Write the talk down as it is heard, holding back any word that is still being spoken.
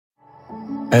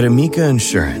At Amica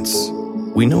Insurance,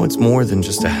 we know it's more than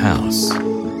just a house.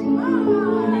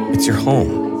 It's your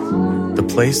home, the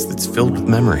place that's filled with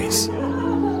memories.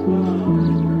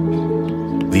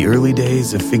 The early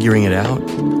days of figuring it out,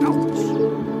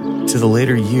 to the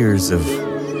later years of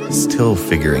still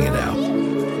figuring it out.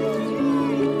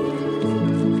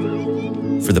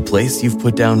 For the place you've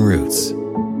put down roots,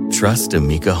 trust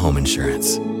Amica Home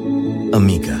Insurance.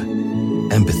 Amica,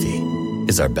 empathy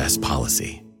is our best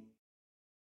policy.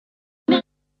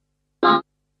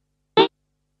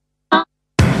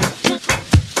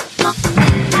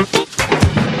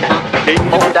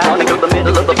 Came on down into the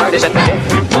middle of the party set.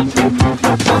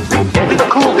 Getting the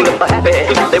cool and the happy,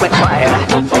 they went quiet.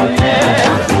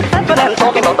 Dancing and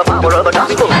talking about the power of the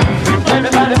gospel.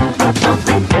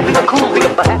 Getting the cool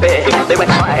and the happy, they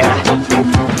went quiet.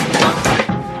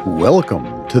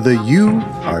 Welcome to the You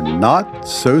Are Not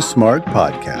So Smart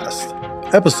podcast,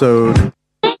 episode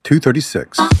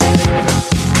 236.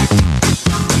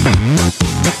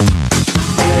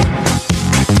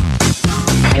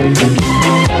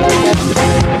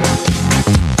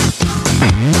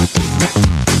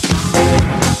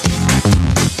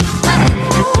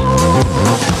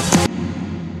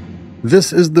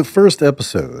 This is the first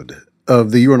episode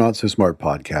of the You Are Not So Smart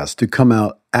podcast to come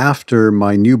out after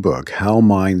my new book, How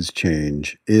Minds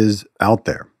Change, is out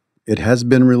there. It has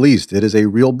been released. It is a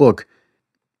real book.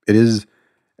 It is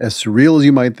as surreal as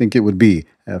you might think it would be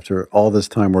after all this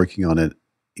time working on it.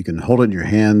 You can hold it in your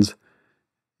hands.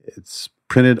 It's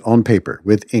printed on paper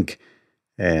with ink,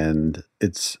 and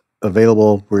it's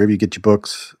available wherever you get your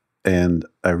books. And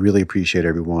I really appreciate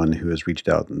everyone who has reached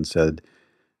out and said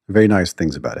very nice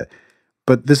things about it.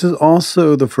 But this is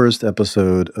also the first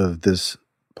episode of this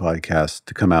podcast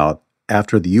to come out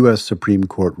after the U.S. Supreme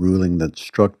Court ruling that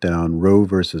struck down Roe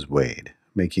versus Wade,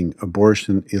 making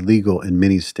abortion illegal in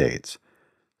many states.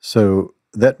 So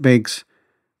that makes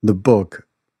the book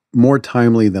more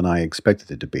timely than I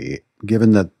expected it to be,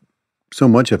 given that so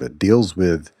much of it deals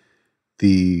with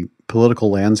the political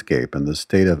landscape and the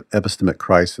state of epistemic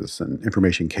crisis and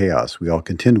information chaos we all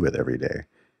contend with every day.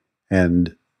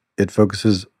 And it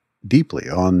focuses deeply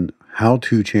on how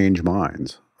to change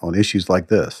minds on issues like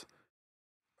this.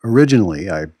 Originally,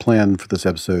 I planned for this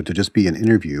episode to just be an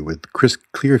interview with Chris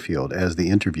Clearfield as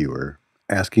the interviewer,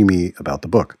 asking me about the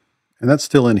book. And that's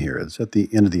still in here. It's at the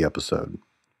end of the episode.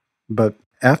 But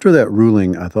after that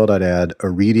ruling, I thought I'd add a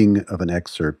reading of an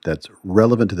excerpt that's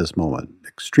relevant to this moment,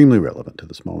 extremely relevant to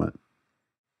this moment.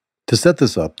 To set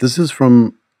this up, this is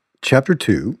from Chapter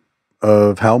 2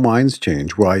 of How Minds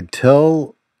Change, where I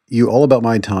tell you all about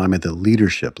my time at the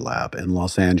Leadership Lab in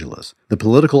Los Angeles, the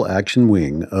political action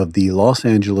wing of the Los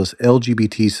Angeles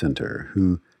LGBT Center,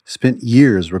 who spent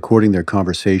years recording their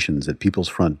conversations at people's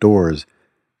front doors,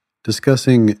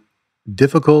 discussing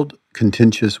difficult,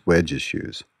 contentious wedge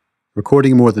issues,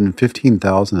 recording more than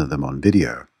 15,000 of them on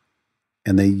video.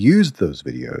 And they used those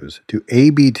videos to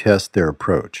A/B test their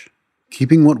approach,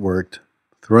 keeping what worked,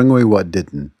 throwing away what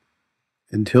didn't,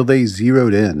 until they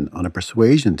zeroed in on a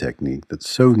persuasion technique that's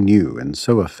so new and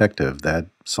so effective that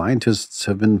scientists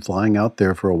have been flying out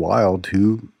there for a while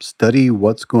to study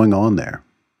what's going on there.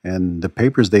 And the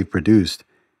papers they've produced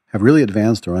have really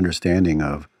advanced our understanding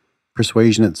of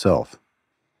persuasion itself.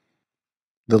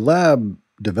 The lab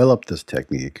developed this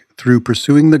technique through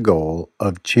pursuing the goal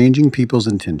of changing people's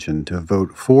intention to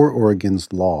vote for or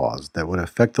against laws that would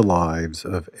affect the lives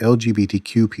of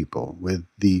LGBTQ people with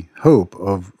the hope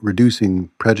of reducing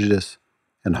prejudice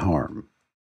and harm.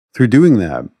 Through doing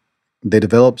that, they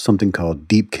developed something called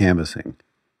deep canvassing,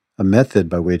 a method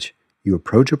by which you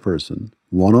approach a person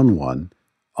one-on-one,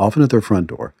 often at their front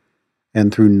door,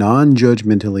 and through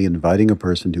non-judgmentally inviting a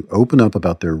person to open up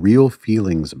about their real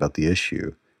feelings about the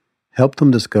issue, help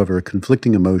them discover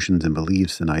conflicting emotions and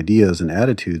beliefs and ideas and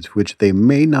attitudes which they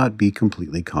may not be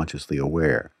completely consciously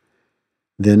aware.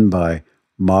 Then by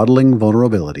modeling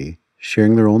vulnerability,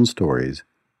 sharing their own stories,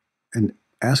 and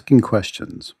asking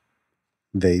questions,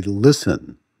 they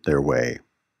listen their way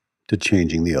to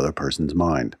changing the other person's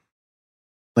mind.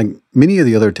 Like many of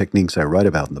the other techniques I write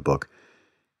about in the book,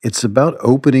 it's about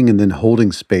opening and then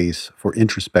holding space for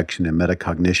introspection and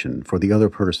metacognition for the other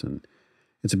person.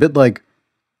 It's a bit like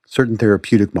certain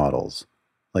therapeutic models,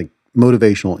 like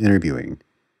motivational interviewing,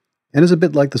 and is a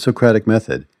bit like the Socratic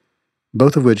method,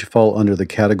 both of which fall under the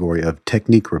category of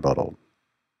technique rebuttal.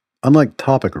 Unlike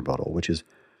topic rebuttal, which is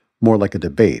more like a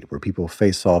debate where people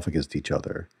face off against each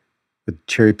other with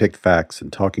cherry-picked facts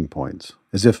and talking points,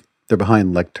 as if they're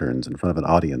behind lecterns in front of an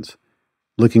audience,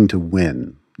 looking to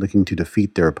win, looking to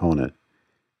defeat their opponent.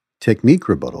 Technique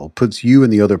rebuttal puts you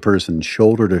and the other person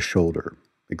shoulder to shoulder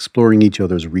exploring each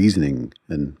other's reasoning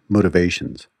and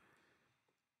motivations.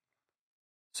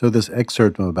 So this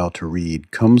excerpt I'm about to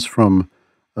read comes from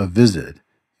a visit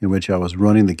in which I was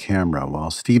running the camera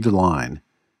while Steve DeLine,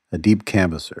 a deep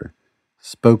canvasser,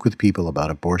 spoke with people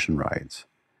about abortion rights.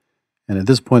 And at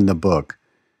this point in the book,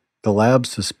 the lab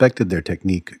suspected their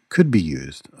technique could be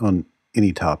used on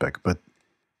any topic, but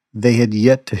they had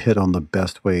yet to hit on the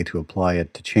best way to apply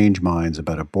it to change minds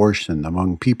about abortion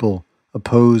among people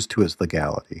opposed to its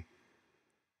legality.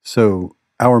 So,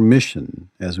 our mission,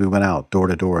 as we went out door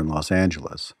to door in Los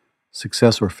Angeles,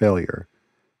 success or failure,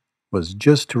 was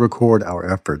just to record our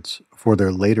efforts for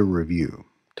their later review,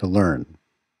 to learn.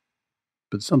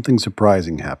 But something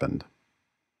surprising happened.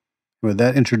 With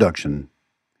that introduction,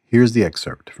 here's the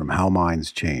excerpt from How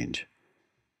Minds Change.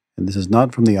 And this is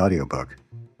not from the audiobook.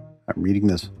 I'm reading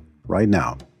this right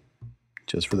now,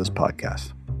 just for this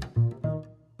podcast.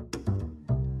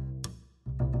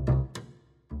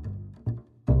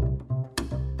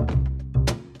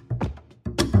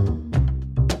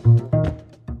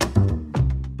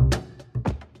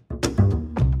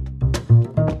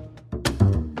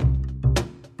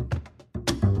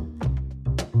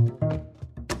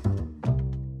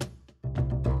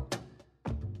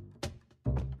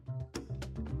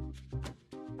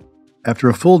 After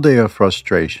a full day of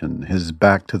frustration, his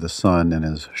back to the sun and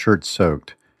his shirt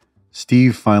soaked,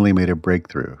 Steve finally made a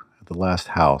breakthrough at the last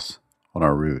house on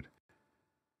our route.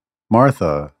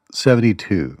 Martha,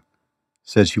 72,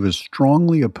 said she was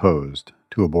strongly opposed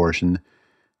to abortion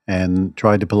and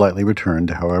tried to politely return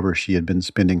to however she had been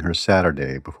spending her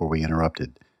Saturday before we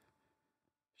interrupted.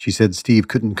 She said Steve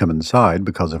couldn't come inside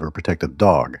because of her protective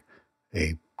dog,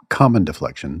 a common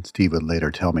deflection, Steve would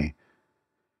later tell me.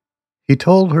 He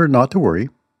told her not to worry.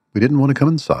 We didn't want to come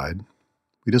inside.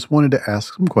 We just wanted to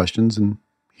ask some questions and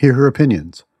hear her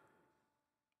opinions.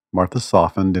 Martha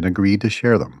softened and agreed to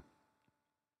share them.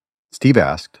 Steve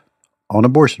asked, on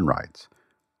abortion rights,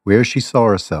 where she saw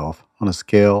herself on a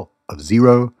scale of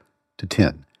 0 to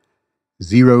 10.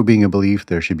 0 being a belief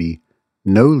there should be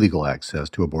no legal access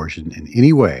to abortion in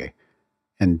any way,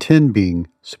 and 10 being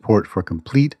support for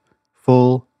complete,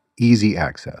 full, easy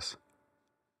access.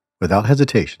 Without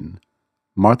hesitation,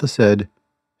 Martha said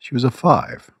she was a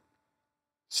 5.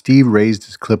 Steve raised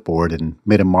his clipboard and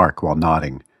made a mark while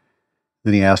nodding.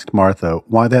 Then he asked Martha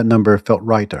why that number felt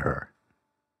right to her.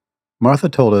 Martha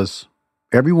told us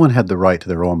everyone had the right to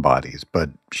their own bodies, but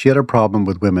she had a problem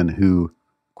with women who,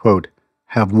 quote,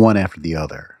 have one after the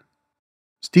other.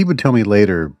 Steve would tell me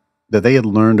later that they had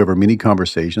learned over many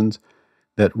conversations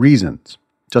that reasons,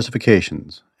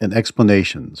 justifications, and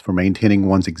explanations for maintaining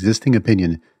one's existing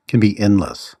opinion can be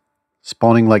endless,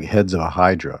 spawning like heads of a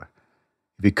hydra.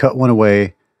 If you cut one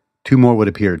away, 2 more would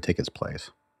appear to take its place.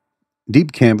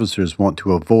 Deep canvassers want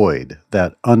to avoid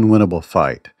that unwinnable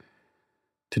fight.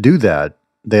 To do that,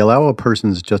 they allow a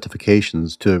person's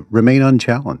justifications to remain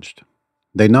unchallenged.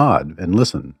 They nod and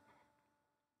listen.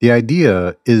 The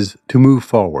idea is to move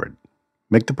forward,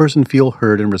 make the person feel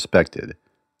heard and respected,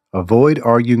 avoid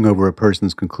arguing over a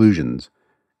person's conclusions,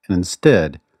 and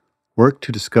instead work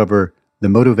to discover the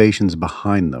motivations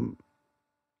behind them.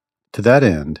 To that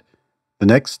end, the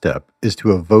next step is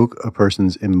to evoke a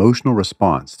person's emotional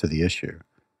response to the issue.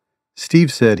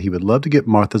 Steve said he would love to get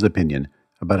Martha's opinion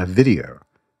about a video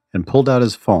and pulled out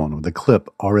his phone with a clip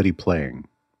already playing.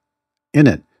 In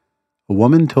it, a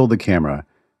woman told the camera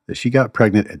that she got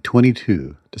pregnant at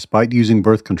 22 despite using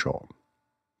birth control.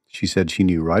 She said she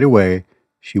knew right away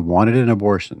she wanted an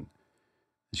abortion,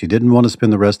 and she didn't want to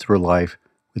spend the rest of her life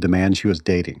with the man she was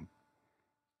dating.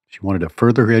 She wanted to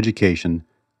further her education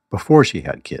before she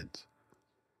had kids.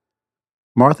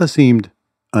 Martha seemed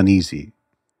uneasy.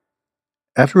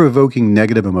 After evoking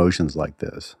negative emotions like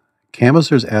this,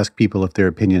 canvassers ask people if their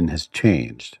opinion has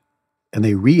changed, and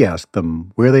they re-ask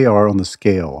them where they are on the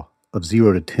scale of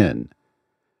 0 to 10.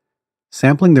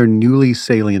 Sampling their newly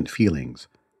salient feelings,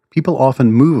 people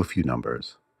often move a few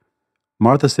numbers.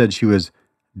 Martha said she was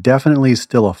definitely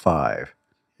still a 5.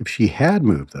 If she had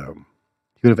moved, though,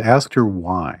 he would have asked her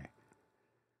why.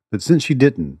 But since she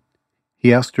didn't,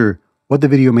 he asked her what the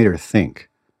video made her think.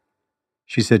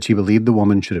 She said she believed the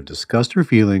woman should have discussed her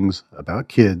feelings about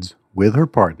kids with her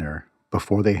partner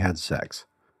before they had sex,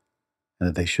 and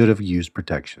that they should have used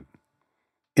protection.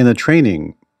 In the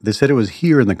training, they said it was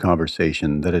here in the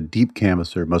conversation that a deep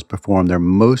canvasser must perform their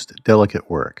most delicate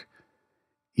work.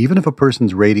 Even if a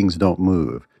person's ratings don't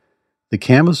move, the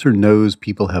canvasser knows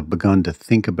people have begun to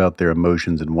think about their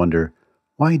emotions and wonder,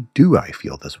 why do I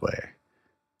feel this way?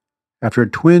 After a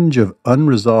twinge of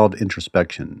unresolved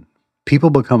introspection, people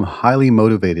become highly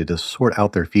motivated to sort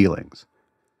out their feelings.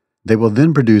 They will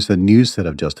then produce a new set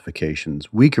of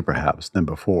justifications, weaker perhaps than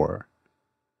before.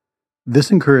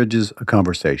 This encourages a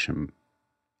conversation.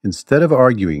 Instead of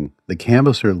arguing, the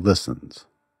canvasser listens,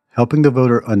 helping the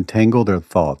voter untangle their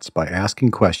thoughts by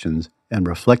asking questions and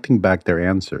reflecting back their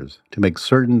answers to make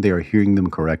certain they are hearing them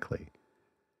correctly.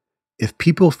 If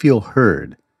people feel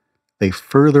heard, they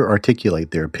further articulate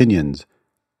their opinions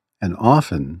and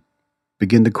often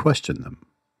begin to question them.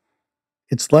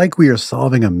 It's like we are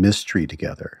solving a mystery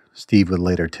together, Steve would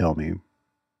later tell me.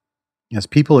 As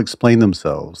people explain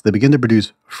themselves, they begin to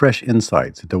produce fresh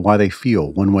insights into why they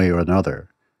feel one way or another.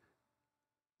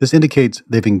 This indicates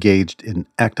they've engaged in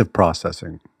active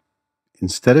processing.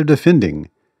 Instead of defending,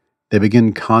 they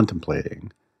begin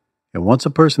contemplating. And once a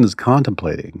person is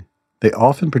contemplating, they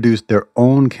often produce their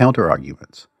own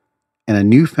counterarguments, and a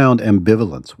newfound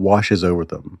ambivalence washes over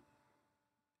them.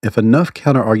 If enough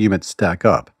counterarguments stack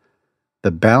up,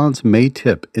 the balance may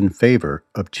tip in favor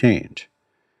of change.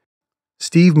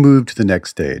 Steve moved to the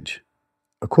next stage.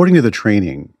 According to the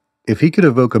training, if he could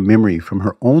evoke a memory from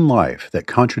her own life that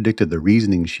contradicted the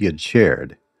reasoning she had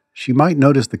shared, she might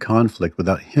notice the conflict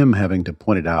without him having to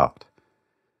point it out.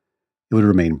 It would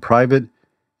remain private,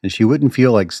 and she wouldn't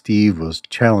feel like Steve was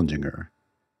challenging her.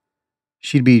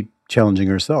 She'd be challenging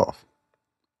herself.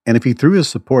 And if he threw his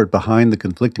support behind the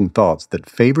conflicting thoughts that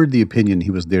favored the opinion he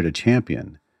was there to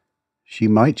champion, she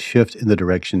might shift in the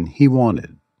direction he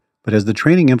wanted. But as the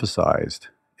training emphasized,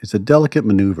 it's a delicate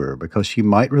maneuver because she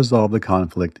might resolve the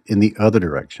conflict in the other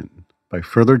direction by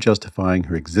further justifying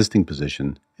her existing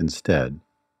position instead.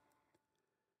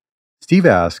 Steve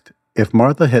asked if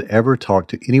Martha had ever talked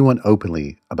to anyone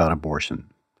openly about abortion.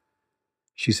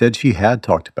 She said she had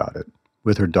talked about it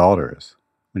with her daughters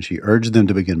when she urged them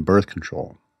to begin birth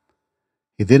control.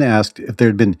 He then asked if there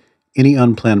had been any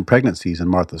unplanned pregnancies in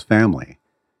Martha's family,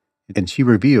 and she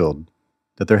revealed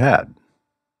that there had.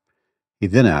 He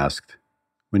then asked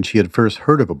when she had first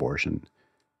heard of abortion.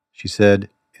 She said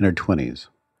in her 20s.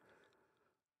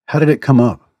 How did it come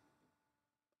up?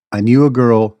 I knew a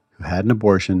girl who had an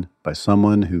abortion by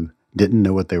someone who didn't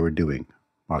know what they were doing,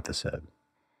 Martha said.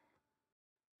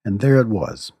 And there it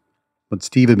was, what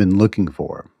Steve had been looking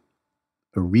for.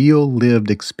 A real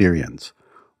lived experience,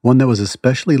 one that was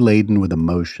especially laden with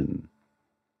emotion.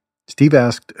 Steve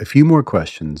asked a few more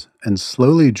questions and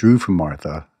slowly drew from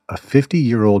Martha a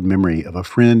 50-year-old memory of a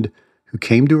friend who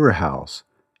came to her house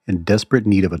in desperate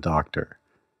need of a doctor.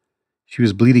 She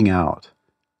was bleeding out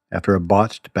after a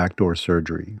botched backdoor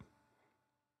surgery.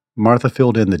 Martha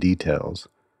filled in the details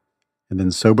and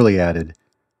then soberly added,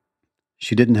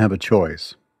 she didn't have a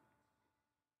choice.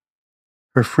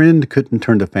 Her friend couldn't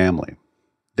turn to family.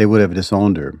 They would have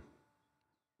disowned her.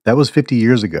 That was 50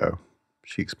 years ago,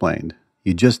 she explained.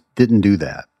 You just didn't do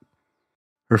that.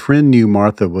 Her friend knew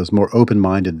Martha was more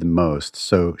open-minded than most,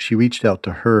 so she reached out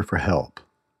to her for help.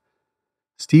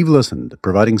 Steve listened,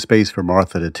 providing space for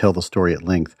Martha to tell the story at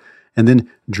length, and then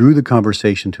drew the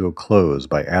conversation to a close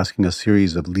by asking a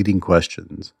series of leading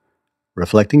questions,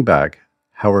 reflecting back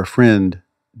how her friend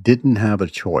didn't have a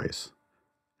choice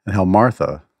and how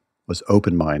Martha was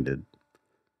open-minded.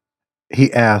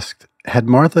 He asked, had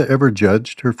Martha ever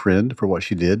judged her friend for what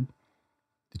she did?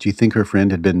 Did she think her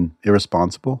friend had been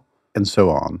irresponsible? And so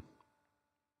on.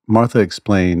 Martha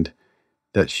explained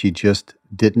that she just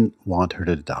didn't want her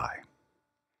to die.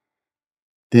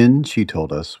 Then she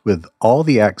told us, with all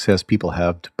the access people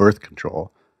have to birth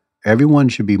control, everyone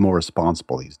should be more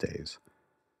responsible these days.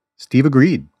 Steve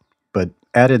agreed, but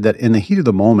added that in the heat of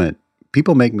the moment,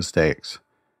 people make mistakes.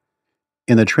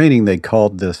 In the training, they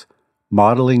called this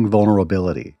modeling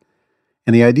vulnerability.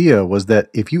 And the idea was that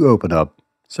if you open up,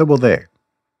 so will they.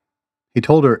 He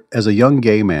told her, as a young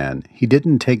gay man, he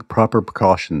didn't take proper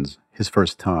precautions his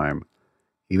first time,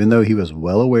 even though he was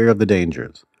well aware of the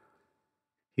dangers.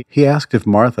 He asked if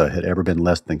Martha had ever been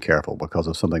less than careful because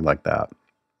of something like that.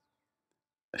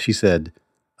 She said,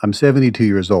 I'm 72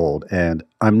 years old, and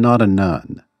I'm not a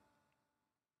nun.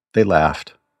 They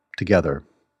laughed, together.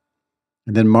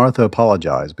 And then Martha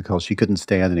apologized because she couldn't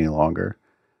stand any longer.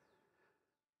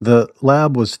 The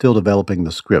lab was still developing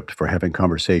the script for having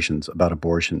conversations about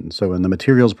abortion, so in the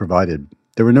materials provided,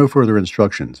 there were no further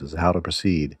instructions as to how to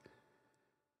proceed.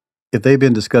 If they'd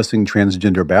been discussing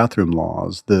transgender bathroom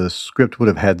laws, the script would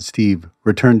have had Steve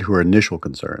return to her initial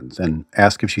concerns and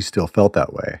ask if she still felt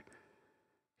that way.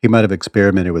 He might have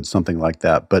experimented with something like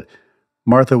that, but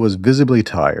Martha was visibly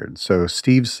tired, so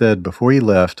Steve said before he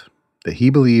left that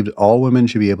he believed all women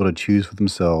should be able to choose for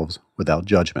themselves without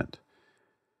judgment.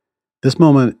 This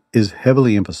moment is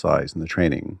heavily emphasized in the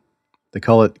training. They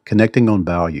call it connecting on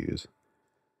values.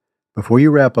 Before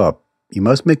you wrap up, You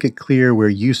must make it clear where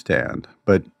you stand,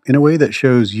 but in a way that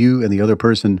shows you and the other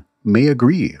person may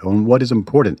agree on what is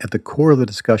important at the core of the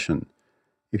discussion.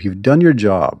 If you've done your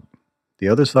job, the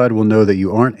other side will know that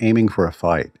you aren't aiming for a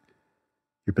fight.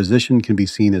 Your position can be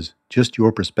seen as just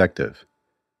your perspective,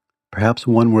 perhaps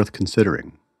one worth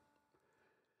considering.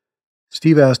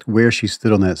 Steve asked where she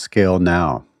stood on that scale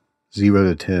now, 0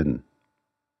 to 10.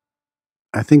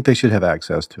 I think they should have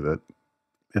access to it,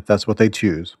 if that's what they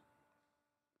choose.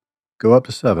 Go up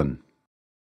to 7.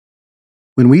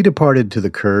 When we departed to the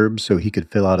curb so he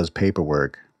could fill out his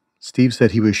paperwork, Steve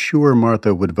said he was sure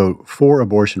Martha would vote for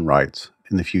abortion rights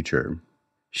in the future.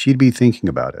 She'd be thinking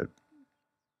about it.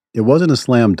 It wasn't a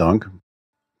slam dunk,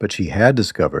 but she had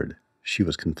discovered she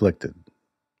was conflicted.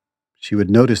 She would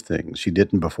notice things she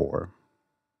didn't before.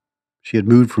 She had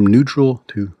moved from neutral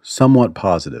to somewhat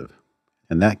positive,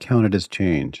 and that counted as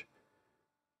change.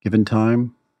 Given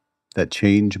time, that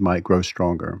change might grow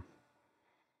stronger.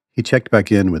 He checked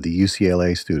back in with the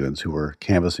UCLA students who were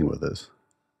canvassing with us.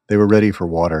 They were ready for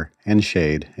water and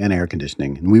shade and air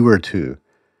conditioning, and we were too.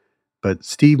 But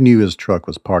Steve knew his truck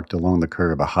was parked along the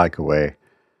curb a hike away.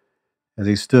 As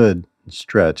he stood and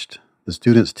stretched, the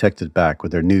students texted back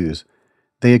with their news.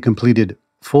 They had completed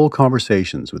full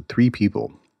conversations with 3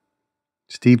 people.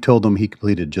 Steve told them he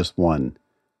completed just 1,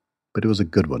 but it was a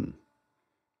good one.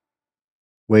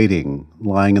 Waiting,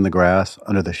 lying in the grass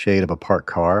under the shade of a parked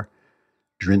car,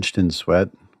 drenched in sweat,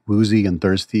 woozy and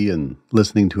thirsty, and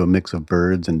listening to a mix of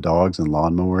birds and dogs and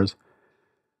lawnmowers,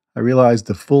 I realized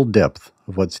the full depth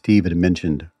of what Steve had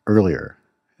mentioned earlier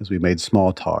as we made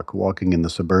small talk walking in the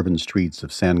suburban streets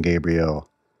of San Gabriel.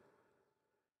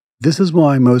 This is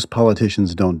why most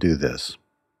politicians don't do this,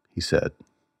 he said.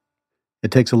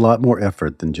 It takes a lot more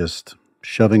effort than just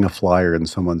shoving a flyer in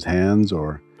someone's hands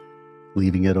or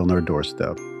leaving it on their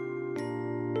doorstep.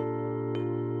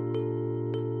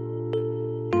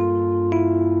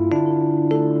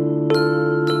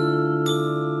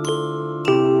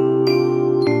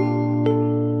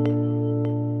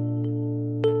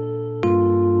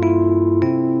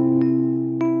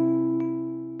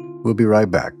 We'll be right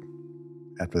back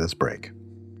after this break.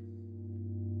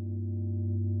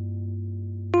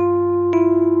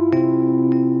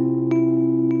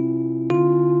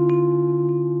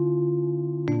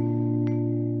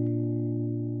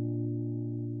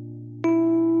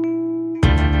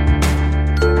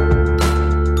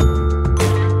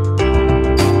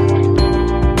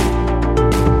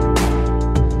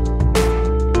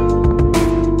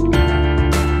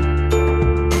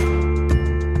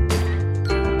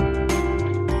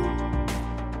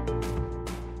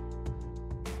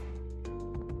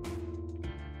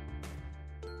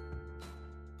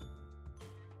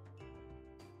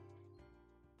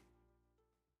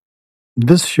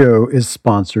 This show is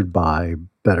sponsored by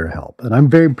BetterHelp, and I'm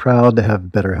very proud to have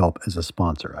BetterHelp as a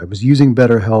sponsor. I was using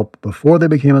BetterHelp before they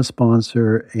became a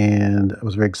sponsor, and I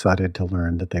was very excited to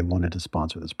learn that they wanted to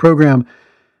sponsor this program.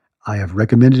 I have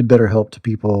recommended BetterHelp to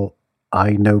people.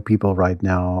 I know people right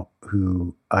now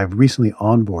who I've recently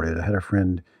onboarded. I had a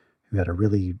friend who had a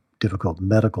really difficult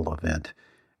medical event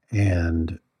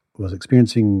and was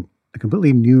experiencing a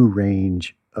completely new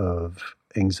range of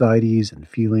anxieties and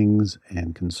feelings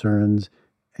and concerns.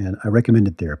 And I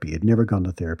recommended therapy. I'd never gone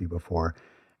to therapy before.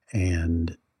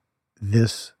 And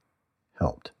this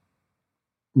helped.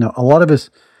 Now, a lot of us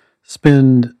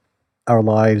spend our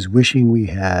lives wishing we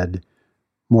had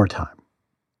more time.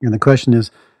 And the question is,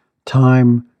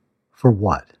 time for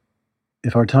what?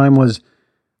 If our time was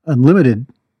unlimited,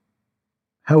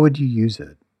 how would you use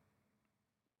it?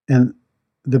 And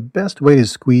the best way to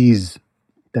squeeze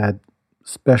that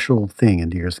special thing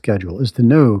into your schedule is to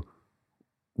know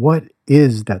what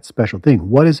is that special thing?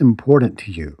 What is important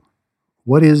to you?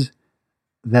 What is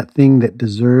that thing that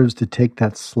deserves to take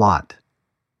that slot,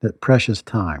 that precious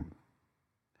time?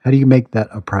 How do you make that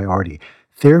a priority?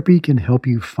 Therapy can help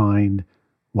you find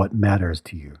what matters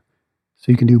to you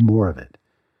so you can do more of it.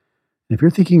 And if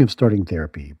you're thinking of starting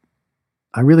therapy,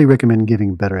 I really recommend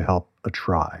giving BetterHelp a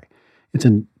try. It's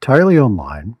entirely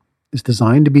online. It's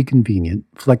designed to be convenient,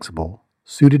 flexible,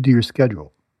 suited to your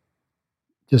schedule.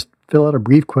 Just fill out a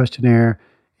brief questionnaire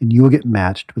and you will get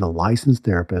matched with a licensed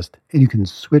therapist, and you can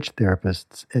switch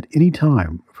therapists at any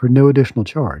time for no additional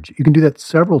charge. You can do that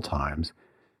several times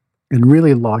and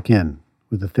really lock in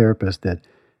with a therapist that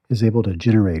is able to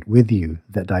generate with you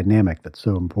that dynamic that's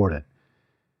so important.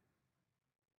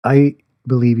 I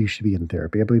believe you should be in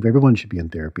therapy. I believe everyone should be in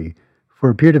therapy for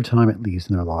a period of time at least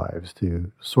in their lives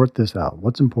to sort this out.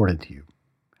 What's important to you?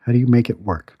 How do you make it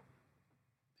work?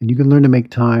 And you can learn to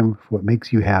make time for what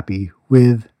makes you happy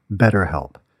with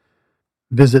BetterHelp.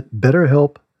 Visit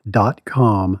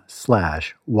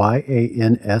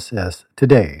betterhelp.com/YANSS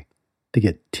today to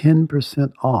get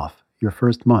 10% off your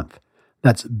first month.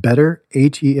 That's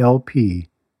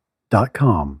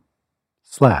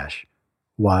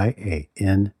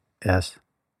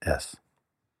betterhelp.com/YANSS.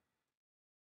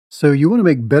 So you want to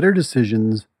make better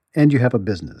decisions and you have a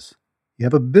business. You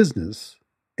have a business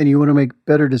and you want to make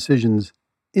better decisions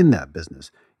in that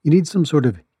business. You need some sort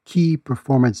of key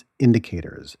performance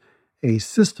indicators, a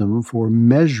system for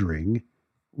measuring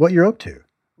what you're up to,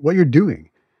 what you're doing,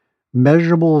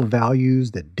 measurable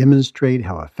values that demonstrate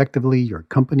how effectively your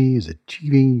company is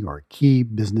achieving your key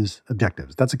business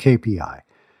objectives. That's a KPI.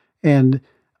 And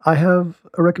I have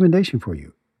a recommendation for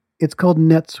you. It's called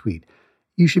NetSuite.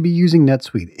 You should be using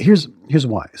NetSuite. Here's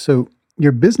why. So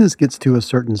your business gets to a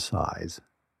certain size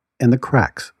and the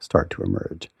cracks start to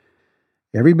emerge.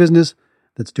 Every business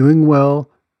that's doing well,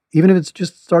 even if it's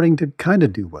just starting to kind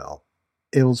of do well,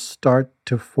 it'll start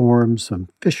to form some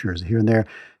fissures here and there.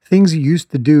 Things you used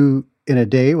to do in a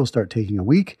day will start taking a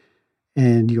week,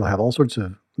 and you'll have all sorts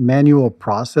of manual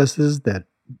processes that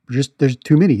there's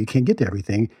too many. You can't get to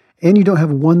everything, and you don't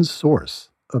have one source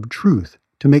of truth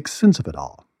to make sense of it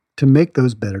all, to make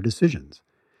those better decisions.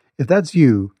 If that's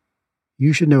you,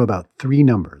 you should know about 3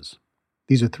 numbers.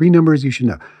 These are 3 numbers you should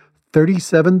know: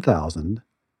 37,000,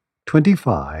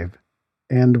 25,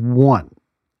 and 1.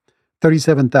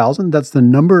 37,000, that's the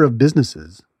number of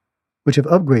businesses which have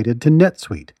upgraded to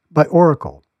NetSuite by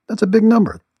Oracle. That's a big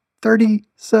number,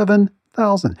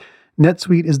 37,000.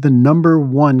 NetSuite is the number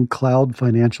 1 cloud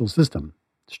financial system,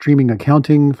 streaming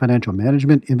accounting, financial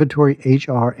management, inventory,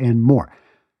 HR, and more.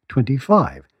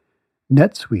 25.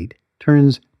 NetSuite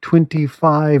turns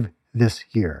 25 this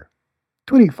year.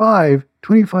 25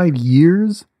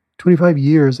 years? 25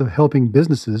 years of helping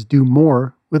businesses do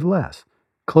more with less,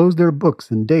 close their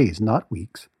books in days, not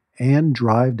weeks, and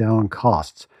drive down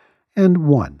costs. And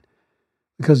 1,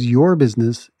 because your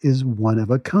business is one of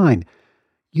a kind.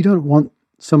 You don't want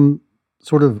some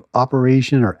sort of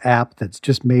operation or app that's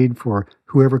just made for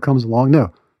whoever comes along.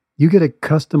 No, you get a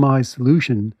customized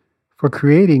solution for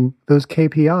creating those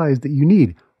KPIs that you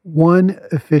need. One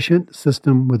efficient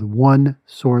system with one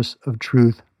source of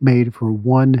truth made for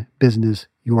one business,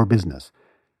 your business.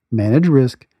 Manage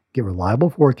risk, get reliable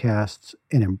forecasts,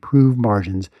 and improve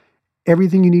margins.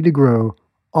 Everything you need to grow,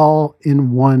 all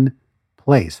in one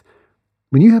place.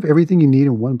 When you have everything you need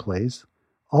in one place,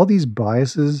 all these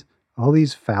biases, all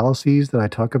these fallacies that I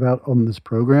talk about on this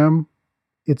program,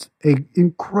 it's an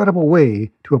incredible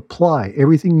way to apply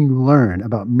everything you learn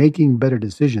about making better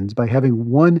decisions by having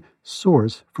one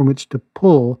source from which to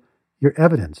pull your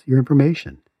evidence, your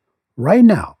information. Right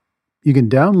now, you can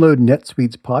download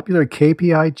NetSuite's popular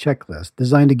KPI checklist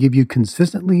designed to give you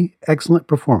consistently excellent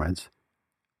performance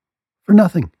for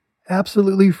nothing,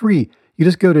 absolutely free. You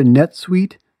just go to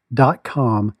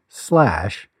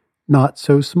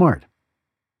netsuite.com/notsosmart.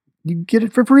 You get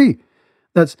it for free.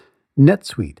 That's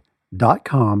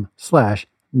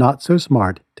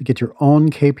netsuite.com/notsosmart to get your own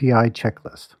KPI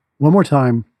checklist. One more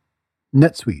time,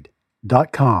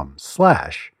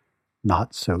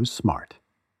 netsuite.com/notsosmart.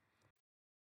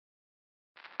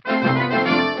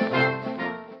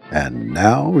 And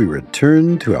now we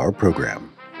return to our program.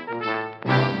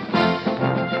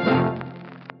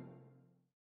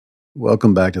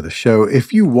 Welcome back to the show.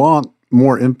 If you want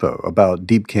more info about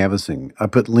deep canvassing, I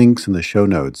put links in the show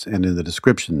notes and in the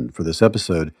description for this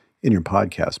episode in your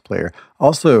podcast player.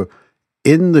 Also,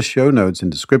 in the show notes and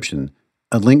description,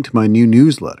 a link to my new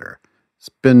newsletter. It's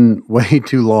been way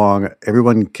too long.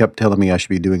 Everyone kept telling me I should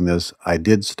be doing this. I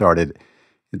did start it.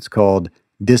 It's called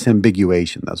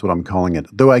Disambiguation. That's what I'm calling it.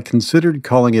 Though I considered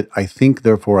calling it I Think,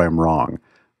 Therefore I'm Wrong.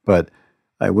 But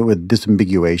I went with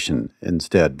disambiguation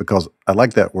instead because I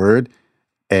like that word.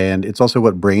 And it's also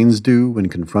what brains do when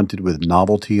confronted with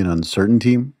novelty and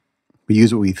uncertainty. We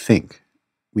use what we think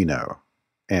we know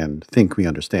and think we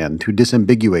understand to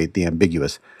disambiguate the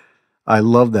ambiguous. I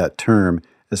love that term,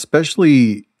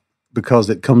 especially because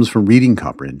it comes from reading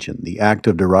comprehension, the act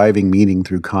of deriving meaning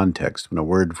through context when a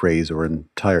word, phrase, or an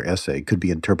entire essay could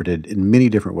be interpreted in many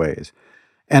different ways.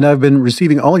 And I've been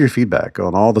receiving all your feedback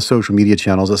on all the social media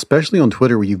channels, especially on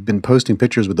Twitter where you've been posting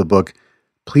pictures with the book.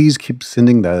 Please keep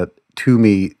sending that to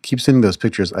me. Keep sending those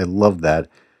pictures. I love that.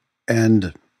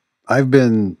 And I've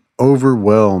been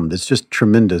overwhelmed. It's just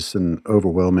tremendous and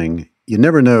overwhelming. You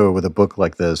never know with a book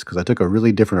like this, because I took a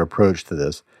really different approach to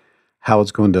this, how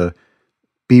it's going to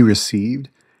be received.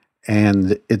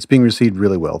 And it's being received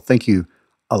really well. Thank you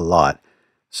a lot.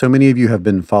 So many of you have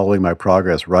been following my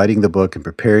progress, writing the book and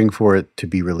preparing for it to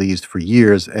be released for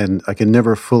years, and I can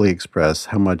never fully express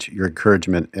how much your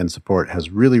encouragement and support has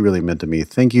really, really meant to me.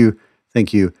 Thank you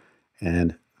Thank you,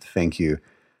 and thank you.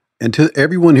 And to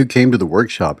everyone who came to the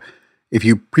workshop, if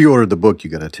you pre-ordered the book, you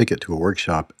got a ticket to a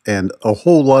workshop, and a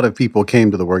whole lot of people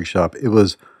came to the workshop. It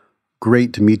was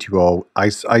great to meet you all. I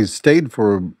stayed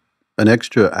for an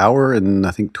extra hour and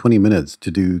I think 20 minutes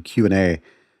to do Q&A,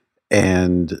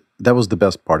 and that was the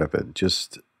best part of it.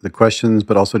 Just the questions,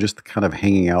 but also just the kind of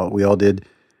hanging out we all did.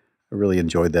 I really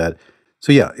enjoyed that.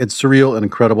 So yeah, it's surreal and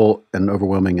incredible and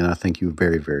overwhelming, and I thank you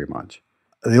very, very much.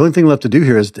 The only thing left to do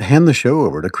here is to hand the show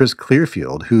over to Chris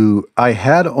Clearfield, who I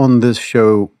had on this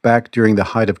show back during the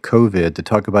height of COVID to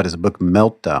talk about his book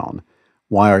Meltdown,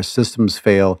 Why Our Systems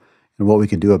Fail and What We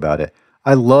Can Do About It.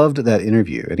 I loved that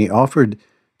interview, and he offered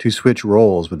to switch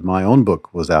roles when my own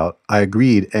book was out. I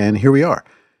agreed, and here we are.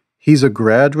 He's a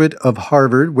graduate of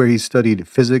Harvard, where he studied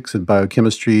physics and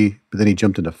biochemistry, but then he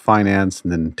jumped into finance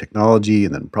and then technology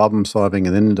and then problem solving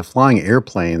and then into flying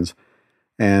airplanes.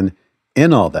 And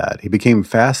in all that, he became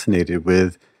fascinated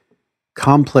with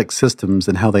complex systems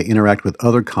and how they interact with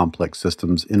other complex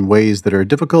systems in ways that are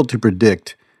difficult to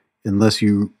predict unless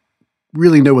you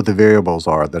really know what the variables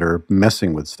are that are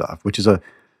messing with stuff, which is a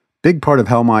big part of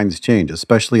How Minds Change,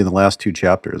 especially in the last 2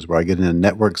 chapters where I get into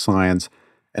network science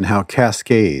and how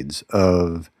cascades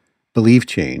of belief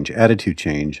change, attitude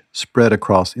change, spread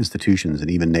across institutions and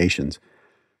even nations.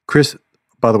 Chris,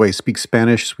 by the way, speaks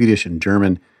Spanish, Swedish, and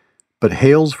German, but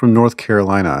hails from North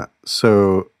Carolina,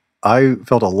 so I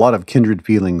felt a lot of kindred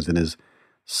feelings in his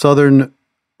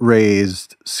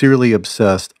Southern-raised, serially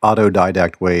obsessed,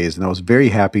 autodidact ways, and I was very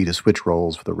happy to switch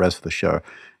roles for the rest of the show.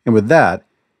 And with that,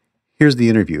 here's the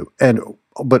interview. I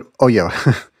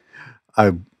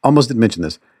almost didn't mention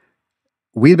this.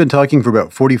 We had been talking for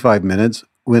about 45 minutes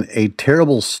when a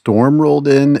terrible storm rolled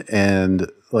in and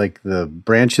like the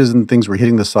branches and things were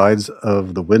hitting the sides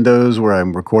of the windows where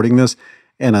I'm recording this.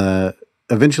 And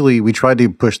eventually we tried to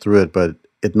push through it, but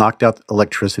it knocked out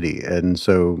electricity. And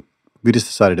so we just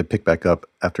decided to pick back up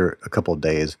after a couple of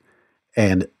days.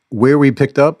 And where we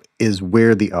picked up is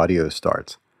where the audio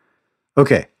starts.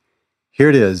 Okay, here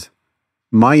it is,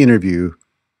 my interview,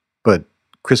 but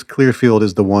Chris Clearfield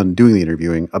is the one doing the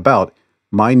interviewing about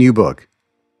my new book,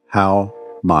 How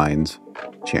Minds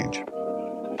Change.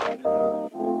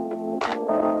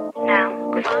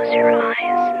 Now, close your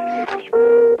eyes and sleep,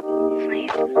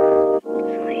 sleep,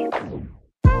 sleep.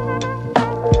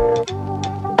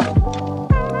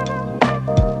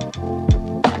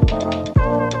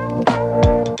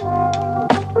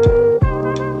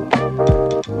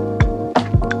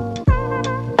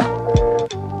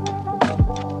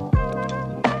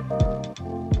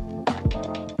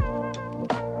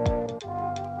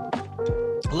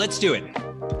 Let's do it.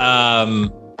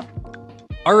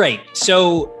 All right.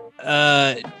 So,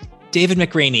 David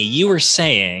McRaney, you were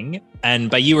saying, and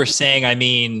by you were saying, I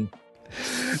mean,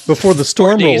 before the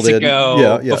storm rolled in,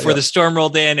 the storm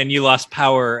rolled in and you lost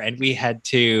power and we had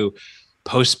to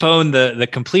postpone the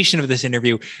completion of this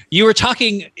interview. You were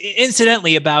talking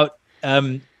incidentally about,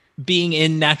 being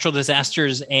in natural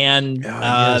disasters and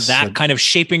that kind of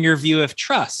shaping your view of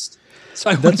trust. So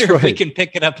I wonder if we can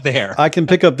pick it up there. I can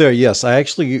pick up there, yes. I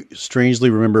actually strangely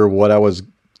remember what I was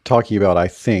talking about, I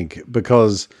think,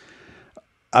 because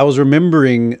I was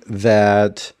remembering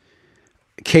that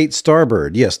Kate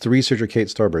Starbird, yes, the researcher Kate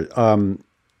Starbird,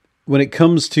 when it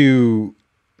comes to,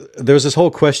 there's this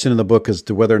whole question in the book as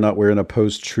to whether or not we're in a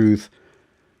post-truth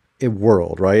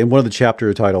world, right? And one of the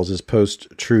chapter titles is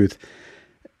Post-Truth.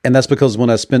 And that's because when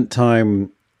I spent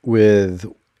time with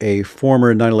a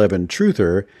former 9/11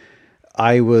 truther,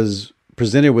 I was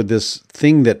presented with this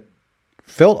thing that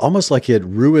felt almost like it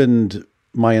ruined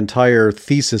my entire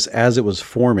thesis as it was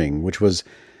forming, which was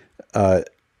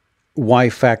why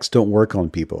facts don't work on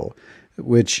people,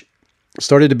 which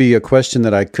started to be a question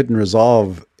that I couldn't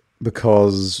resolve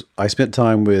because I spent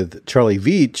time with Charlie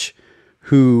Veitch,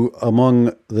 who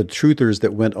among the truthers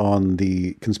that went on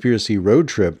the conspiracy road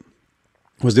trip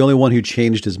was the only one who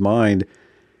changed his mind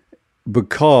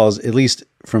because, at least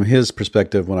from his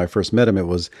perspective, when I first met him, it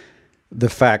was the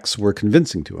facts were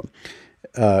convincing to him,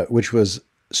 which was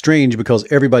strange because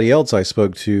everybody else I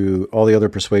spoke to, all the other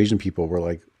persuasion people were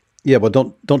like, yeah, but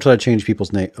don't try to change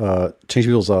people's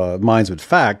minds with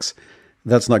facts.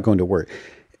 That's not going to work.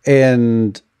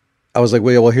 And I was like,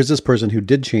 well, here's this person who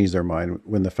did change their mind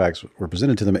when the facts were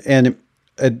presented to them. And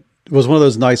it was one of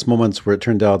those nice moments where it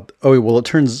turned out,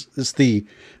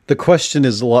 the question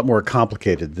is a lot more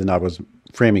complicated than I was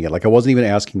framing it. Like I wasn't even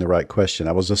asking the right question.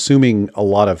 I was assuming a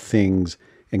lot of things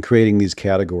and creating these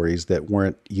categories that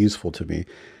weren't useful to me.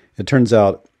 It turns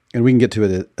out, and we can get to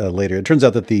it later, it turns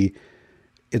out that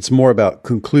it's more about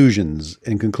conclusions,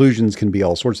 and conclusions can be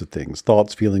all sorts of things: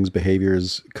 thoughts, feelings,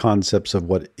 behaviors, concepts of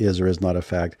what is or is not a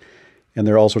fact. And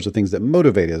there are all sorts of things that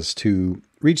motivate us to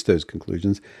reach those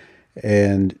conclusions.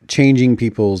 And changing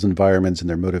people's environments and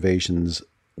their motivations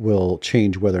will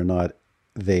change whether or not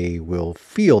they will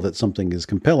feel that something is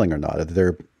compelling or not.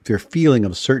 Their feeling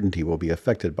of certainty will be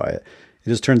affected by it. It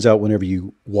just turns out whenever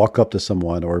you walk up to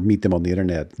someone or meet them on the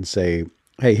internet and say,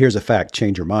 hey, here's a fact,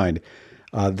 change your mind,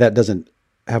 that doesn't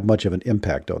have much of an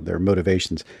impact on their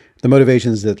motivations, the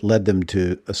motivations that led them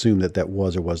to assume that that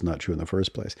was or was not true in the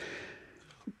first place.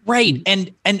 Right.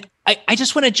 And I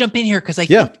just want to jump in here because I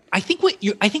think what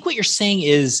you're saying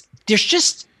is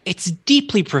it's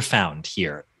deeply profound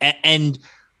here. And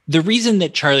the reason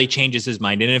that Charlie changes his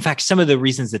mind, and in fact, some of the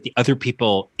reasons that the other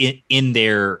people in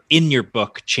your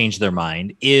book change their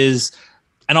mind is,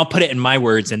 and I'll put it in my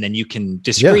words, and then you can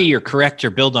disagree or correct or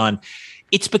build on.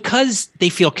 It's because they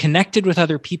feel connected with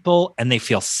other people and they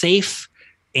feel safe,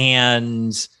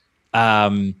 and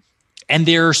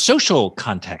their social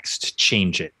context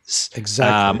changes.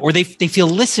 Exactly. Or they feel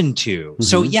listened to.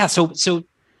 Mm-hmm. So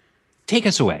take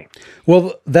us away.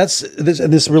 Well, this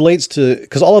relates to,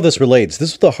 because all of this relates.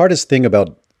 This was the hardest thing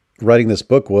about writing this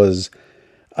book was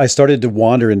I started to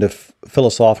wander into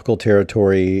philosophical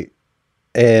territory,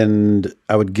 and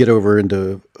I would get over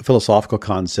into philosophical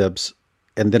concepts,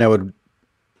 and then I would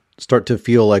start to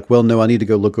feel like, well, no, I need to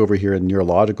go look over here in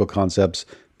neurological concepts.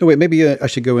 No, wait, maybe I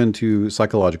should go into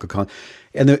psychological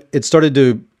and it started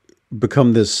to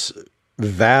become this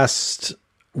vast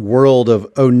world of,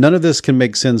 none of this can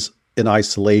make sense in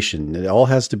isolation. It all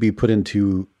has to be put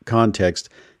into context.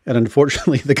 And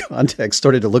unfortunately, the context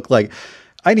started to look like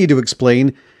I need to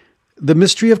explain the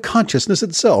mystery of consciousness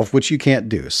itself, which you can't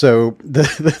do. So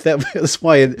that's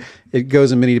why it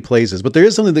goes in many places. But there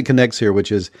is something that connects here,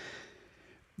 which is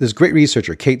this great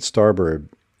researcher, Kate Starbird,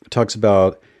 talks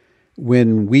about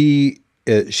when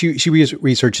she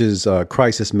researches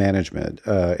crisis management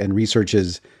and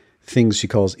researches things she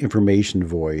calls information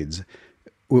voids.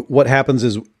 What happens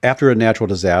is after a natural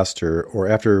disaster or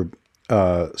after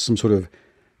some sort of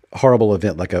horrible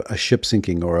event like a ship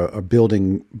sinking or a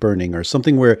building burning or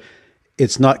something where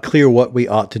it's not clear what we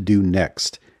ought to do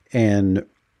next, and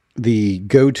the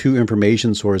go-to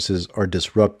information sources are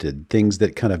disrupted, things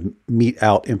that kind of mete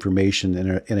out information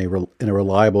in a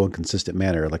reliable and consistent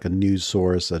manner, like a news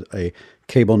source, a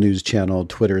cable news channel,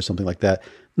 Twitter, something like that.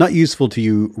 Not useful to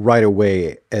you right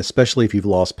away, especially if you've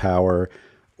lost power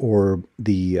or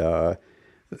the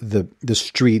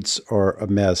streets are a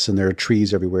mess and there are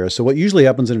trees everywhere. So what usually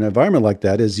happens in an environment like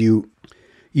that is you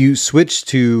switch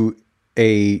to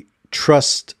a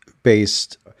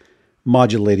trust-based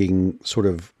modulating sort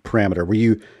of parameter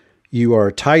where you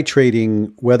are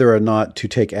titrating whether or not to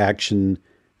take action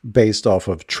based off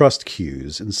of trust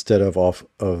cues instead of off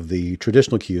of the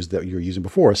traditional cues that you were using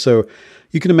before. So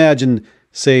you can imagine,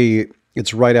 say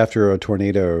it's right after a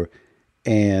tornado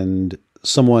and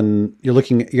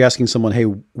you're asking someone, hey,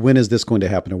 when is this going to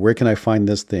happen? Or where can I find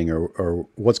this thing? Or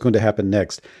what's going to happen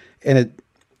next? And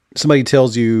somebody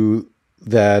tells you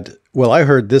that, well, I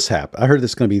heard this happen. I heard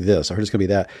it's going to be this. I heard it's going to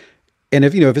be that. And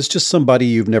if it's just somebody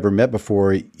you've never met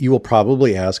before, you will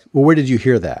probably ask, well, where did you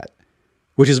hear that?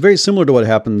 Which is very similar to what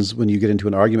happens when you get into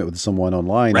an argument with someone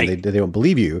online and they don't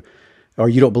believe you or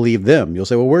you don't believe them. You'll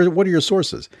say, well, what are your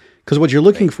sources? Because what you're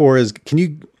looking for is,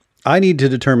 I need to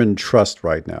determine trust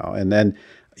right now. And then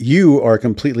you are a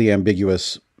completely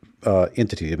ambiguous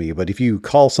entity to me. But if you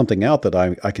call something out that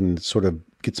I can sort of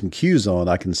get some cues on,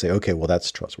 I can say, okay, well,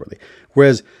 that's trustworthy.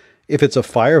 Whereas if it's a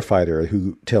firefighter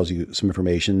who tells you some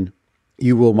information,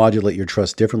 you will modulate your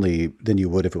trust differently than you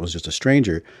would if it was just a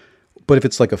stranger. But if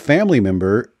it's like a family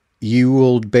member, you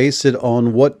will base it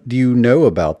on what do you know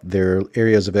about their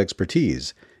areas of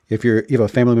expertise. If you have a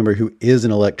family member who is an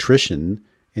electrician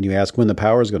and you ask when the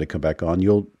power is going to come back on,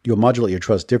 you'll modulate your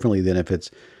trust differently than if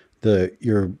it's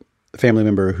your family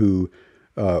member who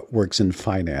works in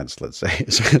finance, let's say.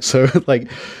 So like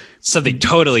something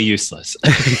totally useless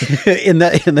in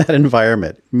that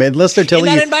environment, unless they're telling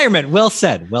you in that environment. Well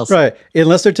said. Right.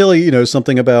 Unless they're telling you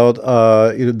something about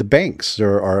the banks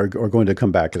are going to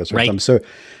come back at a certain time. So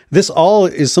this all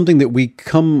is something that we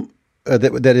come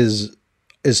that is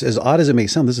as odd as it may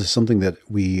sound. This is something that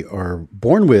we are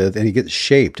born with, and it gets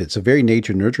shaped. It's a very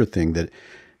nature nurture thing that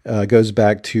goes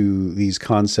back to these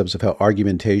concepts of how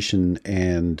argumentation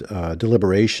and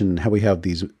deliberation, how we have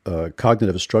these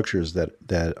cognitive structures that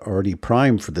are already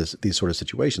primed for these sort of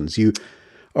situations.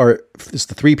 It's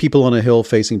the three people on a hill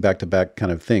facing back to back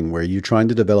kind of thing, where you're trying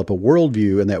to develop a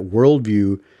worldview, and that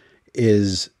worldview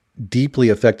is deeply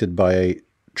affected by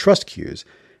trust cues.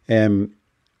 And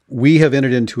we have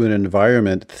entered into an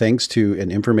environment thanks to an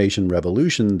information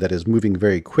revolution that is moving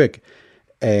very quick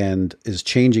and is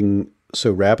changing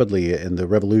so rapidly, and the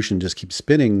revolution just keeps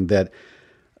spinning, that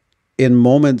in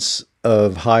moments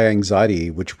of high anxiety,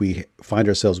 which we find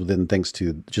ourselves within thanks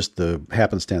to just the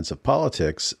happenstance of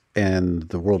politics and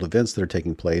the world events that are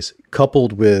taking place,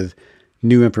 coupled with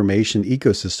new information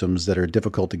ecosystems that are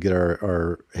difficult to get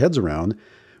our heads around,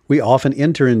 we often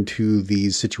enter into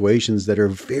these situations that are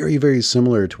very, very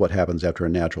similar to what happens after a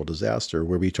natural disaster,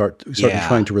 where we start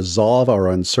trying to resolve our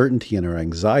uncertainty and our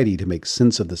anxiety to make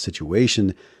sense of the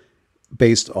situation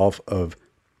based off of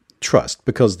trust,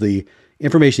 because the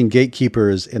information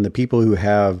gatekeepers and the people who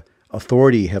have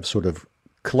authority have sort of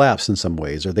collapsed in some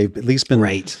ways, or they've at least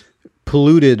been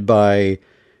polluted by,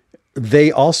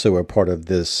 they also are part of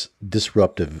this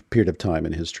disruptive period of time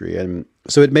in history. And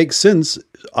so it makes sense,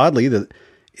 oddly, that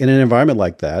in an environment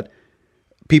like that,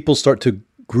 people start to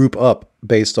group up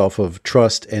based off of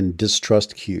trust and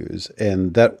distrust cues.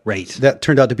 And that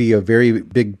turned out to be a very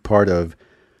big part of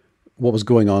what was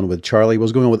going on with Charlie, what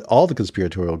was going on with all the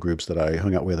conspiratorial groups that I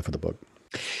hung out with for the book.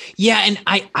 Yeah. And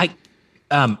I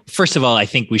first of all, I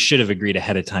think we should have agreed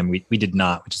ahead of time. We did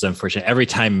not, which is unfortunate. Every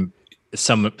time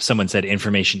someone said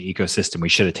information ecosystem, we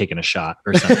should have taken a shot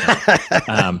or something.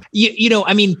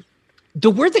 I mean, the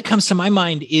word that comes to my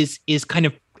mind is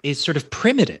sort of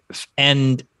primitive.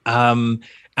 And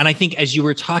I think as you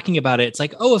were talking about it, it's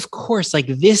like, oh, of course, like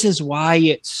this is why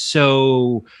it's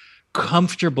so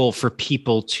comfortable for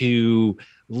people to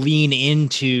lean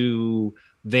into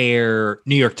their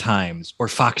New York Times or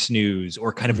Fox News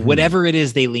or kind of whatever it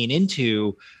is they lean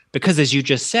into, because as you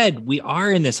just said, we are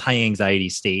in this high anxiety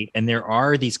state, and there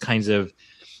are these kinds of,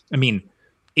 I mean,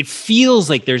 it feels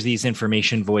like there's these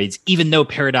information voids, even though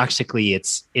paradoxically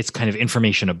it's kind of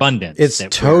information abundance. It's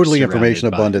totally information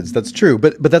abundance. That's true.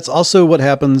 But that's also what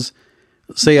happens,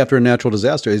 say, after a natural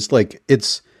disaster. It's like,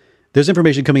 there's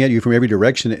information coming at you from every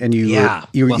direction, and you're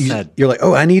like,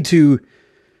 oh, I need to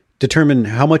determine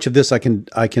how much of this I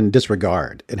can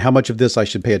disregard and how much of this I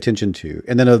should pay attention to.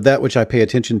 And then of that which I pay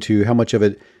attention to, how much of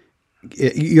it,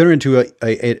 you enter into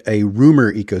a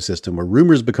rumor ecosystem where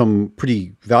rumors become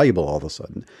pretty valuable all of a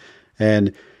sudden.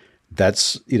 And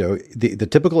that's, the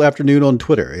typical afternoon on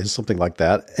Twitter is something like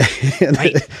that.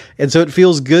 And so it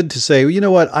feels good to say, well, you know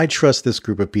what? I trust this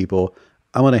group of people.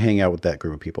 I want to hang out with that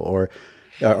group of people. Or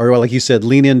like you said,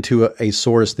 lean into a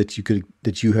source that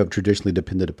you have traditionally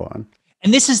depended upon.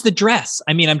 And this is the dress.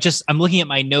 I mean, I'm looking at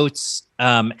my notes,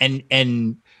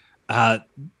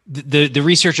 the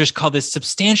researchers call this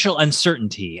substantial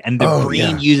uncertainty, and the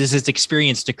brain uses its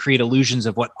experience to create illusions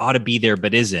of what ought to be there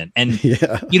but isn't. And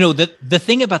the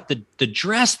thing about the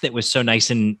dress that was so nice,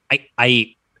 and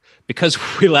I because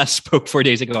we last spoke 4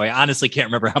 days ago, I honestly can't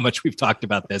remember how much we've talked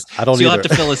about this. I don't. So you'll have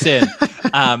to fill us in.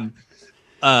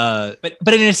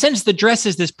 But in a sense, the dress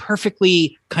is this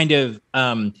perfectly kind of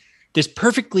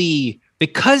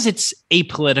because it's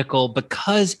apolitical,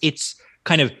 because it's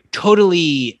kind of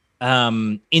totally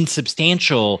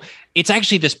insubstantial, it's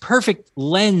actually this perfect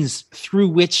lens through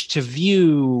which to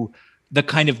view the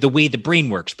kind of the way the brain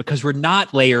works, because we're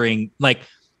not layering, like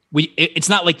it's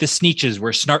not like the Sneetches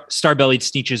where star-bellied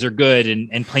Sneetches are good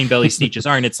and plain-bellied Sneetches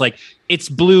aren't. It's like, it's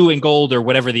blue and gold or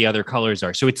whatever the other colors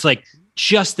are. So it's like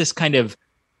just this kind of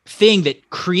thing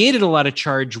that created a lot of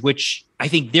charge, which I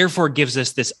think therefore gives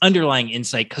us this underlying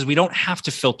insight, because we don't have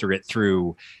to filter it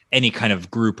through any kind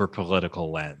of group or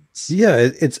political lens. Yeah,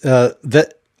 it's the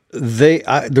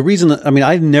reason, I mean,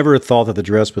 I never thought that the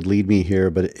dress would lead me here,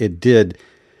 but it did.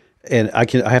 And I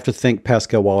have to thank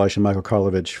Pascal Walsh and Michael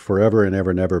Karlovich forever and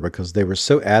ever and ever, because they were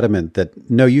so adamant that,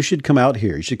 no, you should come out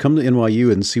here. You should come to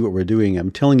NYU and see what we're doing. I'm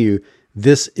telling you,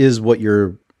 this is what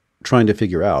you're trying to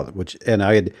figure out,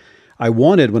 I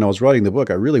wanted, when I was writing the book,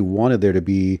 I really wanted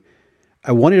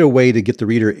I wanted a way to get the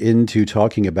reader into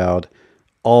talking about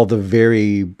all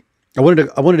the I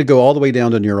wanted to go all the way down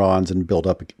to neurons and build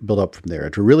up from there,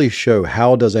 to really show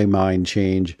how does a mind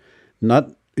change.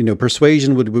 Not,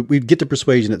 persuasion we'd get to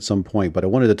persuasion at some point, but I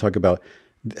wanted to talk about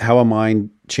how a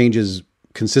mind changes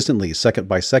consistently, second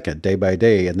by second, day by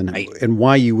day, and then and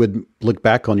why you would look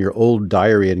back on your old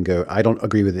diary and go, I don't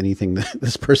agree with anything that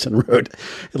this person wrote.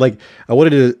 Like, I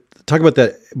wanted to talk about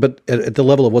that, but at the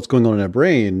level of what's going on in our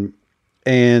brain.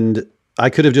 And I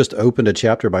could have just opened a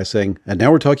chapter by saying, and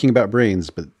now we're talking about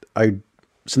brains, but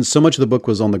since so much of the book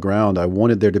was on the ground, I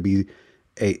wanted there to be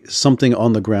something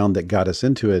on the ground that got us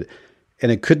into it.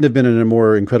 And it couldn't have been a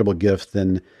more incredible gift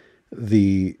than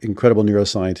the incredible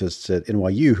neuroscientists at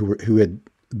NYU who had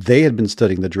been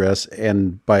studying the dress,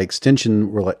 and by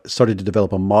extension started to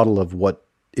develop a model of what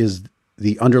is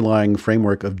the underlying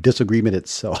framework of disagreement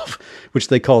itself, which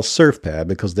they call SURFPAD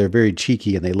because they're very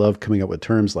cheeky and they love coming up with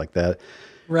terms like that.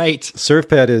 Right.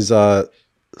 SURFPAD is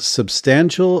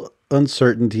substantial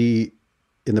uncertainty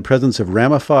in the presence of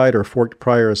ramified or forked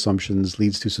prior assumptions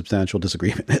leads to substantial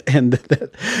disagreement. And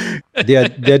the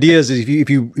idea is if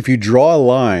you draw a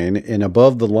line, and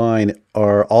above the line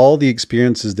are all the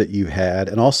experiences that you've had,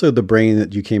 and also the brain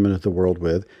that you came into the world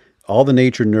with, all the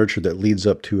nature and nurture that leads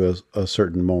up to a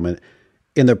certain moment.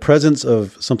 In the presence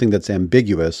of something that's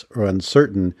ambiguous or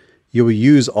uncertain, you will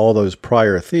use all those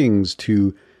prior things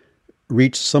to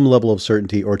reach some level of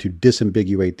certainty or to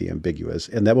disambiguate the ambiguous.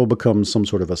 And that will become some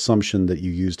sort of assumption that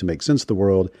you use to make sense of the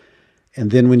world.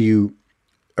 And then when you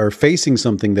are facing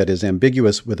something that is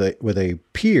ambiguous with a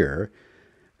peer,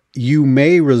 you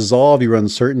may resolve your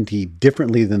uncertainty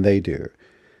differently than they do.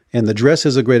 And the dress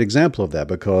is a great example of that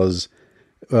because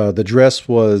the dress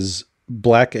was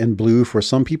black and blue for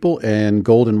some people and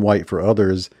gold and white for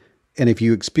others. And if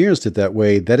you experienced it that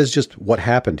way, that is just what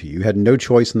happened to you. You had no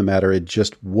choice in the matter. It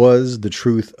just was the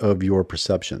truth of your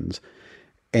perceptions.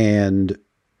 And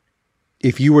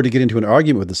if you were to get into an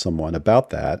argument with someone about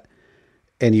that,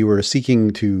 and you were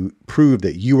seeking to prove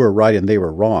that you were right and they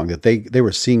were wrong, that they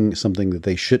were seeing something that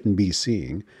they shouldn't be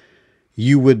seeing,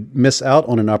 you would miss out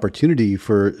on an opportunity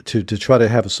to try to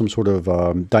have some sort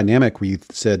of dynamic where you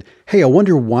said, hey, I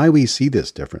wonder why we see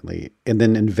this differently, and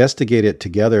then investigate it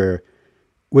together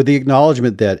with the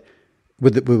acknowledgement that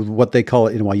with what they call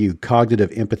at NYU, cognitive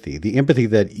empathy, the empathy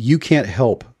that you can't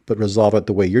help but resolve it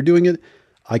the way you're doing it.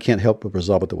 I can't help but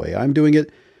resolve it the way I'm doing it.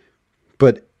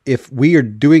 But if we are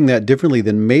doing that differently,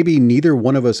 then maybe neither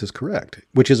one of us is correct,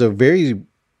 which is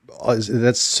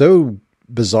that's so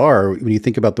bizarre when you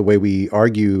think about the way we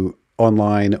argue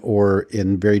online or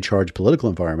in very charged political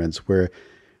environments where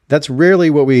that's rarely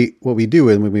what we do.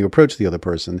 And when we approach the other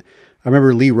person, I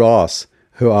remember Lee Ross,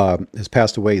 who has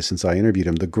passed away since I interviewed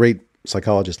him, the great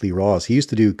psychologist Lee Ross. He used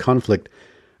to do conflict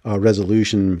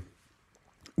resolution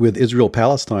with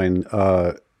Israel-Palestine,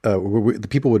 where the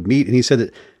people would meet. And he said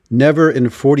that never in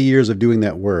 40 years of doing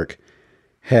that work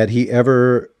had he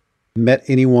ever met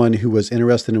anyone who was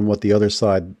interested in what the other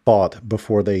side thought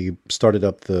before they started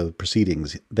up the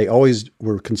proceedings. They always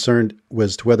were concerned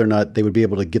as to whether or not they would be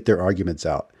able to get their arguments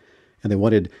out. And they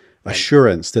wanted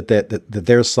assurance that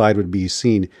their side would be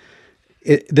seen.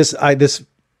 This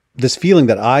feeling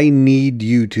that I need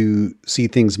you to see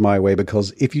things my way,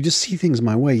 because if you just see things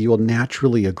my way, you will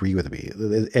naturally agree with me.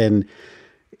 And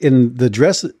in the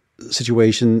dress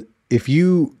situation, if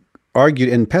you argued,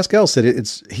 and Pascal said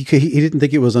he didn't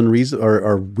think it was unreasonable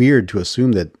or weird to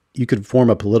assume that you could form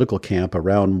a political camp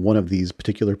around one of these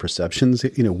particular perceptions.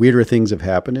 Weirder things have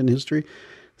happened in history.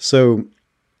 So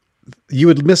you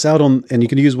would miss out on, and you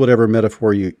can use whatever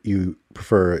metaphor you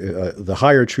prefer, the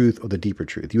higher truth or the deeper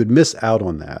truth. You would miss out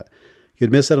on that.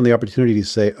 You'd miss out on the opportunity to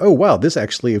say, oh, wow, this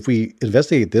actually, if we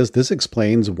investigate this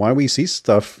explains why we see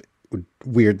stuff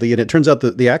weirdly. And it turns out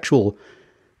that the actual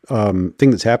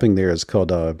thing that's happening there is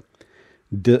called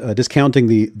discounting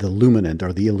the luminant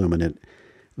or the illuminant.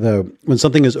 When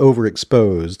something is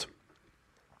overexposed,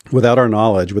 without our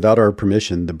knowledge, without our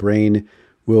permission, the brain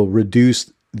will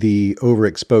reduce the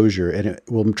overexposure, and it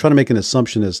will try to make an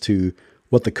assumption as to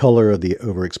what the color of the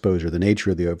overexposure, the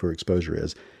nature of the overexposure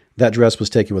is. That dress was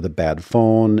taken with a bad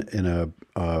phone in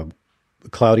a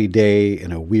cloudy day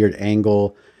in a weird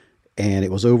angle, and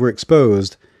it was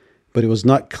overexposed, but it was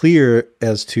not clear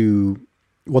as to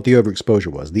what the overexposure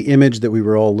was. The image that we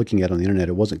were all looking at on the internet,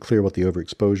 it wasn't clear what the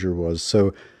overexposure was.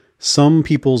 So some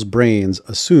people's brains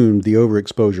assumed the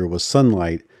overexposure was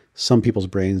sunlight. Some people's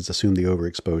brains assumed the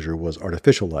overexposure was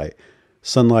artificial light.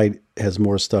 Sunlight has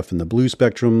more stuff in the blue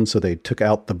spectrum, so they took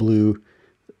out the blue.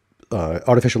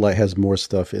 Artificial light has more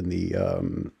stuff in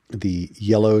the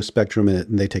yellow spectrum,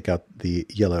 and they take out the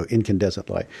yellow incandescent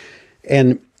light.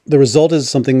 And the result is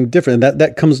something different. And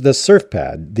that comes the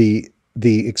SURFPAD,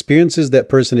 the experiences that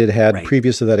person had right.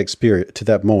 previous to that experience, to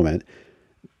that moment,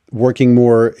 working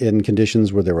more in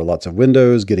conditions where there were lots of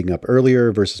windows, getting up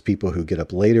earlier versus people who get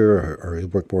up later or who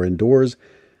work more indoors.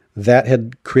 That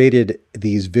had created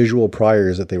these visual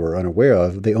priors that they were unaware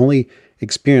of. They only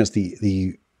experienced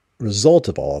the result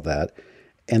of all of that.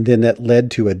 And then that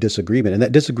led to a disagreement. And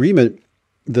that disagreement,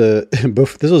 this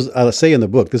was, I'll say in the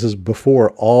book, this is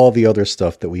before all the other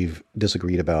stuff that we've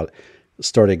disagreed about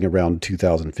starting around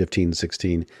 2015,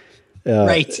 16.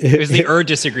 Right. It was the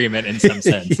disagreement in some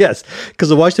sense. Yes, because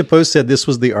the Washington Post said this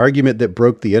was the argument that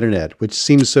broke the internet, which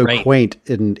seems so quaint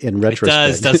in retrospect. It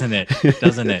does, doesn't it?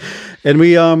 Doesn't it? And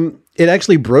it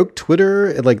actually broke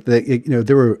Twitter.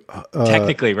 There were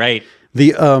technically right.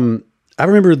 I I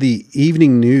remember the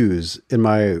evening news in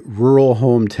my rural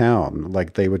hometown.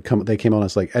 Like they came on.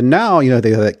 It's like, and now, they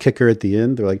have that kicker at the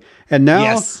end. They're like, and now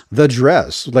Yes. the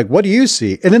dress. Like, what do you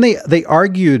see? And then they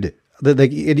argued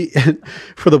that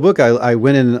for the book. I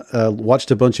went and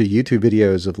watched a bunch of YouTube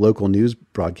videos of local news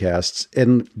broadcasts,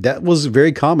 and that was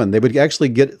very common. They would actually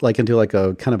get like into like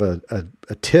a kind of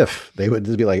a tiff. They would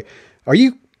just be like, "Are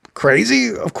you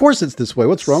crazy? Of course it's this way.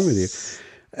 What's wrong with you?"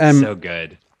 So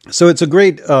good. So it's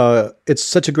it's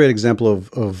such a great example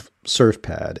of surf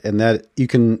pad, and that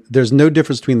there's no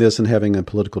difference between this and having a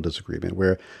political disagreement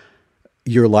where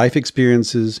your life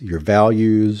experiences, your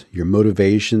values, your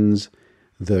motivations,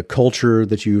 the culture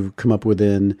that you've come up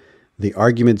within, the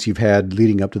arguments you've had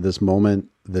leading up to this moment,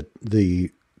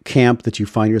 the camp that you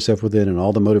find yourself within, and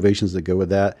all the motivations that go with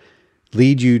that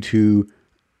lead you to,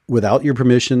 without your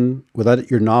permission, without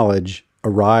your knowledge,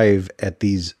 arrive at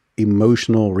these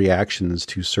emotional reactions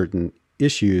to certain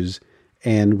issues.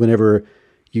 And whenever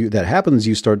that happens,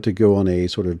 you start to go on a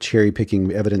sort of cherry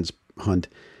picking evidence hunt.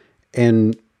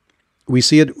 And we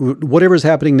see it, whatever's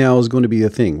happening now is going to be a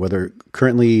thing, whether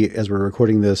currently, as we're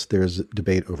recording this, there's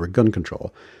debate over gun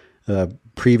control.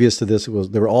 Previous to this,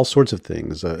 there were all sorts of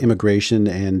things, immigration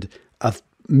and a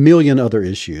million other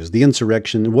issues, the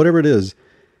insurrection, whatever it is.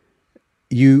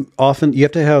 You have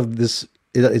to have this.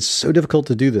 It's so difficult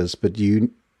to do this, but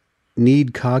you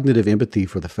need cognitive empathy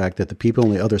for the fact that the people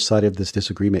on the other side of this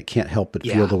disagreement can't help but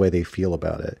feel the way they feel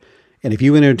about it. And if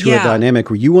you enter into a dynamic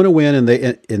where you want to win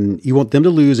and you want them to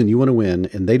lose and you want to win,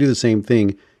 and they do the same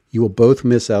thing, you will both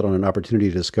miss out on an opportunity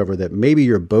to discover that maybe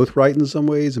you're both right in some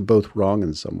ways and both wrong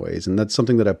in some ways. And that's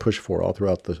something that I push for all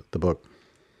throughout the book.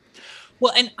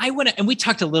 Well, and we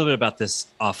talked a little bit about this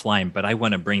offline, but I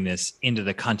want to bring this into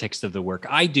the context of the work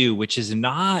I do, which is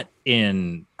not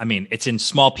it's in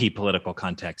small p political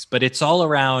context, but it's all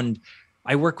around.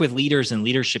 I work with leaders and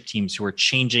leadership teams who are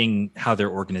changing how their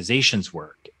organizations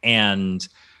work. And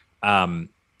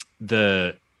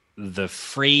the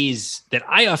phrase that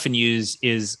I often use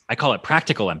is, I call it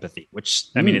practical empathy, which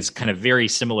is kind of very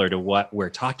similar to what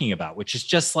we're talking about, which is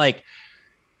just like,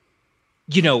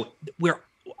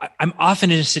 I'm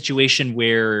often in a situation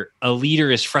where a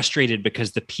leader is frustrated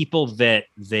because the people that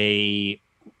they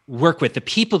work with, the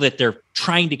people that they're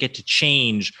trying to get to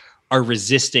change, are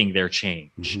resisting their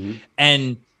change. Mm-hmm.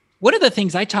 And one of the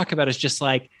things I talk about is just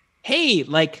like, hey,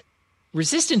 like,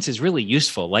 resistance is really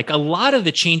useful. Like, a lot of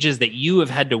the changes that you have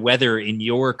had to weather in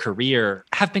your career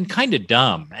have been kind of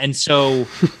dumb. And so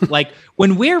like,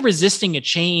 when we're resisting a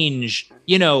change,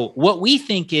 what we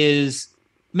think is,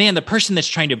 man, the person that's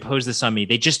trying to impose this on me,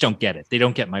 they just don't get it. They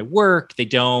don't get my work. They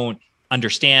don't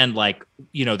understand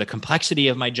the complexity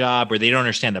of my job, or they don't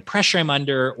understand the pressure I'm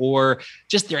under, or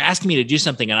just they're asking me to do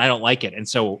something and I don't like it. And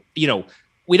so,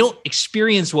 we don't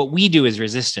experience what we do as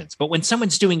resistance. But when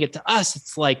someone's doing it to us,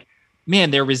 it's like,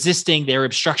 man, they're resisting, they're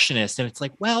obstructionist. And it's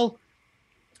like, well,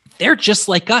 they're just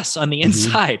like us on the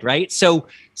inside, right? So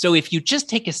if you just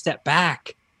take a step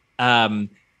back,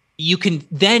 you can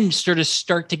then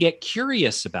start to get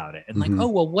curious about it and like, oh,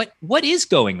 well, what is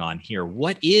going on here?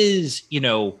 What is,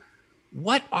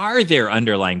 what are their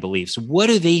underlying beliefs? What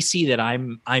do they see that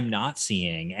I'm not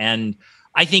seeing? And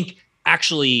I think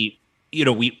actually,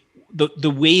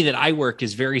 the way that I work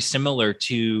is very similar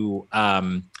to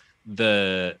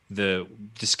the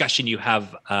discussion you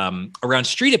have around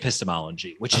street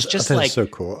epistemology, which is just like so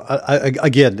cool. I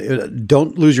again,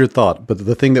 don't lose your thought, but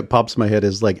the thing that pops in my head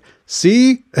is like,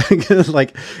 see,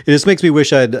 like, it just makes me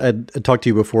wish I'd talked to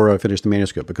you before I finished the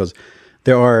manuscript, because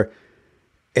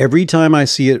every time I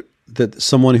see it, that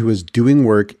someone who is doing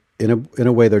work in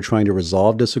a way they're trying to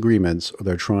resolve disagreements, or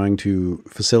they're trying to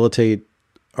facilitate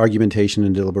argumentation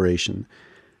and deliberation,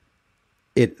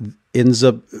 it ends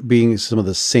up being some of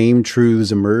the same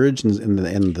truths emerge, and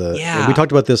we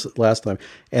talked about this last time,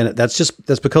 and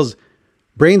that's because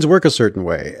brains work a certain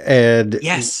way, and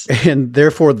and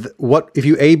therefore, what if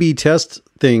you A/B test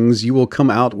things, you will come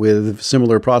out with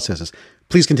similar processes.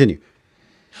 Please continue.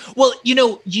 Well,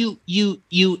 you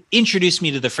introduced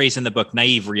me to the phrase in the book,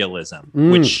 naive realism,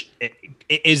 which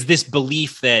is this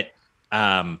belief that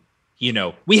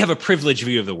we have a privileged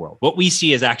view of the world. What we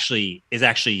see is actually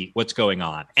what's going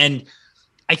on. And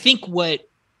I think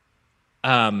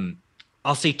I'll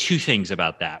say two things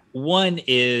about that. One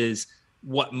is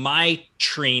what my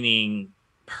training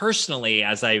personally,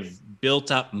 as I've built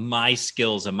up my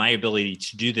skills and my ability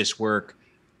to do this work,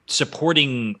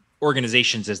 supporting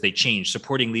organizations as they change,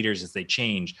 supporting leaders as they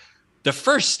change. The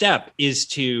first step is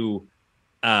to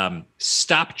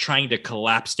stop trying to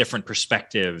collapse different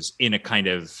perspectives in a kind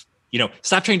of,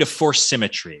 stop trying to force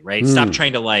symmetry, right? Stop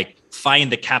trying to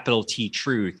find the capital T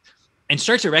truth,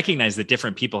 start to recognize that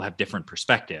different people have different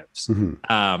perspectives.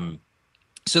 Mm-hmm.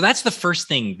 So that's the first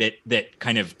thing that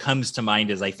kind of comes to mind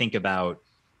as I think about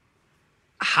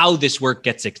how this work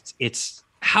gets it's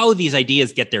how these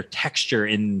ideas get their texture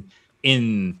in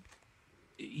the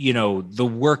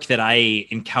work that I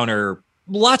encounter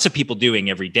lots of people doing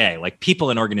every day. Like people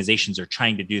and organizations are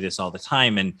trying to do this all the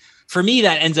time. And for me,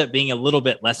 that ends up being a little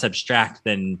bit less abstract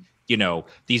than,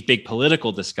 these big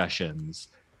political discussions.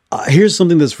 Here's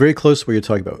something that's very close to what you're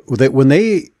talking about. When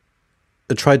they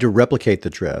tried to replicate the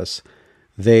dress,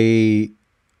 they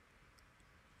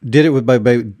did it by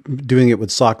doing it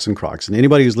with socks and Crocs. And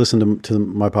anybody who's listened to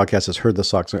my podcast has heard the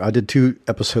socks. I did 2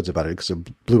 episodes about it because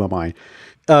it blew my mind.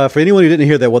 For anyone who didn't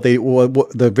hear that,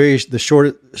 the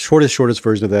shortest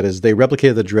version of that is they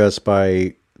replicated the dress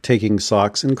by taking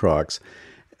socks and Crocs,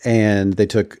 and they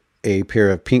took a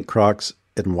pair of pink Crocs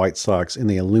and white socks, and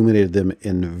they illuminated them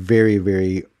in very,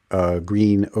 very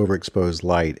green overexposed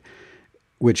light,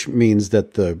 which means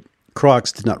that the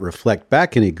Crocs did not reflect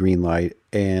back any green light,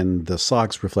 and the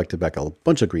socks reflected back a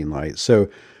bunch of green light. So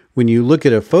when you look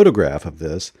at a photograph of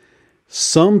this,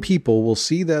 some people will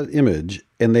see that image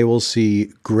and they will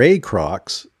see gray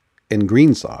Crocs and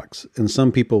green socks, and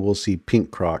some people will see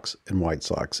pink Crocs and white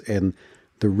socks. And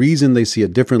the reason they see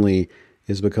it differently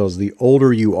is because the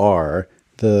older you are,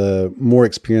 the more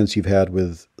experience you've had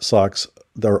with socks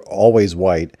that are always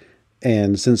white.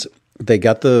 And since they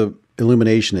got the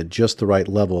illumination at just the right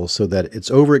level so that it's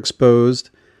overexposed,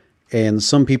 and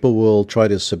some people will try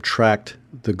to subtract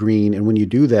the green. And when you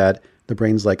do that, the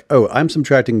brain's like, oh, I'm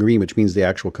subtracting green, which means the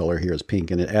actual color here is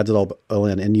pink, and it adds it all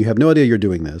in. And you have no idea you're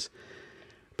doing this.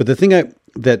 But the thing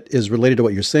that is related to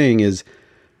what you're saying is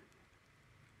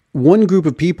one group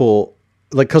of people,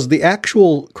 because the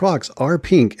actual Crocs are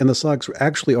pink and the socks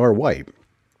actually are white.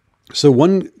 So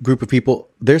one group of people,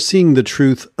 they're seeing the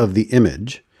truth of the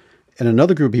image, and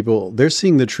another group of people, they're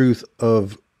seeing the truth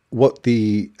of what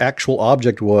the actual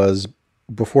object was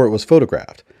before it was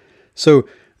photographed. So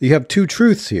you have 2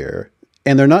 truths here,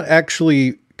 and they're not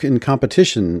actually in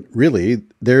competition, really.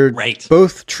 They're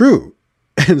both true.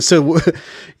 And so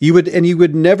you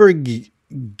would never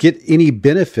get any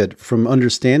benefit from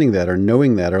understanding that or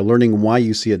knowing that or learning why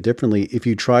you see it differently if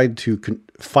you tried to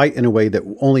fight in a way that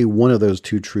only one of those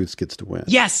 2 truths gets to win.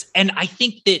 Yes. And I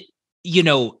think that,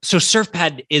 so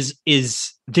SurfPad is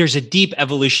there's a deep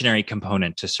evolutionary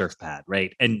component to SurfPad,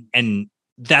 right? And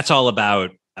that's all about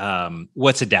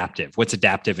what's adaptive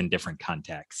in different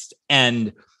contexts.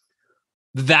 And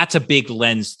that's a big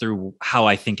lens through how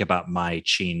I think about my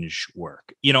change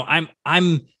work.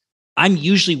 I'm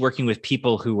usually working with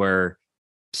people who are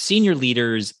senior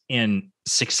leaders in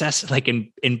success, like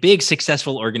in big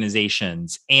successful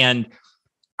organizations, and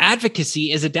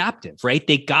advocacy is adaptive, right?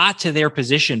 They got to their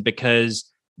position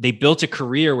because they built a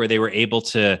career where they were able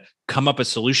to come up with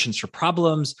solutions for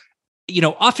problems,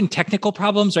 often technical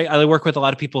problems, right? I work with a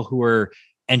lot of people who are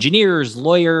engineers,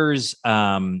 lawyers,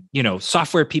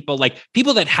 software people, like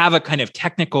people that have a kind of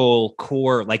technical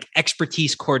core, like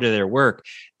expertise core to their work.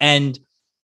 And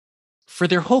for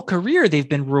their whole career, they've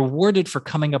been rewarded for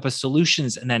coming up with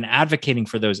solutions and then advocating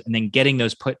for those and then getting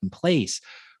those put in place.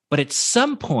 But at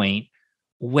some point,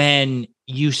 when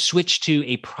you switch to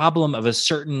a problem of a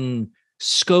certain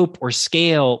scope or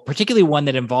scale, particularly one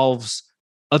that involves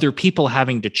other people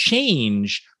having to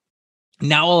change,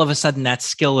 now all of a sudden that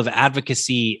skill of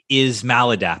advocacy is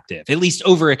maladaptive, at least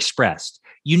overexpressed.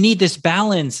 You need this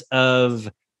balance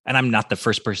of, and I'm not the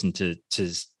first person to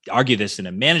argue this in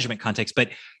a management context, but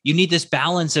you need this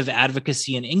balance of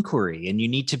advocacy and inquiry. And you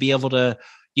need to be able to,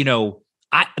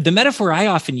 the metaphor I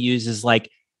often use is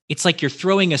it's like you're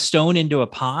throwing a stone into a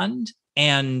pond,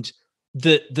 and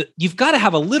you've got to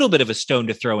have a little bit of a stone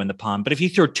to throw in the pond. But if you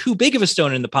throw too big of a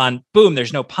stone in the pond, boom,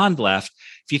 there's no pond left.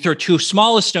 If you throw too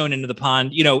small a stone into the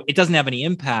pond, it doesn't have any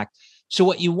impact. So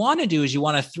what you want to do is you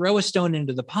want to throw a stone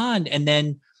into the pond and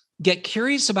then get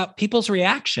curious about people's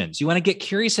reactions. You want to get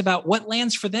curious about what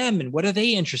lands for them and what are they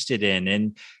interested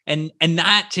in. And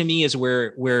that to me is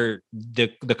where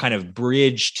the kind of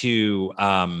bridge to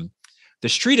the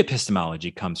street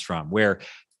epistemology comes from, where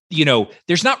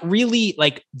there's not really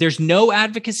there's no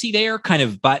advocacy there kind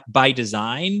of by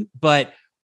design, but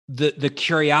the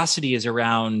curiosity is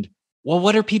around, well,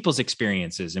 what are people's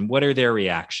experiences and what are their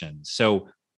reactions? So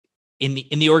in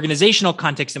the organizational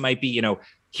context, it might be,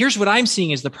 here's what I'm seeing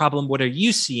is the problem. What are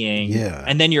you seeing? Yeah.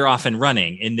 And then you're off and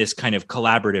running in this kind of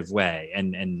collaborative way.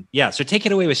 And yeah, so take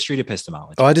it away with street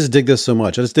epistemology. Oh, I just dig this so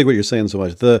much. I just dig what you're saying so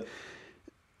much.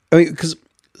 Because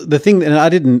the thing, and I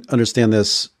didn't understand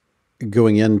this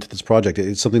going into this project,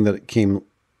 it's something that came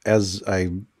as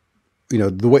the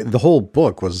way the whole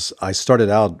book was, I started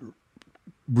out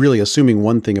really assuming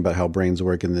one thing about how brains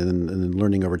work, and then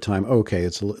learning over time, okay,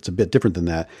 it's a bit different than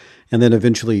that, and then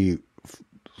eventually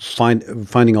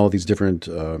finding all these different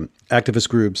activist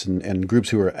groups and groups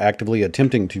who are actively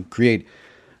attempting to create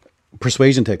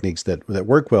persuasion techniques that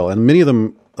work well, and many of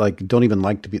them like don't even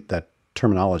like to be that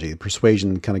terminology.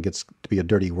 Persuasion kind of gets to be a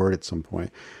dirty word at some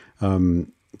point,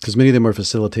 because many of them are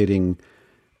facilitating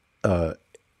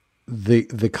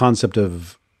the concept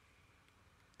of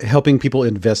helping people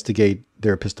investigate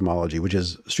their epistemology, which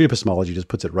is street epistemology, just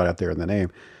puts it right out there in the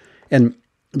name. And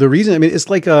the reason, I mean, it's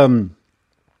like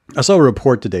I saw a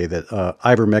report today that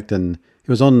ivermectin. It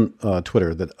was on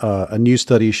Twitter that a new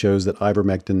study shows that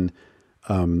ivermectin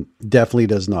definitely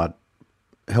does not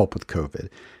help with COVID.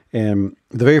 And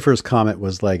the very first comment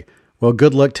was like, well,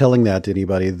 good luck telling that to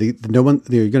anybody. No one,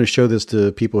 you're going to show this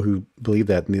to people who believe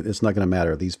that, and it's not going to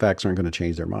matter. These facts aren't going to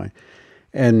change their mind.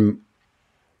 And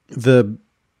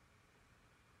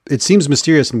it seems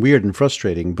mysterious and weird and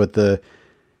frustrating, but the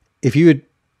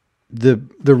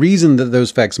reason that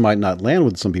those facts might not land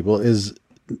with some people is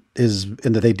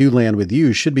and that they do land with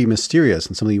you should be mysterious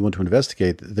and something you want to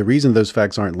investigate. The reason those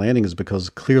facts aren't landing is because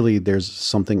clearly there's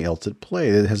something else at play.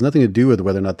 It has nothing to do with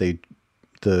whether or not the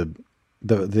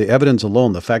evidence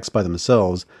alone, the facts by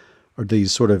themselves, are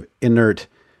these sort of inert,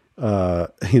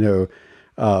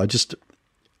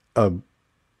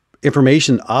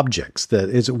 information objects. That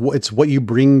it's what you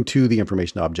bring to the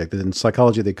information object. In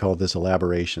psychology, they call this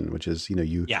elaboration, which is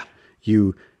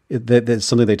that's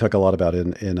something they talk a lot about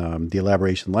in the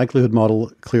elaboration likelihood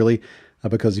model, clearly,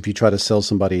 because if you try to sell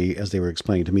somebody, as they were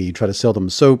explaining to me, you try to sell them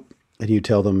soap and you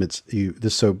tell them this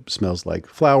soap smells like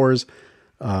flowers.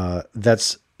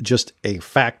 That's just a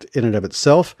fact in and of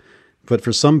itself. But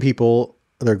for some people,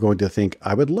 they're going to think,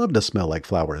 I would love to smell like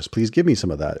flowers. Please give me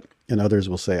some of that. And others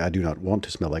will say, I do not want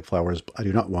to smell like flowers. I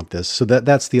do not want this. So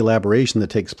that's the elaboration that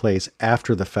takes place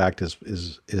after the fact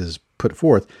is put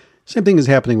forth. Same thing is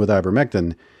happening with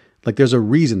ivermectin. Like there's a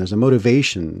reason, there's a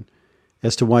motivation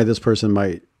as to why this person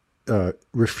might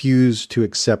refuse to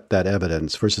accept that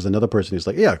evidence versus another person who's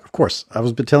like, yeah, of course. I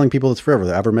was been telling people this forever.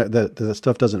 That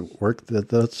stuff doesn't work.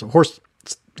 That's horse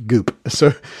goop.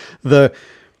 So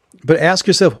but ask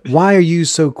yourself, why are you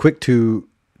so quick to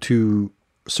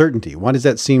certainty? Why does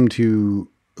that seem to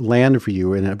land for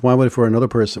you? And why would another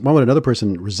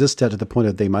person resist that to the point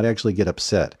that they might actually get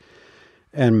upset?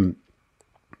 And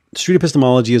street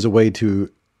epistemology is a way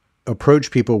to approach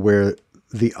people where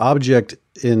the object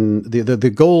in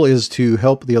the goal is to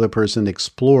help the other person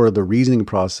explore the reasoning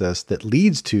process that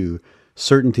leads to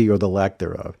certainty or the lack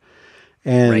thereof.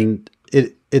 And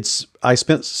I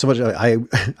spent so much, I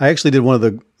actually did one of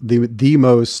the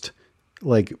most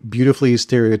like beautifully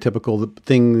stereotypical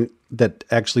thing that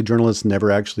actually journalists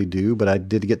never actually do, but I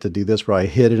did get to do this where I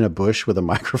hid in a bush with a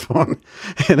microphone.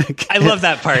 And I love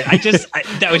that part.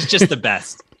 That was just the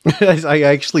best. I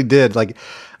actually did. Like,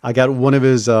 I got one of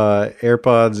his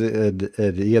AirPods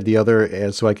and he had the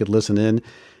other, so I could listen in.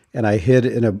 And I hid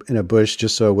in a bush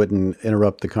just so it wouldn't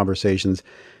interrupt the conversations.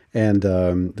 And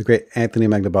the great Anthony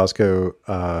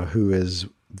Magnabosco, who is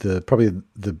probably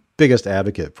the biggest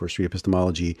advocate for street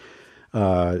epistemology,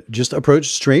 just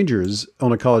approached strangers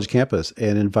on a college campus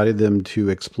and invited them to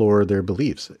explore their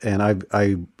beliefs. And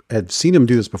I had seen him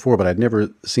do this before, but I'd never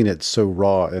seen it so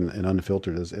raw and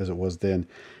unfiltered as it was then. And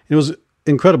it was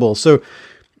incredible. So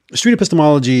street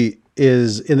epistemology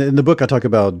is, in the book, I talk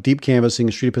about deep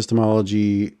canvassing, street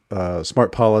epistemology,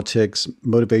 smart politics,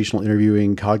 motivational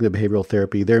interviewing, cognitive behavioral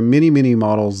therapy. There are many, many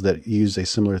models that use a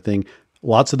similar thing,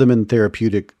 lots of them in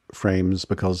therapeutic frames,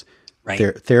 because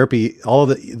therapy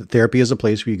is a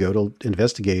place where you go to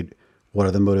investigate what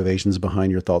are the motivations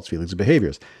behind your thoughts, feelings, and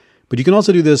behaviors. But you can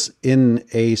also do this in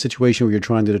a situation where you're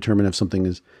trying to determine if something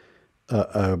is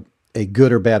a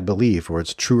good or bad belief, or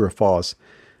it's true or false.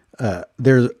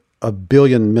 There's a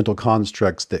billion mental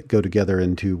constructs that go together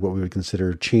into what we would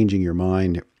consider changing your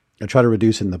mind. I try to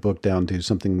reduce it in the book down to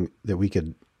something that we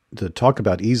could to talk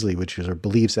about easily, which is our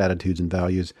beliefs, attitudes, and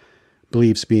values.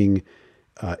 Beliefs being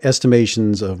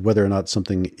estimations of whether or not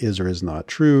something is or is not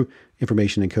true,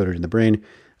 information encoded in the brain.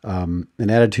 An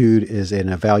attitude is an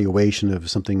evaluation of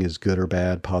something is good or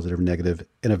bad, positive or negative.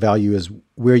 And a value is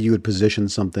where you would position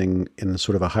something in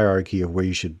sort of a hierarchy of where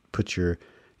you should put your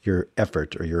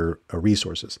effort or your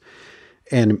resources.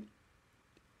 And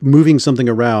moving something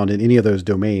around in any of those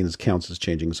domains counts as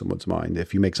changing someone's mind.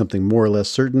 If you make something more or less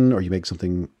certain, or you make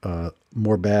something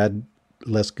more bad,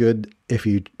 less good, if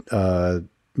you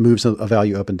move a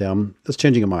value up and down, that's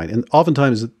changing a mind. And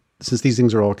oftentimes, since these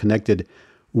things are all connected,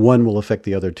 one will affect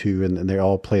the other two, and they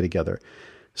all play together.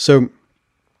 So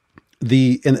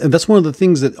and that's one of the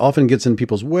things that often gets in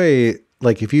people's way.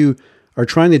 Like if you are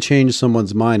trying to change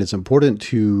someone's mind, it's important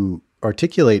to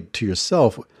articulate to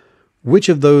yourself which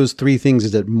of those three things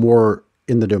is it more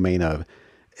in the domain of.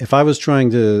 If I was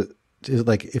trying to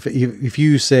like, if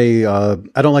you say,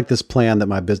 I don't like this plan that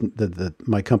my business, that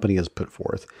my company has put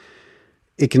forth,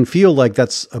 it can feel like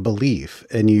that's a belief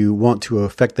and you want to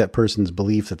affect that person's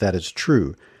belief that that is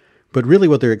true. But really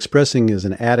what they're expressing is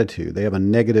an attitude. They have a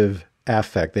negative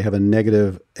affect. They have a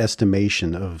negative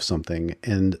estimation of something.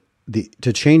 And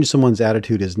to change someone's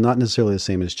attitude is not necessarily the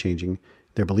same as changing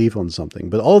their belief on something.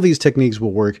 But all of these techniques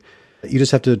will work. You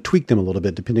just have to tweak them a little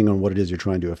bit depending on what it is you're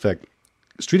trying to affect.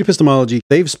 Street epistemology,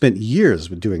 they've spent years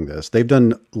with doing this. They've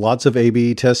done lots of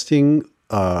A/B testing,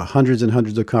 hundreds and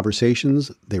hundreds of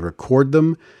conversations. They record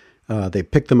them. They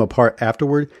pick them apart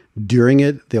afterward. During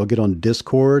it, they'll get on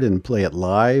Discord and play it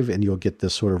live, and you'll get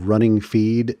this sort of running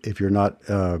feed if you're not,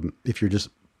 if you're just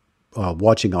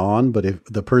watching on. But if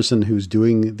the person who's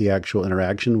doing the actual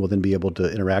interaction will then be able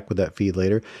to interact with that feed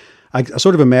later. I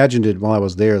sort of imagined it while I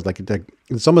was there.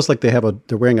 It's almost like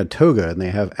they're wearing a toga and they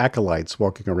have acolytes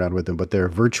walking around with them, but they're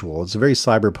virtual. It's very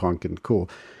cyberpunk and cool.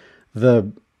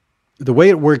 The way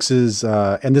it works is,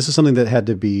 and this is something that had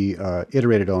to be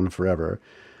iterated on forever,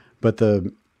 but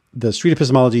the street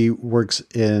epistemology works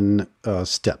in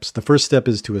steps. The first step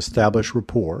is to establish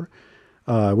rapport,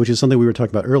 which is something we were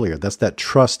talking about earlier. That's that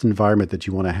trust environment that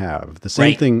you want to have. The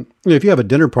same thing, if you have a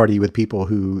dinner party with people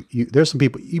there's some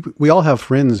people, we all have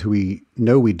friends who we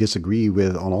know we disagree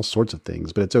with on all sorts of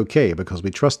things, but it's okay because we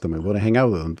trust them and we want to hang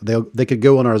out with them. They could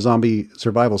go on our zombie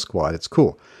survival squad. It's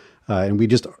cool. And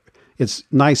it's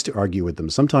nice to argue with them.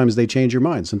 Sometimes they change your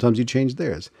mind. Sometimes you change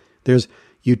theirs. There's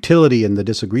utility in the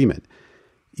disagreement.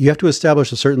 You have to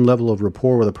establish a certain level of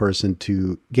rapport with a person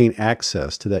to gain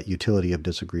access to that utility of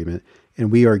disagreement. And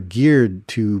we are geared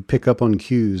to pick up on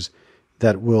cues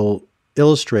that will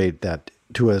illustrate that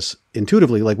to us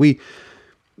intuitively.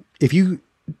 If you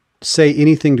say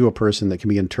anything to a person that can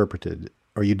be interpreted,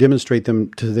 or you demonstrate to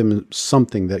them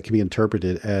something that can be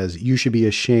interpreted as you should be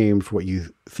ashamed for what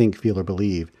you think, feel, or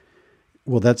believe,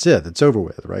 well, that's it. It's over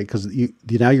with, right? Because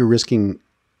now you're risking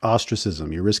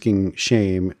ostracism. You're risking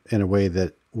shame in a way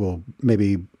that will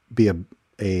maybe be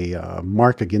a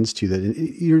mark against you that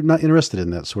you're not interested in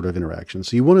that sort of interaction.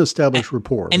 So you want to establish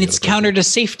rapport. And it's counter to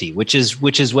safety, which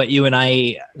is what you and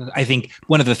I think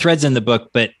one of the threads in the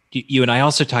book, but you and I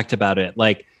also talked about it,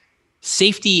 like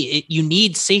safety, you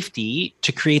need safety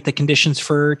to create the conditions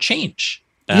for change.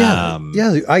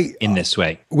 In this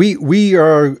way. We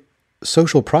are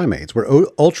social primates. We're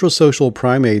ultra social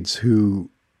primates who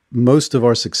most of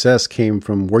our success came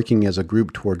from working as a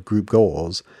group toward group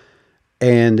goals.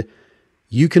 And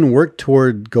you can work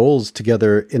toward goals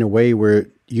together in a way where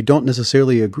you don't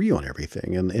necessarily agree on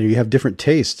everything. And you have different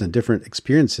tastes and different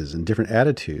experiences and different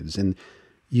attitudes. And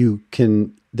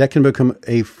that can become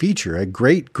a feature, a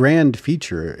great grand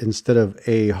feature, instead of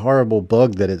a horrible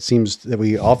bug that it seems that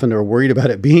we often are worried about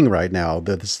it being right now.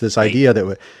 This idea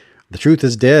that the truth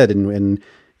is dead and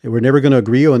we're never going to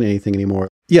agree on anything anymore.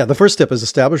 Yeah, the first step is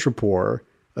establish rapport,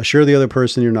 assure the other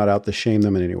person you're not out to shame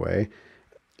them in any way.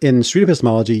 In street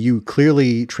epistemology, you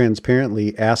clearly,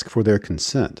 transparently ask for their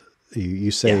consent.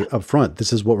 You say up front,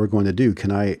 this is what we're going to do.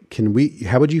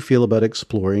 How would you feel about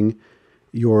exploring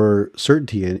your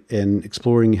certainty and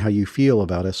exploring how you feel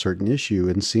about a certain issue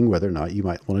and seeing whether or not you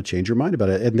might want to change your mind about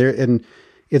it? And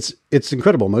it's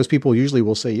incredible. Most people usually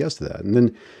will say yes to that. And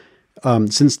then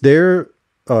since their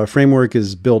framework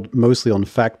is built mostly on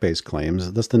fact-based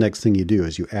claims, that's the next thing you do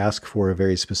is you ask for a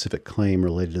very specific claim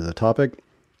related to the topic.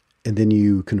 And then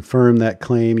you confirm that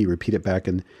claim. You repeat it back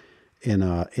in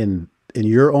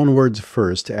your own words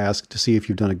first to see if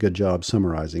you've done a good job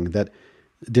summarizing. That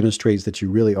demonstrates that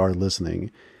you really are listening.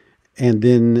 And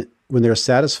then when they're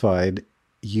satisfied,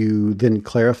 you then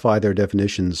clarify their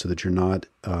definitions so that you're not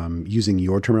using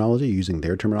your terminology, using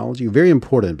their terminology. Very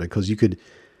important, because you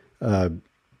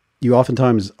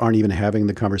oftentimes aren't even having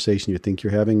the conversation you think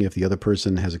you're having if the other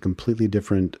person has a completely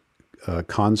different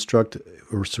construct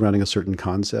or surrounding a certain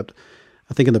concept.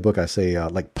 I think in the book I say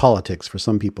like politics for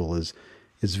some people is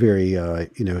very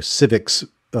civics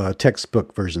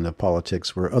textbook version of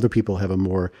politics, where other people have a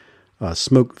more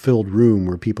smoke-filled room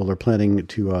where people are planning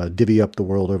to divvy up the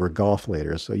world over golf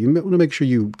later. So you want to make sure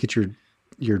you get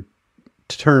your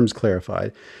terms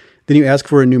clarified. Then you ask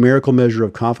for a numerical measure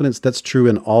of confidence. That's true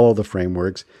in all of the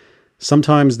frameworks.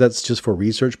 Sometimes that's just for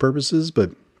research purposes, but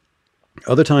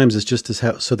other times it's just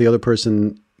so the other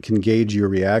person can gauge your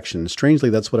reaction. Strangely,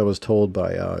 that's what I was told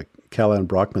by Callahan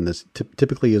Brockman. This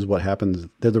typically is what happens.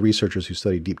 They're the researchers who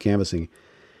study deep canvassing.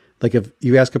 Like if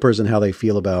you ask a person how they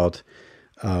feel about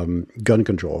gun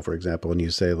control, for example, and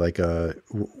you say like,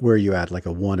 where are you at, like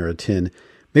a 1 or a 10,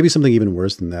 maybe something even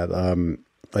worse than that.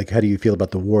 Like, how do you feel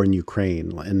about the war in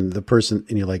Ukraine? And the person,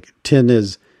 and you're like, 10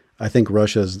 is, I think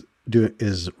Russia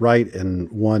is right,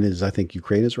 and 1 is, I think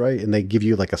Ukraine is right, and they give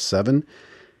you like a 7.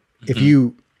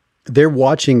 If they're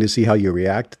watching to see how you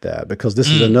react to that, because this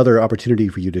is another opportunity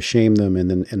for you to shame them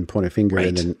and point a finger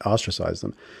and then ostracize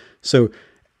them. So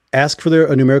ask for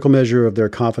a numerical measure of their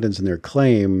confidence in their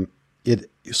claim.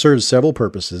 It serves several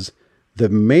purposes. The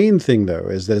main thing, though,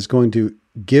 is that it's going to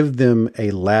give them a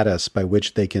lattice by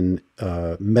which they can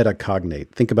metacognate,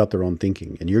 think about their own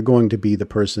thinking. And you're going to be the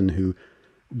person who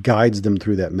guides them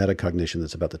through that metacognition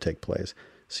that's about to take place.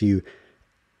 So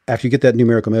after you get that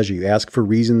numerical measure, you ask for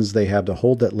reasons they have to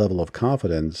hold that level of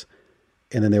confidence,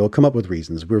 and then they will come up with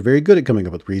reasons. We're very good at coming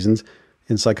up with reasons.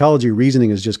 In psychology,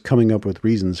 reasoning is just coming up with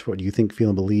reasons for what you think, feel,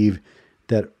 and believe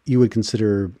that you would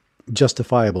consider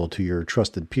justifiable to your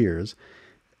trusted peers.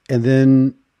 And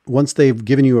then once they've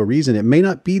given you a reason, it may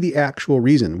not be the actual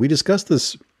reason. We discussed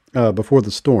this before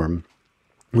the storm,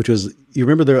 which was, you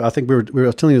remember I think we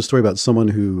were telling you a story about someone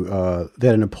who, they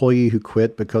had an employee who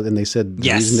quit and they said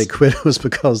the reason they quit was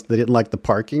because they didn't like the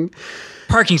parking.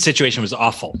 Parking situation was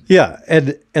awful. Yeah.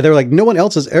 And they were like, no one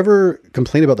else has ever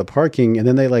complained about the parking. And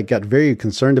then they like got very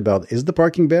concerned about, is the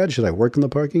parking bad? Should I work on the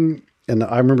parking? And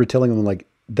I remember telling them like,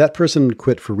 that person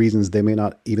quit for reasons they may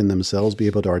not even themselves be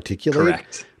able to articulate.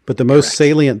 Correct. But the most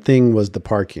salient thing was the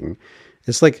parking.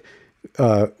 It's like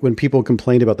when people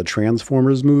complained about the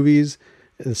Transformers movies,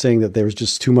 saying that there was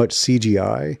just too much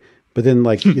CGI. But then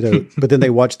but then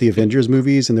they watch the Avengers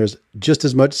movies and there's just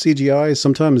as much CGI.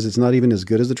 Sometimes it's not even as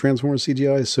good as the Transformers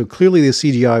CGI. So clearly the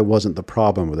CGI wasn't the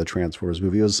problem with the Transformers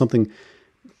movie. It was something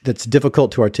that's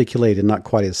difficult to articulate and not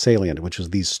quite as salient, which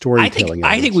is these storytelling.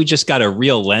 I think we just got a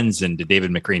real lens into David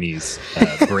McCraney's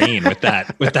brain with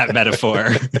that metaphor.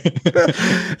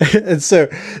 And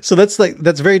so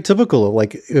that's very typical of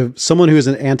like someone who is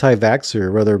an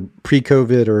anti-vaxxer, whether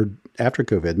pre-COVID or after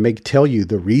COVID, may tell you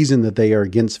the reason that they are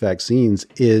against vaccines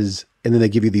is, and then they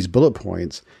give you these bullet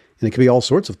points, and it could be all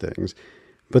sorts of things.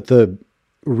 But the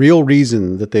real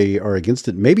reason that they are against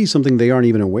it may be something they aren't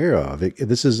even aware of.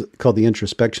 This is called the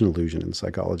introspection illusion in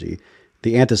psychology.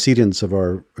 The antecedents of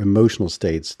our emotional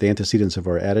states, the antecedents of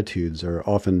our attitudes are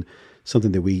often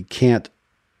something that we can't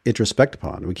introspect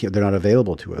upon. They're not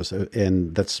available to us.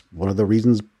 And that's one of the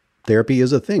reasons therapy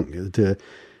is a thing,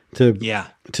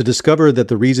 to discover that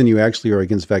the reason you actually are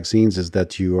against vaccines is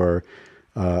that you are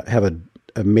have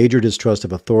a major distrust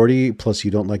of authority, plus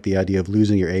you don't like the idea of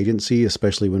losing your agency,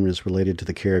 especially when it's related to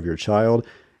the care of your child.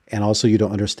 And also you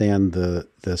don't understand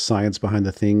the science behind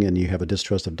the thing, and you have a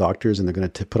distrust of doctors, and they're going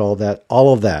to put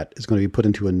all of that is going to be put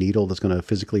into a needle that's going to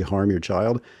physically harm your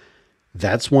child.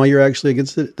 That's why you're actually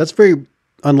against it. That's very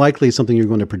unlikely something you're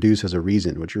going to produce as a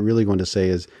reason. What you're really going to say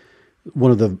is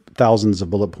one of the thousands of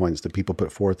bullet points that people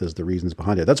put forth as the reasons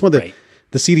behind it. That's why the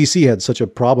CDC had such a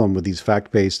problem with these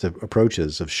fact-based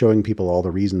approaches of showing people all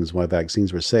the reasons why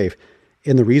vaccines were safe.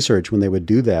 In the research, when they would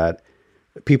do that,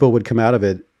 people would come out of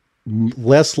it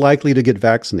less likely to get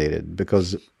vaccinated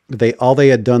because all they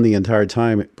had done the entire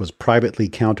time was privately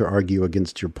counter-argue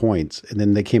against your points. And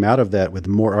then they came out of that with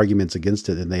more arguments against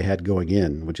it than they had going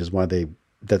in, which is why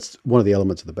that's one of the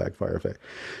elements of the backfire effect.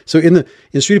 So in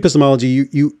street epistemology,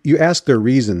 you ask their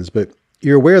reasons, but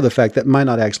you're aware of the fact that might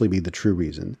not actually be the true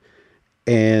reason.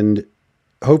 And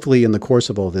hopefully in the course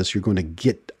of all this, you're going to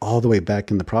get all the way back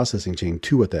in the processing chain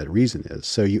to what that reason is.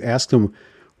 So you ask them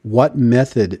what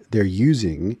method they're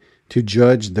using to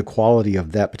judge the quality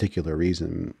of that particular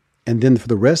reason. And then for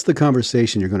the rest of the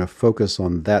conversation, you're going to focus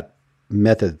on that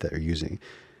method that they're using.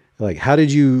 Like, how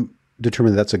did you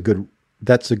determine that's a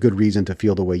good reason to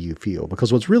feel the way you feel?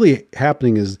 Because what's really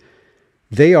happening is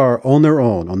they are on their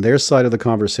own, on their side of the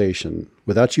conversation,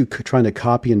 without you trying to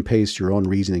copy and paste your own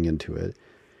reasoning into it.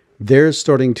 They're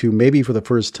starting to, maybe for the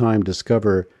first time,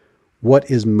 discover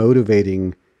what is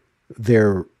motivating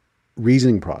their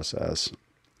reasoning process.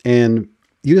 And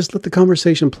you just let the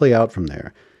conversation play out from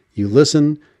there. You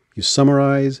listen, you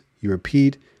summarize, you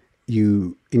repeat,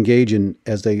 you engage in,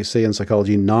 as they say in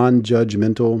psychology,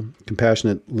 non-judgmental,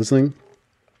 compassionate listening.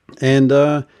 And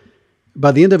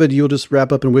by the end of it, you'll just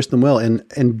wrap up and wish them well.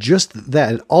 And just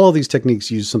that, all of these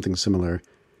techniques use something similar.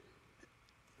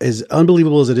 As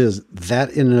unbelievable as it is, that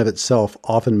in and of itself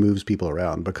often moves people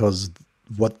around, because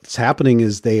what's happening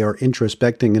is they are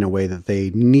introspecting in a way that they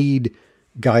need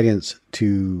guidance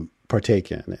to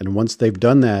partake in. And once they've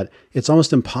done that, it's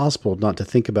almost impossible not to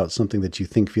think about something that you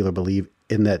think, feel, or believe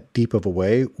in that deep of a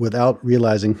way without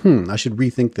realizing, I should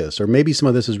rethink this, or maybe some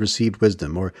of this is received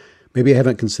wisdom, or maybe I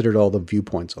haven't considered all the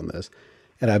viewpoints on this.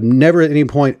 And I've never at any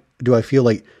point do I feel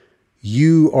like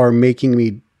you are making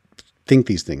me think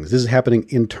these things. This is happening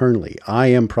internally. I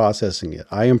am processing it.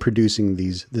 I am producing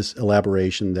this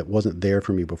elaboration that wasn't there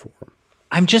for me before.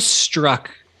 I'm just struck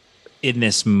in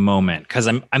this moment because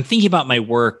I'm thinking about my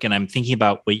work, and I'm thinking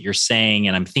about what you're saying,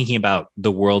 and I'm thinking about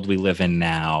the world we live in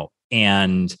now.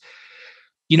 And,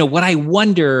 you know, what I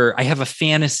wonder, I have a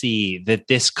fantasy that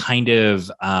this kind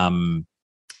of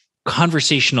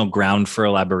conversational ground for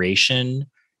elaboration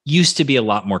used to be a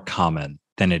lot more common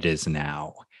than it is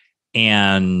now.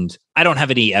 And I don't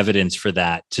have any evidence for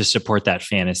that to support that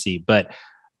fantasy, but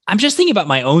I'm just thinking about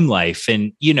my own life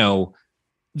and, you know,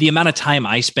 the amount of time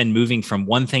I spend moving from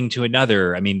one thing to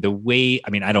another. I mean,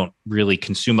 I don't really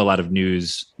consume a lot of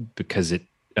news because it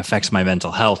affects my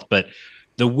mental health, but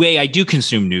the way I do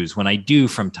consume news, when I do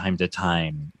from time to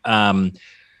time,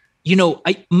 you know,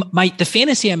 the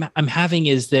fantasy I'm having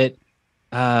is that,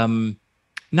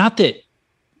 not that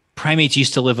primates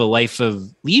used to live a life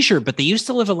of leisure, but they used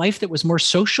to live a life that was more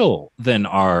social than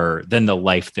the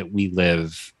life that we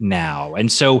live now.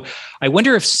 And so I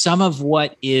wonder if some of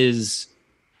what is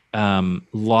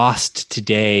lost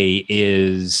today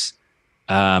is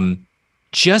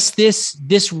just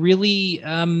this really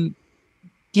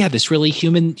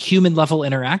human level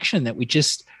interaction that we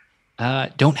just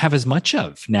don't have as much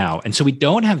of now. And so we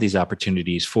don't have these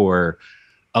opportunities for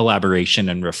elaboration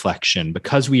and reflection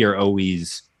because we are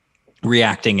always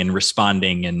reacting and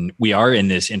responding, and we are in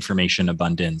this information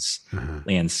abundance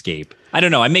landscape. I don't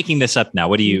know. I'm making this up now.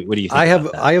 What do you think? I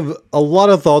have a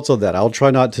lot of thoughts on that. I'll try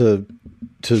not to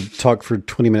talk for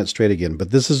 20 minutes straight again,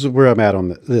 but this is where I'm at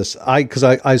on this. Because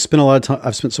I spent a lot of time.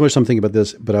 I've spent so much time thinking about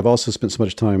this, but I've also spent so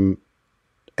much time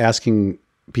asking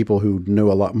people who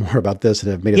know a lot more about this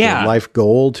and have made it their life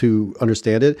goal to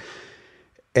understand it.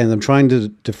 And I'm trying to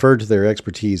defer to their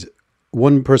expertise.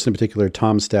 One person in particular,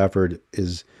 Tom Stafford,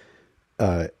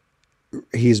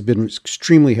 he's been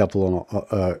extremely helpful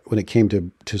when it came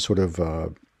to sort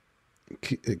of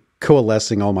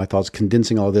coalescing all my thoughts,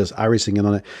 condensing all of this, irising in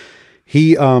on it.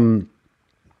 He,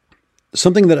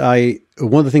 something that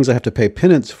one of the things I have to pay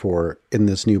penance for in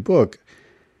this new book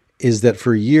is that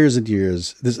for years and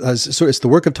years, so it's the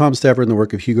work of Tom Stafford and the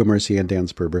work of Hugo Mercier and Dan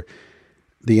Sperber,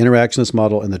 the interactionist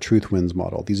model and the truth wins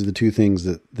model. These are the two things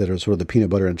that are sort of the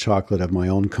peanut butter and chocolate of my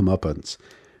own comeuppance.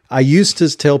 I used to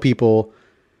tell people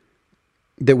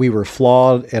that we were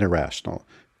flawed and irrational.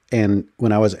 And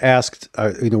when I was asked,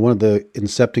 one of the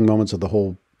incepting moments of the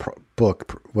whole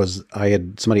book was I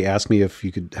had somebody ask me if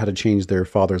you how to change their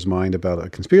father's mind about a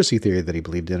conspiracy theory that he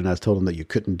believed in. And I told him that you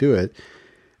couldn't do it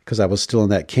because I was still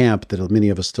in that camp that many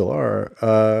of us still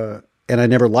are. And I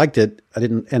never liked it.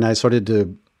 And I started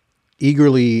to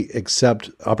eagerly accept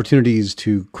opportunities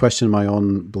to question my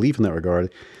own belief in that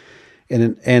regard.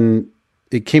 And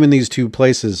it came in these two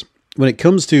places. When it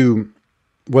comes to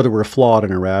whether we're flawed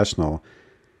and irrational,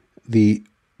 the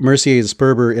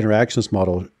Mercier-Sperber interactionist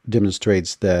model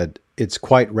demonstrates that it's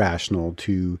quite rational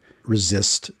to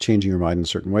resist changing your mind in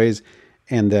certain ways,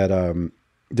 and that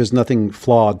there's nothing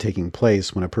flawed taking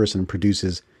place when a person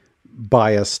produces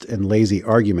biased and lazy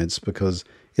arguments because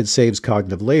it saves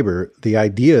cognitive labor. The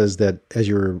idea is that, as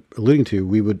you're alluding to,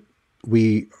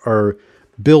 we are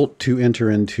built to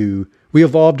enter into, we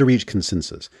evolved to reach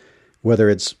consensus, whether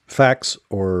it's facts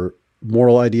or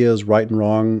moral ideas, right and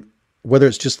wrong, whether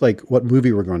it's just like what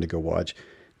movie we're going to go watch.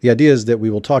 The idea is that we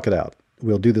will talk it out.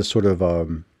 We'll do this sort of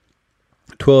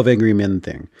 12 Angry Men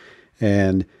thing.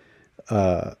 And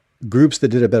groups that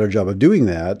did a better job of doing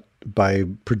that by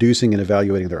producing and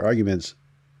evaluating their arguments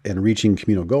and reaching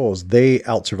communal goals, they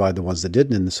outsurvived the ones that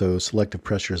didn't. And so selective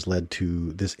pressure has led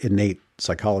to this innate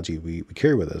psychology we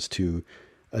carry with us to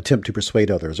attempt to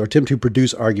persuade others or attempt to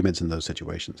produce arguments in those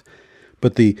situations.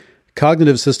 But the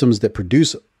cognitive systems that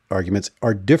produce arguments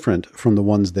are different from the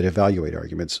ones that evaluate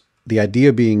arguments. The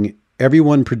idea being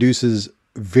everyone produces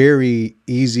very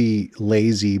easy,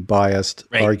 lazy, biased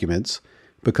arguments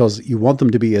because you want them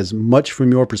to be as much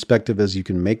from your perspective as you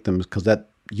can make them, because that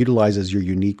utilizes your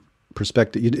unique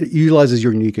perspective, utilizes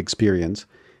your unique experience.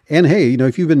 And hey,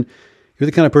 if you're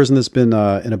the kind of person that's been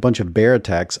in a bunch of bear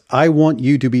attacks, I want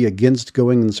you to be against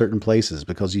going in certain places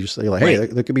because you say like, hey,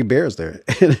 there could be bears there.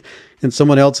 And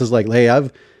someone else is like, hey,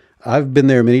 I've been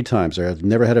there many times, or I've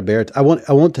never had a bear. I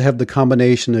want to have the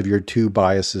combination of your two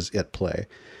biases at play.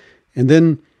 And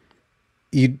then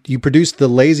you produce the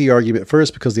lazy argument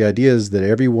first because the idea is that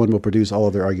everyone will produce all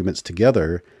of their arguments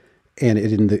together,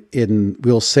 and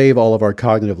we'll save all of our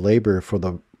cognitive labor for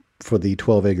the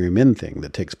 12 Angry Men thing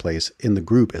that takes place in the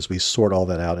group as we sort all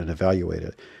that out and evaluate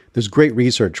it. There's great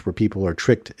research where people are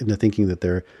tricked into thinking that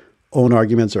they're own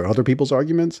arguments are other people's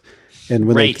arguments. And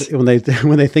when Right. when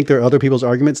they think they're other people's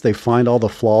arguments, they find all the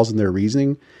flaws in their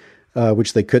reasoning,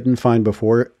 which they couldn't find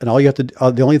before. And all you have to,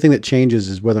 the only thing that changes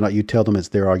is whether or not you tell them it's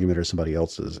their argument or somebody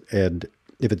else's. And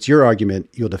if it's your argument,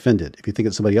 you'll defend it. If you think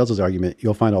it's somebody else's argument,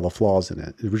 you'll find all the flaws in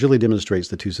it. It really demonstrates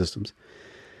the two systems.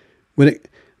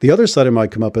 The other side of my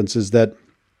comeuppance is that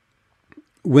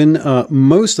when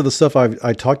most of the stuff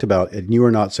I talked about at You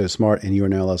Are Not So Smart and You Are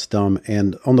Now Less Dumb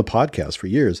and on the podcast for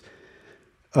years,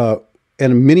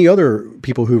 and many other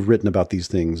people who've written about these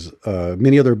things,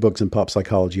 many other books in pop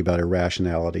psychology about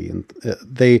irrationality,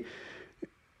 and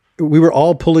we were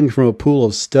all pulling from a pool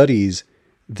of studies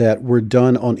that were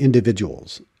done on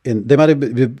individuals. And they might have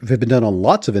been done on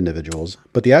lots of individuals,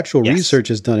 but the actual research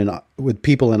is done with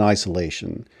people in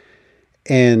isolation.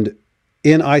 And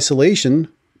in isolation,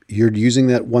 you're using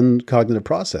that one cognitive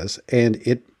process and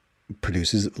it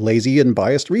produces lazy and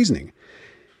biased reasoning.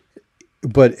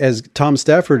 But as Tom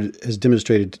Stafford has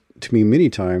demonstrated to me many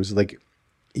times, like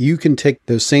you can take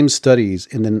those same studies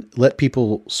and then let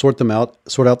people sort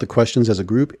out the questions as a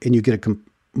group, and you get a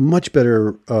much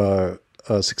better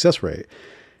success rate.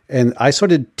 And I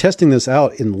started testing this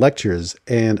out in lectures,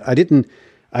 and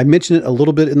I mentioned it a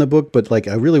little bit in the book, but like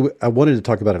I wanted to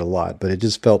talk about it a lot, but it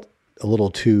just felt a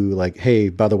little too like, hey,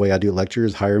 by the way, I do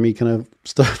lectures, hire me kind of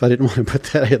stuff. I didn't want to put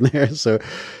that in there. So,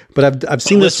 but I've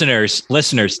seen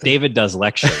listeners, David does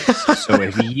lectures. So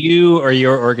if you or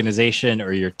your organization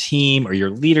or your team or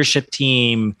your leadership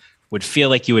team would feel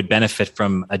like you would benefit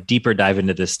from a deeper dive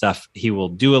into this stuff, he will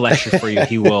do a lecture for you.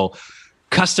 He will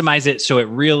customize it so it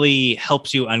really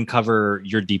helps you uncover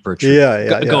your deeper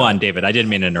truth. Go on, David. I didn't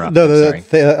mean to interrupt. No,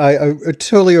 I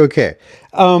totally okay.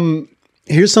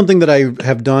 Here's something that I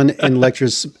have done in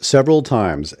lectures several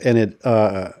times, and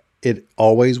it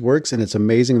always works, and it's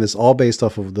amazing. This is all based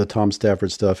off of the Tom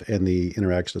Stafford stuff and the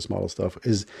interactionist model stuff.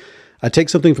 Is I take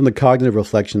something from the cognitive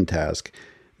reflection task.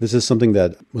 This is something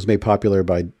that was made popular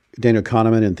by Daniel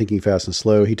Kahneman in Thinking Fast and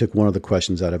Slow. He took one of the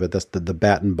questions out of it. That's the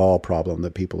bat and ball problem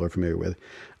that people are familiar with.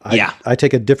 I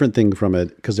take a different thing from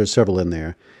it because there's several in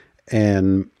there.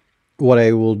 And what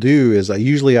I will do is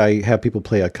I have people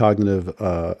play a cognitive,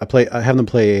 I have them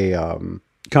play a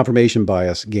confirmation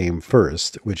bias game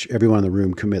first, which everyone in the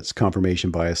room commits confirmation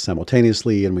bias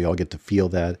simultaneously, and we all get to feel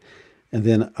that. And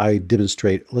then I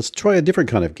demonstrate, let's try a different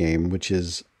kind of game, which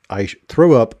is I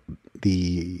throw up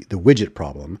the widget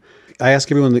problem. I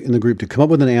ask everyone in the group to come up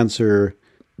with an answer,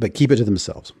 but keep it to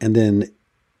themselves. And then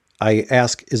I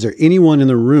ask, is there anyone in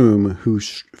the room who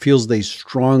feels they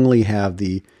strongly have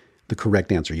the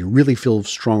correct answer? You really feel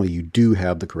strongly you do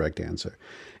have the correct answer.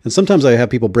 And sometimes I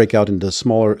have people break out into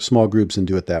small groups and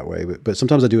do it that way. But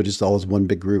sometimes I do it just all as one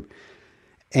big group.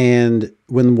 And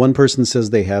when one person says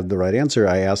they have the right answer,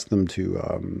 I ask them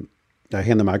to, I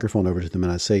hand the microphone over to them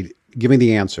and I say, give me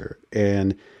the answer.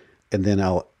 And then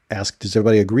I'll ask, does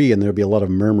everybody agree? And there'll be a lot of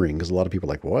murmuring because a lot of people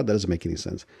are like, what? That doesn't make any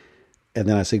sense. And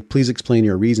then I say, please explain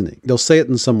your reasoning. They'll say it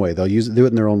in some way. They'll do it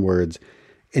in their own words.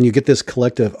 And you get this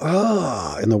collective,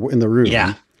 in the room.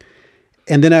 Yeah.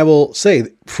 And then I will say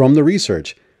from the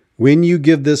research, when you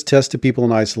give this test to people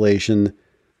in isolation,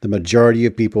 the majority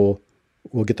of people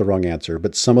will get the wrong answer,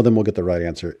 but some of them will get the right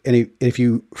answer. And if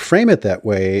you frame it that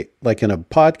way, like in a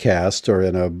podcast or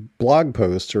in a blog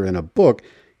post or in a book,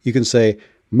 you can say,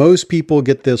 most people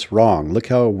get this wrong. Look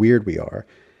how weird we are.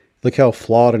 Look how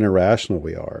flawed and irrational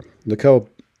we are. Look how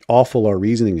awful our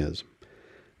reasoning is.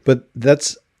 But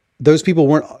those people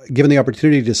weren't given the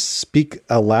opportunity to speak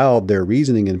aloud their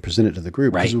reasoning and present it to the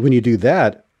group. Right. Because when you do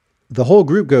that, the whole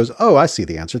group goes, oh, I see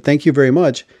the answer. Thank you very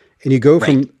much. And you go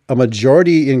from a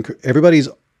majority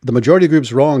the majority of the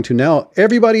group's wrong to now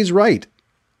everybody's right.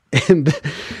 And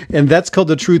that's called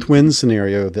the truth wins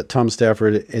scenario that Tom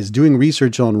Stafford is doing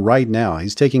research on right now.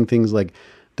 He's taking things like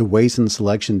the Wason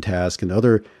selection task and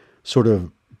other sort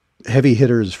of heavy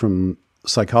hitters from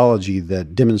psychology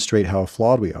that demonstrate how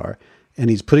flawed we are. And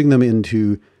he's putting them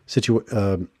into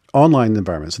online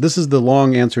environments. So this is the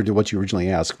long answer to what you originally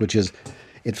asked, which is,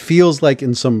 it feels like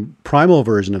in some primal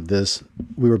version of this,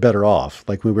 we were better off.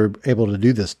 Like we were able to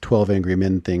do this 12 Angry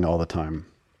Men thing all the time.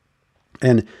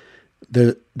 And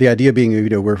the idea being,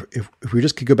 if we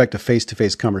just could go back to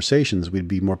face-to-face conversations, we'd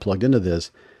be more plugged into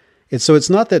this. It's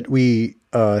not that we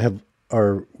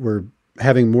we're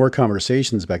having more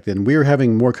conversations back then. We're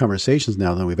having more conversations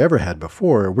now than we've ever had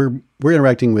before. We're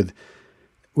interacting with,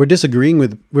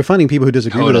 we're finding people who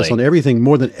disagree with us on everything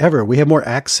more than ever. We have more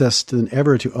access than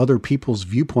ever to other people's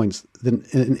viewpoints than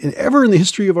ever in the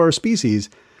history of our species.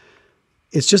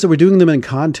 It's just that we're doing them in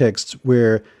contexts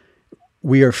where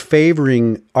we are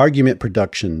favoring argument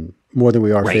production more than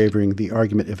we are favoring the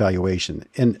argument evaluation.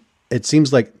 And it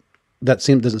seems like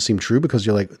doesn't seem true because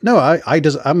you're like, no,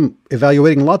 I'm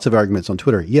evaluating lots of arguments on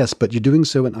Twitter. Yes, but you're doing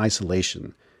so in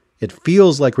isolation. It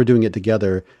feels like we're doing it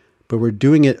together, but we're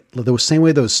doing it the same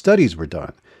way those studies were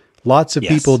done. Lots of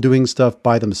people doing stuff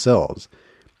by themselves.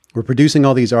 We're producing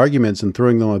all these arguments and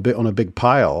throwing them on a big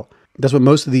pile. That's what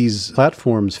most of these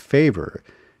platforms favor.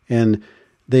 And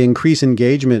they increase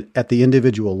engagement at the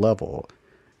individual level.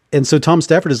 And so Tom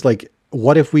Stafford is like,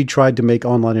 what if we tried to make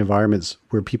online environments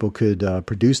where people could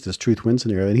produce this truth win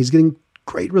scenario? And he's getting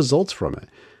great results from it.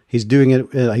 He's doing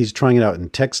it. He's trying it out in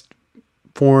text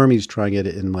form. He's trying it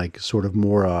in like sort of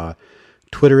more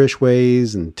Twitter-ish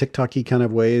ways and TikTok-y kind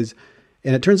of ways.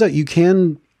 And it turns out you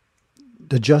can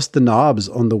adjust the knobs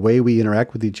on the way we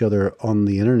interact with each other on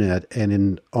the internet and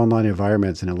in online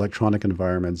environments and electronic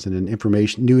environments and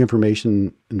in new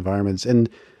information environments. And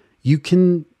you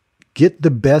can get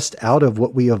the best out of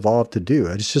what we evolved to do.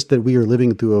 It's just that we are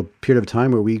living through a period of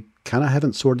time where we kind of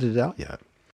haven't sorted it out yet.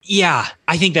 Yeah,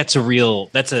 I think that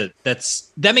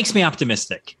makes me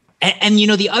optimistic. And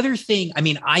the other thing, I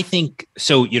mean, I think,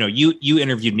 so, you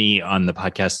interviewed me on the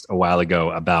podcast a while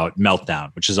ago about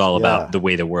Meltdown, which is all about the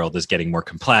way the world is getting more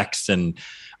complex. And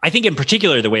I think in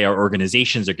particular, the way our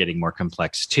organizations are getting more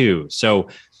complex too. So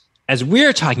as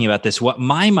we're talking about this, what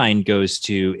my mind goes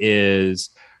to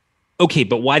is, okay,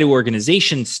 but why do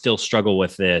organizations still struggle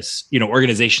with this?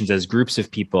 Organizations as groups of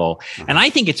people. And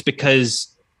I think it's because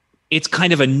it's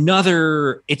kind of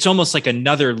it's almost like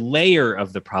another layer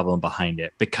of the problem behind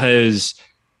it, because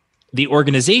the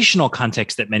organizational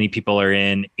context that many people are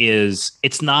in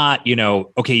it's not,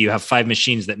 okay, you have 5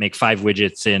 machines that make 5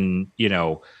 widgets in,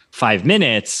 5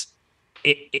 minutes.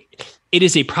 It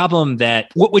is a problem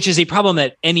which is a problem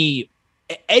that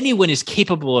anyone is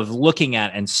capable of looking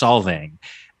at and solving.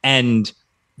 And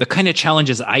the kind of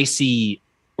challenges I see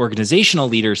organizational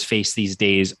leaders face these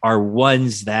days are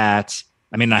ones that,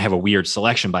 I mean, I have a weird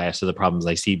selection bias of the problems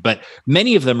I see, but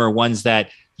many of them are ones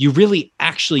that you really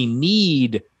actually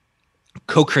need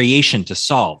co-creation to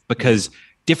solve, because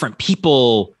different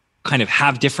people kind of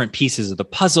have different pieces of the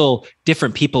puzzle.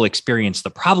 Different people experience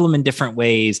the problem in different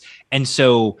ways. And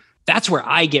so that's where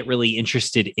I get really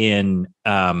interested in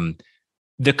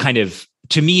the kind of,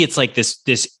 to me, it's like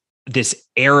this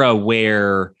era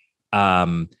where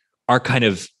our kind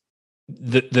of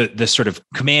the sort of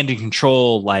command and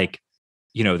control, like,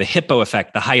 the hippo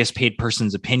effect, the highest paid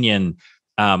person's opinion,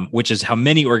 which is how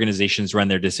many organizations run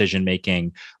their decision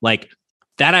making, like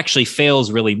that actually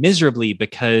fails really miserably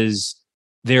because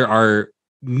there are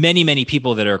many, many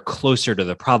people that are closer to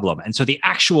the problem. And so the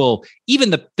actual,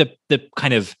 even the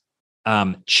kind of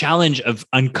challenge of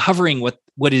uncovering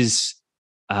what is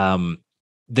the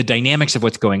dynamics of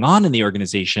what's going on in the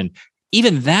organization,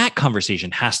 even that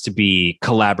conversation has to be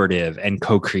collaborative and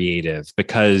co-creative,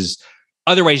 because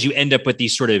otherwise you end up with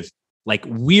these sort of like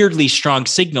weirdly strong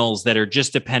signals that are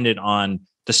just dependent on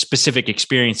the specific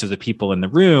experience of the people in the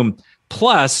room,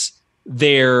 plus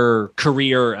their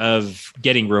career of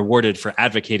getting rewarded for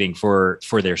advocating for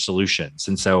their solutions.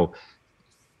 And so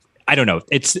I don't know.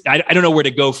 I don't know where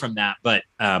to go from that, but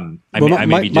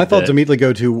my thoughts immediately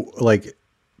go to like,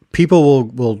 people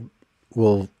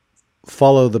will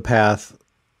follow the path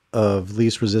of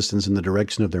least resistance in the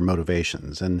direction of their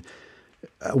motivations. And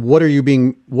what is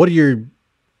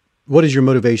your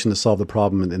motivation to solve the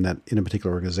problem in a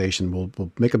particular organization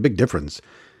will make a big difference.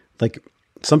 Like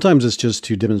sometimes it's just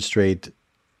to demonstrate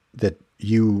that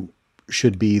you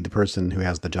should be the person who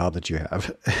has the job that you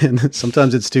have. And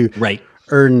sometimes it's to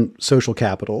earn social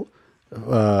capital,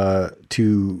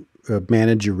 to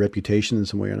manage your reputation in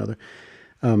some way or another.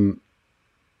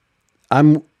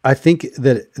 I think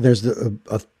that there's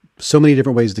so many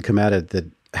different ways to come at it. That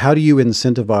how do you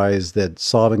incentivize that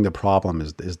solving the problem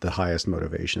is the highest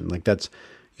motivation? Like that's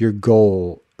your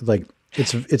goal. Like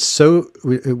it's so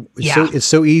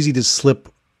easy to slip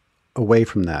away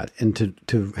from that and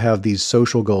to have these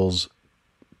social goals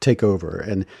take over.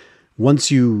 And once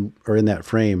you are in that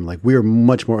frame, like we're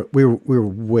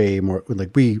way more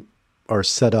like we are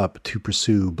set up to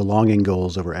pursue belonging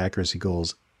goals over accuracy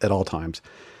goals at all times.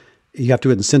 You have to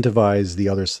incentivize the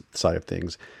other side of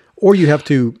things, or you have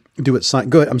to do it.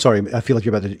 Go ahead. I'm sorry. I feel like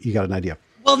you got an idea.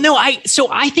 Well, no,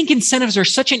 I think incentives are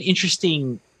such an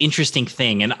interesting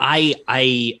thing. And I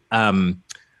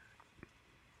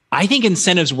think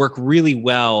incentives work really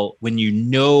well when you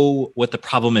know what the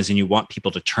problem is and you want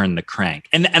people to turn the crank.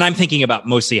 And I'm thinking about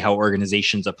mostly how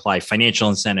organizations apply financial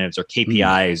incentives or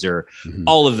KPIs or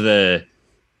all of the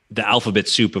alphabet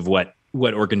soup of what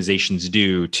organizations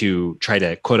do to try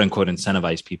to quote unquote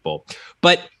incentivize people.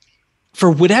 But for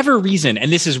whatever reason,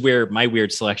 and this is where my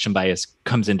weird selection bias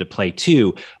comes into play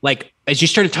too, like as you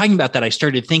started talking about that, I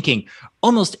started thinking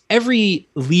almost every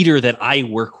leader that I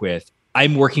work with,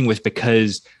 I'm working with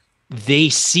because they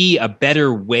see a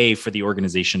better way for the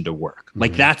organization to work.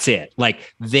 Like that's it.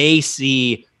 Like they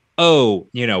see, oh,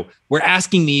 we're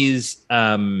asking these,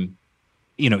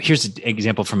 here's an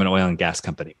example from an oil and gas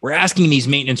company. We're asking these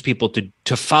maintenance people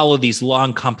to follow these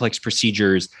long, complex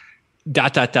procedures, ...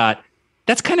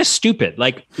 That's kind of stupid.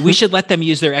 Like we should let them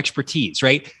use their expertise,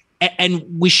 right? And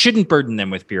we shouldn't burden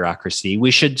them with bureaucracy. We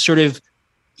should sort of,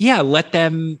 let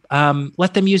them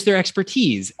use their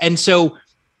expertise. And so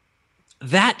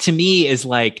that to me is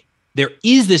like, there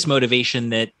is this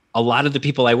motivation that a lot of the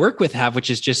people I work with have,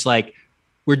 which is just like,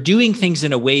 we're doing things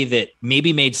in a way that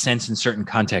maybe made sense in certain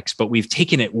contexts, but we've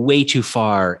taken it way too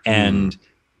far. And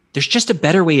there's just a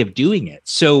better way of doing it.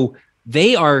 So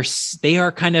they are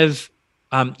kind of,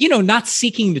 not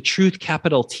seeking the truth,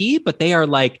 capital T, but they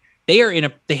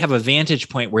have a vantage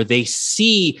point where they've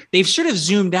sort of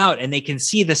zoomed out and they can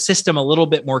see the system a little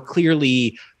bit more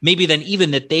clearly, maybe than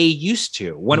even that they used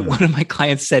to. One of my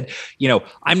clients said,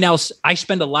 I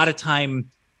spend a lot of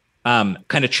time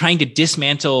kind of trying to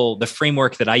dismantle the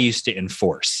framework that I used to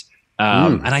enforce.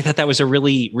 And I thought that was a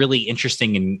really, really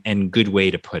interesting and good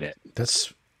way to put it.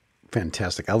 That's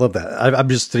fantastic. I love that. I'm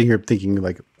just sitting here thinking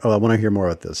like, I want to hear more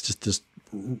about this. Just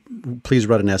please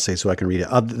write an essay so I can read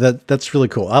it. That's really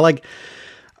cool. I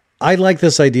like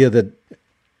this idea that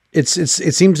it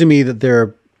seems to me that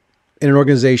there, in an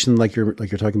organization like you're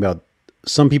talking about,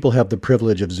 some people have the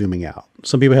privilege of zooming out.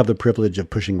 Some people have the privilege of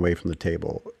pushing away from the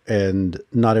table, and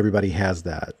not everybody has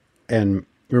that. And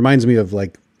it reminds me of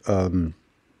like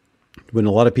when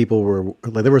a lot of people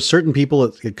there were certain people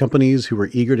at companies who were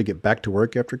eager to get back to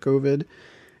work after COVID.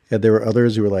 And there were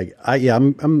others who were like,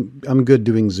 I'm good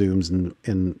doing Zooms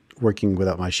and working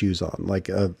without my shoes on. Like,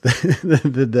 but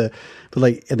the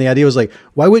idea was like,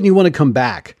 why wouldn't you want to come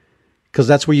back? Because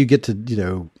that's where you get to,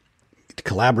 to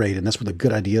collaborate, and that's where the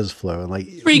good ideas flow. And like,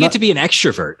 where you get to be an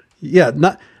extrovert. Yeah,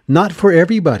 not for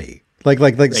everybody. Like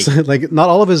not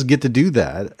all of us get to do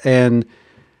that. And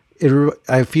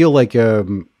I feel like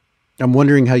I'm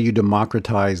wondering how you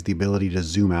democratize the ability to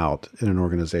zoom out in an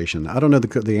organization. I don't know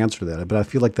the answer to that, but I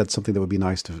feel like that's something that would be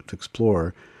nice to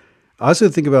explore. I also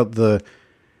think about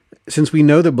since we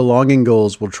know that belonging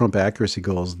goals will trump accuracy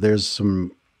goals, there's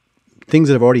some things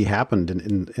that have already happened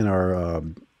in our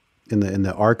in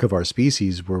the arc of our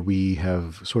species where we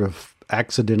have sort of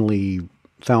accidentally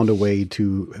found a way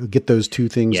to get those two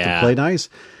things to play nice.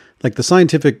 Like the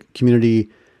scientific community,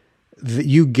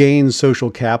 you gain social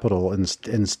capital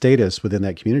and status within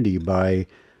that community by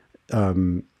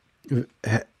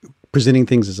presenting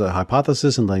things as a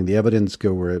hypothesis and letting the evidence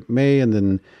go where it may, and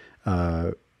then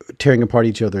tearing apart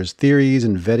each other's theories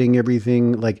and vetting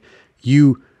everything. Like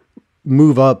you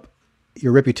move up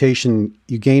your reputation,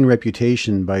 you gain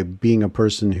reputation by being a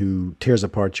person who tears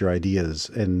apart your ideas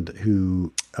and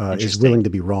who is willing to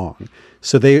be wrong.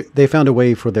 So they found a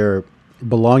way for their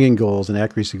belonging goals and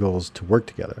accuracy goals to work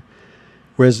together.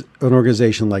 Whereas an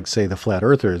organization like, say, the Flat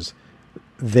Earthers,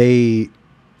 their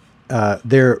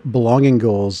belonging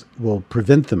goals will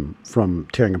prevent them from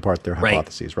tearing apart their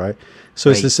hypotheses, right? So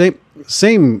it's the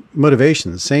same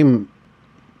motivations, same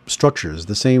structures,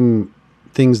 the same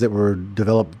things that were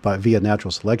developed via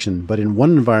natural selection. But in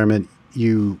one environment,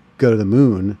 you go to the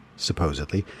moon,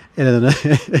 supposedly, and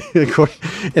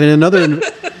in another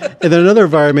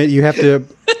environment, you have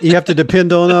to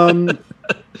depend on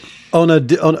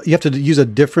you have to use a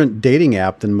different dating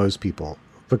app than most people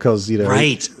because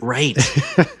right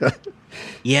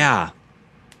yeah.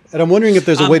 And I'm wondering if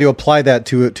there's a way to apply that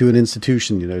to an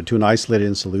institution, to an isolated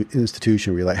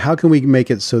institution where you're like, how can we make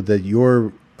it so that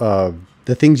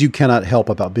the things you cannot help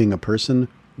about being a person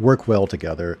work well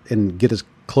together and get us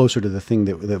closer to the thing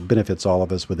that benefits all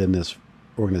of us within this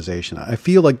organization? I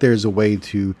feel like there's a way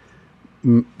to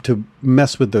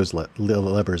mess with those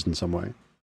levers in some way.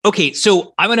 Okay,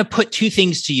 so I'm going to put two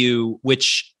things to you,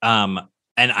 which, and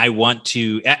I want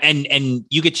to, and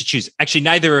you get to choose. Actually,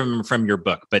 neither of them are from your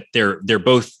book, but they're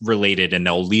both related, and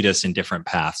they'll lead us in different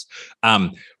paths.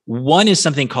 One is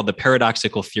something called the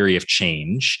paradoxical theory of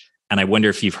change, and I wonder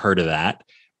if you've heard of that.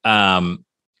 And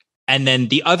then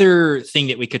the other thing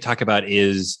that we could talk about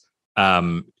is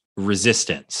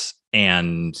resistance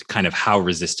and kind of how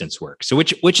resistance works. So,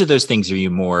 which of those things are you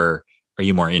more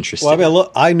interested in?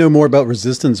 Well, I know more about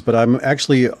resistance, but I'm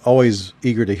actually always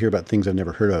eager to hear about things I've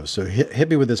never heard of. So hit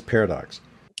me with this paradox.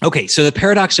 Okay. So the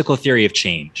paradoxical theory of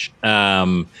change.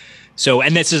 And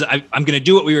this is, I'm going to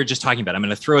do what we were just talking about. I'm going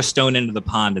to throw a stone into the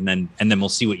pond and then we'll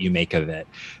see what you make of it.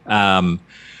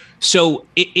 So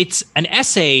it's an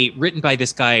essay written by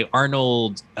this guy,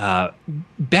 Arnold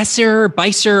Beiser.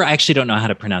 I actually don't know how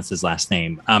to pronounce his last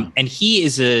name. And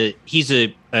he's a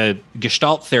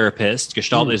Gestalt therapist.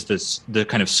 Gestalt is the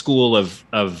kind of school of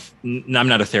I'm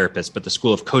not a therapist, but the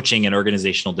school of coaching and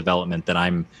organizational development that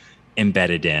I'm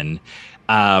embedded in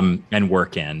and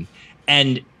work in.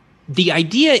 And the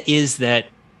idea is that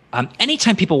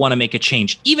anytime people want to make a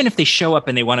change, even if they show up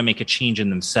and they want to make a change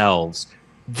in themselves,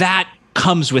 that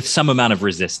comes with some amount of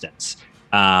resistance.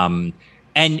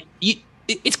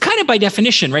 It's kind of by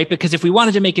definition, right? Because if we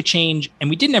wanted to make a change and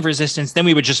we didn't have resistance, then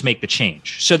we would just make the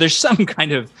change. So there's some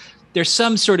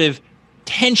sort of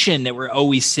tension that we're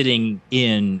always sitting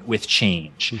in with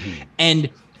change. Mm-hmm. And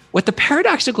what the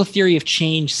paradoxical theory of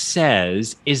change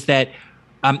says is that,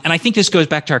 and I think this goes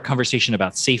back to our conversation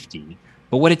about safety,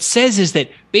 but what it says is that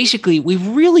basically we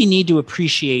really need to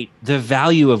appreciate the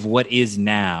value of what is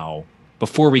now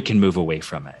before we can move away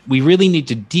from it. We really need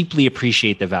to deeply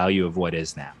appreciate the value of what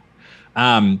is now.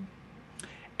 And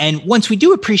once we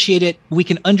do appreciate it, we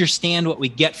can understand what we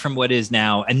get from what is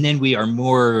now, and then we are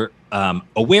more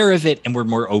aware of it, and we're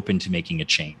more open to making a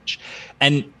change.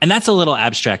 And that's a little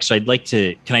abstract, so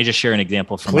can I just share an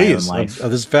example from my own life?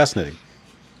 This is fascinating.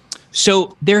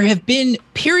 So there have been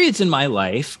periods in my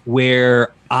life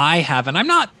where I have, and I'm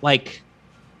not like,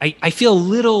 I feel a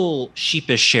little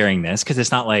sheepish sharing this because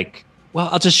it's not like, well,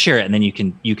 I'll just share it and then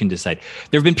you can decide.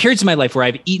 There have been periods in my life where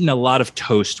I've eaten a lot of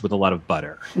toast with a lot of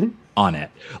butter on it.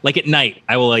 Like at night,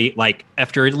 I will eat, like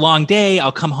after a long day,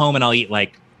 I'll come home and I'll eat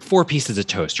like 4 pieces of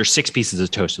toast or 6 pieces of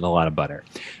toast with a lot of butter.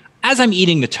 As I'm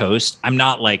eating the toast, I'm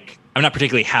not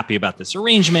particularly happy about this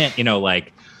arrangement,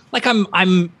 like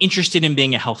I'm interested in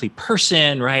being a healthy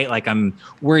person, right? Like I'm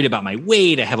worried about my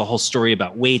weight. I have a whole story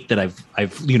about weight that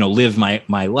I've lived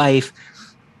my life.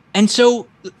 And so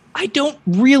I don't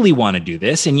really want to do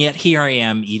this. And yet here I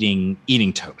am eating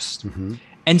toast. Mm-hmm.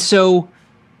 And so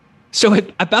at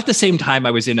about the same time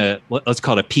I was in let's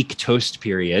call it a peak toast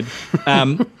period.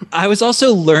 I was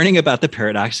also learning about the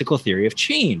paradoxical theory of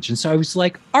change. And so I was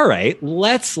like, all right,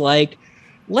 let's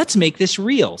make this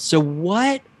real. So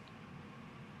what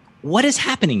is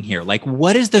happening here? Like,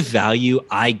 what is the value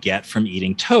I get from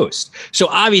eating toast? So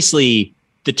obviously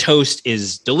the toast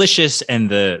is delicious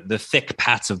and the thick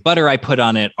pats of butter I put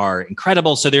on it are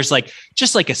incredible. So there's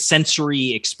just a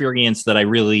sensory experience that I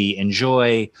really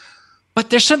enjoy,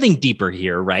 but there's something deeper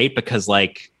here, right? Because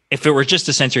if it were just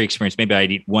a sensory experience, maybe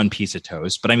I'd eat 1 piece of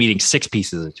toast, but I'm eating 6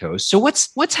 pieces of toast. So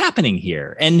what's happening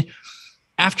here? And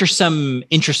after some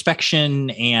introspection,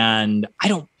 and I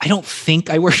don't think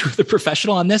I worked with a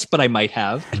professional on this, but I might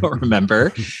have, I don't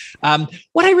remember.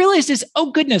 What I realized is,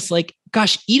 oh goodness,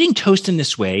 gosh, eating toast in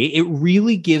this way, it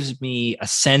really gives me a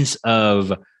sense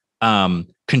of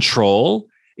control.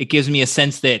 It gives me a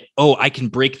sense that, I can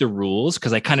break the rules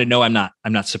because I kind of know I'm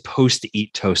not supposed to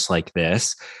eat toast like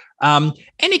this. And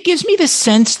it gives me the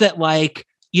sense that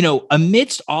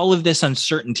amidst all of this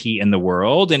uncertainty in the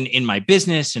world and in my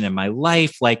business and in my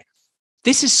life,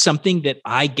 this is something that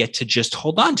I get to just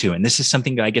hold on to. And this is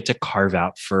something that I get to carve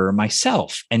out for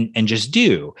myself and just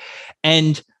do.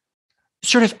 And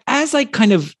sort of as I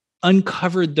kind of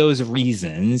uncovered those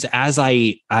reasons, as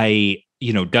I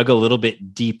dug a little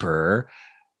bit deeper,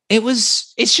 it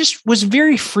was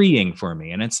very freeing for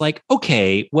me. And it's like,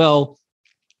 okay, well,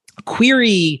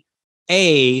 query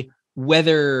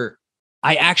whether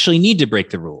I actually need to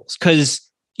break the rules, because,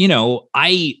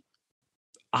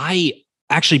 I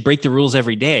actually break the rules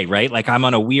every day, right? Like I'm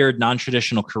on a weird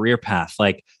non-traditional career path.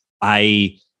 Like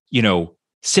I,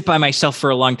 sit by myself for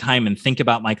a long time and think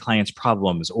about my clients'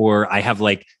 problems, or I have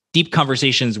deep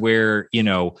conversations where,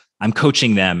 I'm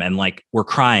coaching them and we're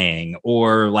crying,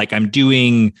 or I'm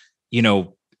doing,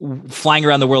 flying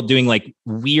around the world doing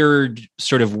weird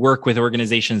sort of work with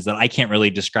organizations that I can't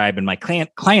really describe and my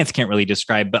clients can't really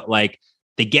describe, but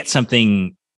they get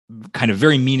something kind of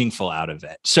very meaningful out of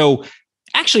it. So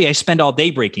actually I spend all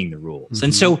day breaking the rules. Mm-hmm.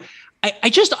 And so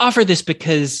I just offer this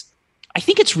because I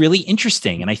think it's really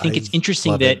interesting. And I think it's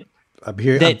interesting that I'm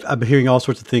hearing all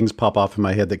sorts of things pop off in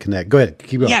my head that connect. Go ahead,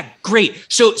 keep going. Yeah, great.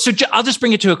 So I'll just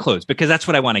bring it to a close because that's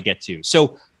what I want to get to.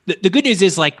 So the good news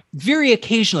is very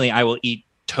occasionally I will eat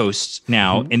toast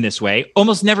now in this way,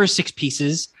 almost never 6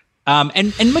 pieces,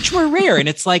 and much more rare. And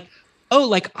it's in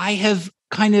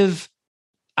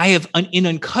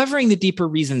uncovering the deeper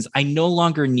reasons, I no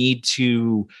longer need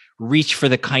to reach for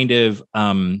the kind of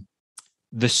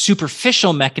the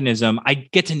superficial mechanism. I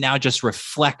get to now just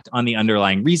reflect on the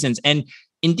underlying reasons. And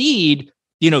indeed,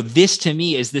 this to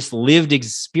me is this lived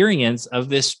experience of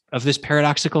this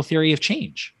paradoxical theory of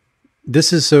change.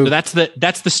 This is So that's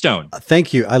the stone.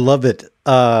 Thank you. I love it.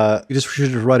 You just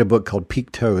should write a book called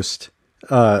Peak Toast.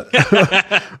 Or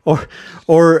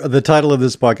the title of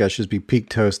this podcast should be Peak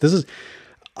Toast. This is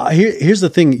here's the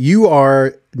thing. You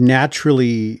are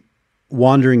naturally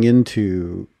wandering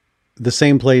into the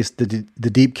same place that the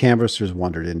deep canvassers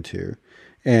wandered into,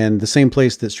 and the same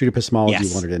place that Street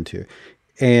Epistemology wandered into.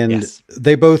 And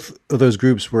they both of those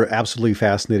groups were absolutely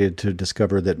fascinated to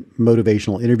discover that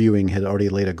motivational interviewing had already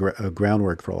laid a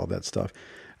groundwork for all of that stuff,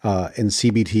 and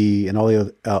CBT and all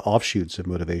the offshoots of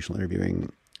motivational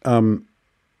interviewing. And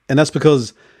that's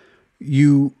because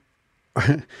you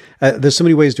there's so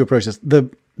many ways to approach this.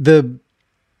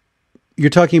 You're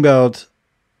talking about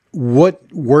what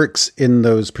works in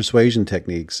those persuasion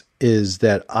techniques is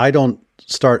that I don't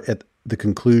start at the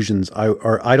conclusions.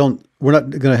 We're not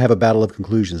going to have a battle of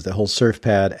conclusions, that whole surf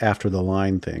pad after the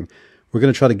line thing. We're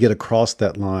going to try to get across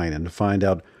that line and find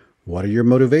out what are your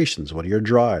motivations? What are your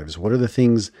drives? What are the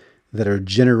things that are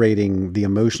generating the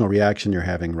emotional reaction you're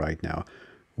having right now?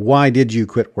 Why did you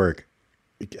quit work?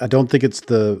 I don't think it's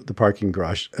the parking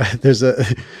garage. There's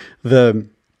this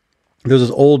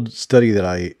old study that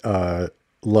I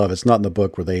love. It's not in the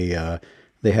book, where they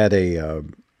had a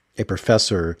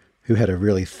professor who had a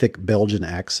really thick Belgian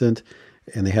accent,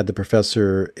 and they had the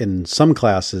professor in some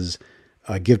classes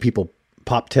give people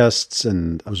pop tests,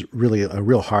 and was really a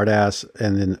real hard ass.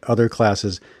 And in other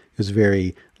classes, he was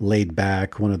very laid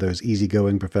back, one of those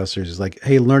easygoing professors. He's like,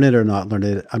 hey, learn it or not learn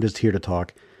it, I'm just here to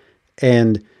talk.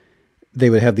 And they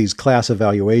would have these class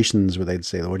evaluations where they'd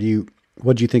say, what do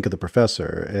you think of the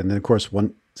professor? And then, of course,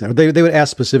 they would ask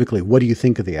specifically, what do you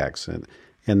think of the accent?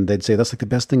 And they'd say, that's like the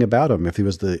best thing about him, if he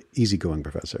was the easygoing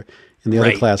professor. In the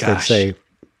other class, they'd say,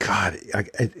 God,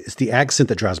 it's the accent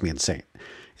that drives me insane.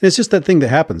 And it's just that thing that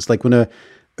happens. Like when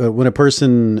a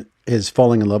person is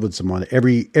falling in love with someone,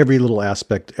 every little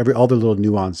aspect, all the little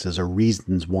nuances are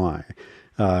reasons why.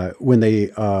 When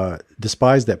they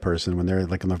despise that person, when they're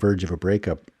like on the verge of a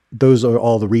breakup, those are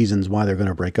all the reasons why they're going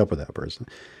to break up with that person.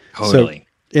 Totally.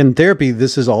 So in therapy,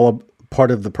 this is all a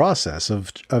part of the process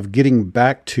of getting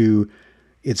back to,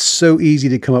 it's so easy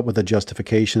to come up with a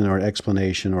justification or an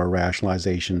explanation or a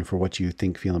rationalization for what you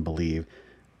think, feel, and believe,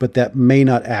 but that may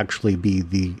not actually be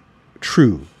the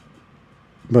true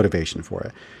motivation for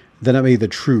it. That may be the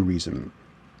true reason.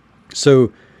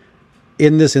 So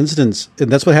in this instance,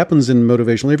 and that's what happens in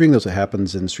motivational interviewing, that's what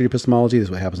happens in street epistemology, that's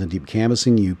what happens in deep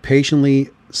canvassing. You patiently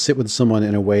sit with someone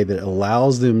in a way that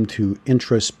allows them to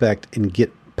introspect and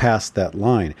get past that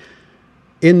line.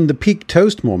 In the peak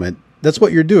toast moment, that's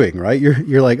what you're doing, right?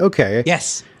 You're like, okay,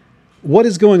 yes, what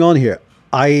is going on here?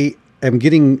 I am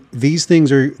getting these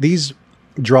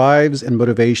drives and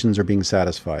motivations are being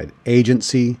satisfied.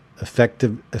 Agency,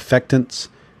 effectance,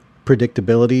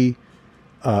 predictability,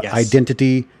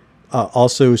 identity,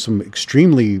 also some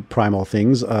extremely primal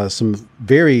things, some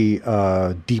very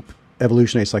deep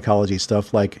evolutionary psychology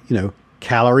stuff, like,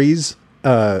 calories,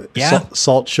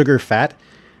 salt, sugar, fat.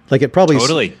 Like it probably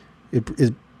totally it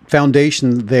is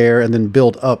foundation there, and then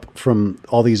build up from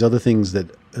all these other things that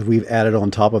we've added on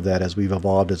top of that as we've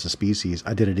evolved as a species,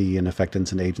 identity and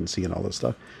effectance and agency and all this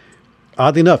stuff.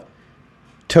 Oddly enough,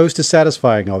 toast is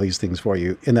satisfying all these things for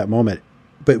you in that moment.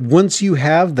 But once you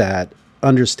have that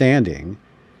understanding,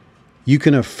 you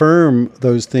can affirm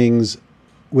those things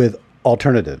with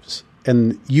alternatives.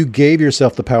 And you gave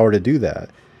yourself the power to do that.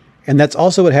 And that's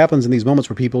also what happens in these moments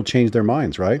where people change their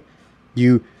minds, right?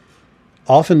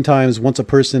 Oftentimes, once a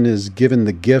person is given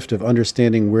the gift of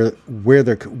understanding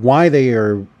why they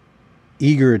are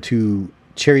eager to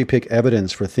cherry pick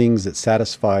evidence for things that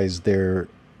satisfies their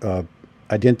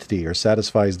identity or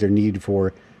satisfies their need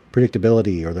for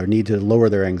predictability or their need to lower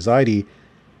their anxiety,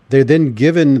 they're then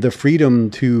given the freedom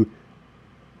to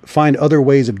find other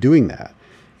ways of doing that.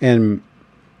 And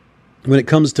when it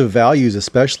comes to values,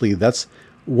 especially, that's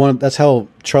how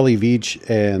Charlie Veitch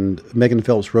and Megan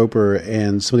Phelps Roper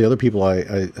and some of the other people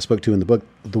I spoke to in the book,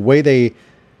 the way they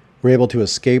were able to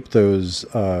escape those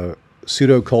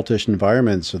pseudo-cultish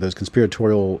environments or those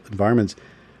conspiratorial environments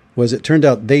was, it turned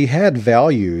out they had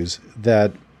values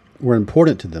that were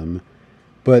important to them,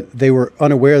 but they were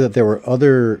unaware that there were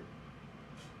other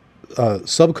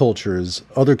subcultures,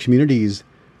 other communities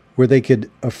where they could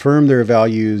affirm their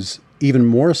values even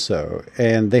more so.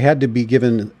 And they had to be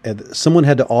given, someone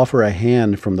had to offer a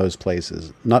hand from those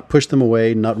places, not push them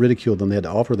away, not ridicule them. They had to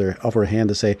offer a hand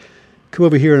to say, come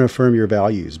over here and affirm your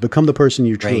values, become the person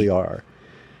you truly are.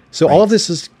 So all of this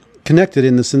is connected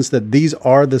in the sense that these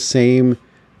are the same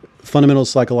fundamental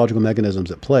psychological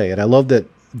mechanisms at play. And I love that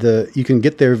you can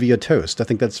get there via toast. I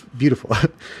think that's beautiful.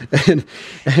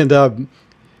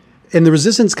 And the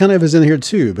resistance kind of is in here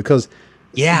too, because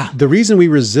Yeah. the reason we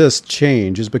resist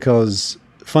change is because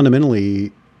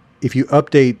fundamentally, if you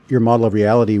update your model of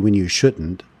reality when you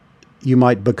shouldn't, you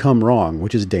might become wrong,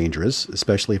 which is dangerous,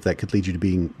 especially if that could lead you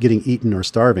to getting eaten or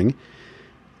starving.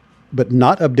 But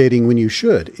not updating when you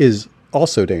should is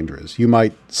also dangerous. You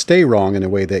might stay wrong in a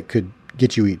way that could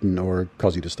get you eaten or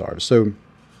cause you to starve. So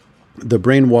the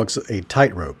brain walks a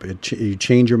tightrope. You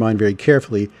change your mind very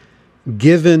carefully,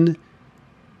 given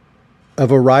a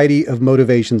variety of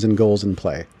motivations and goals in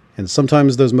play. And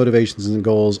sometimes those motivations and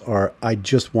goals are, I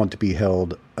just want to be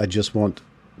held. I just want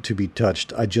to be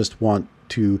touched. I just want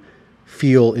to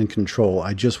feel in control.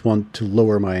 I just want to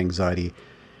lower my anxiety.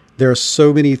 There are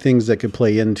so many things that could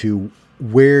play into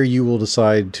where you will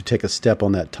decide to take a step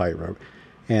on that tightrope.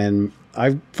 And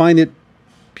I find it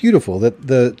beautiful that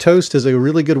the toast is a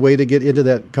really good way to get into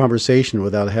that conversation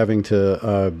without having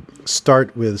to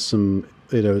start with some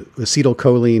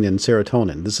acetylcholine and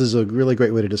serotonin. This is a really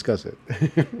great way to discuss it.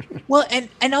 Well, and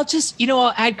I'll just,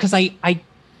 I'll add, because I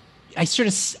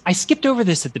skipped over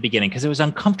this at the beginning because it was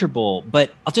uncomfortable,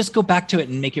 but I'll just go back to it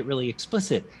and make it really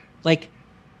explicit. Like,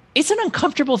 it's an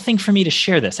uncomfortable thing for me to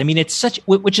share this. I mean,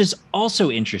 which is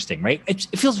also interesting, right? It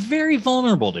feels very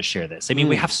vulnerable to share this. I mean,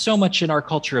 we have so much in our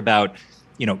culture about,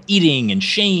 eating and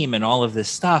shame and all of this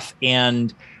stuff.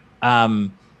 And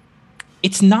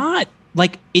it's not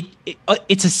like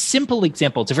it's a simple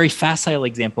example. It's a very facile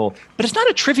example, but it's not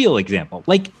a trivial example.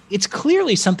 Like, it's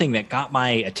clearly something that got my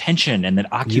attention and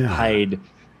that occupied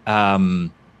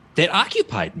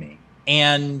me.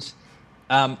 And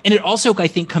it also, I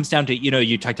think, comes down to,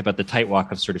 you talked about the tight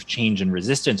walk of sort of change and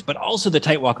resistance, but also the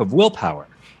tight walk of willpower,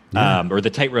 or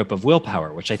the tightrope of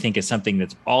willpower, which I think is something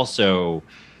that's also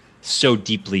so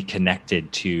deeply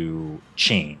connected to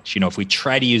change. If we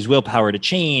try to use willpower to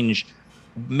change,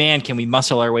 man, can we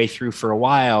muscle our way through for a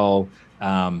while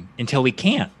until we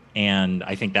can't. And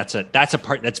I think that's a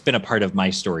part that's been a part of my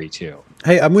story too.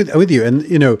 Hey, I'm with you.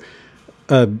 And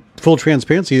full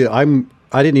transparency, I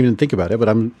didn't even think about it,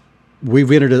 but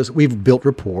we've built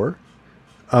rapport,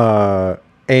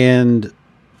 and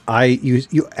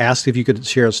you asked if you could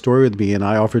share a story with me, and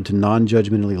I offered to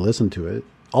non-judgmentally listen to it.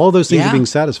 All of those things are being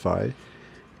satisfied,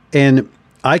 and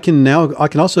I can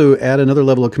also add another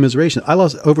level of commiseration.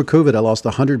 Over COVID, I lost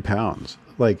 100 pounds.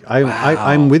 Like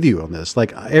I'm with you on this.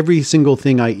 Like, every single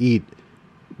thing I eat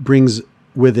brings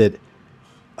with it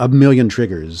a million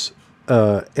triggers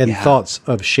and thoughts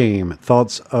of shame,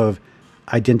 thoughts of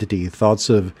identity, thoughts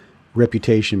of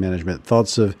reputation management,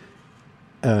 thoughts of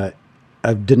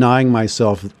denying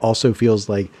myself. Also feels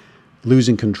like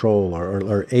losing control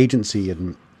or agency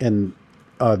and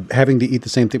having to eat the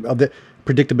same thing. The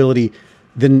predictability.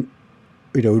 Then,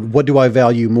 what do I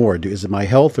value more? Is it my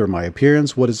health or my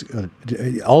appearance? What is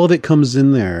all of it comes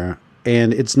in there,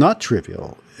 and it's not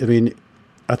trivial. I mean,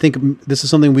 I think this is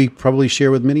something we probably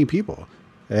share with many people,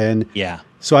 and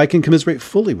so I can commiserate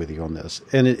fully with you on this.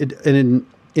 And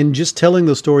in just telling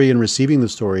the story and receiving the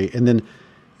story, and then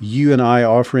you and I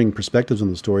offering perspectives on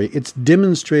the story, it's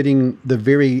demonstrating the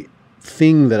very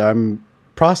thing that I'm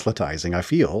proselytizing, I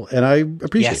feel, and I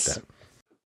appreciate that.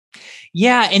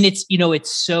 Yeah. And it's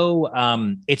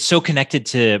so connected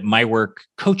to my work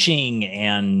coaching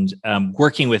and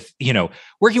working with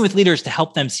leaders to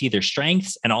help them see their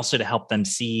strengths and also to help them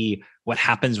see what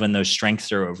happens when those strengths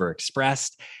are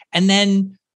overexpressed. And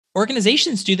then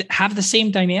organizations have the same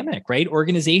dynamic, right?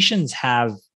 Organizations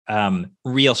have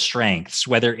real strengths,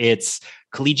 whether it's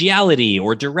collegiality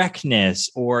or directness,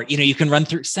 or, you can run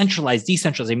through centralized,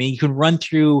 decentralized. I mean, you can run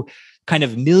through kind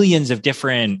of millions of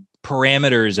different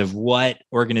parameters of what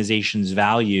organizations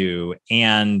value.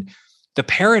 And the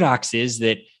paradox is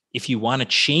that if you want to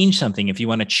change something, if you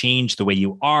want to change the way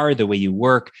you are, the way you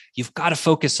work, you've got to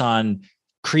focus on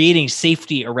creating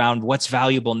safety around what's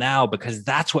valuable now, because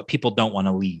that's what people don't want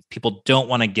to leave. People don't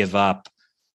want to give up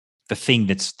the thing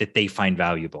that they find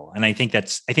valuable. And I think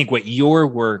what your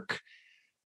work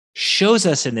shows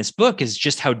us in this book is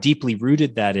just how deeply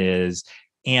rooted that is,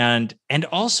 and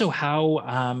also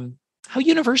how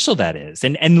universal that is,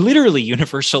 and literally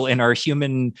universal in our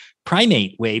human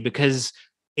primate way, because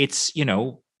it's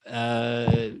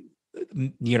our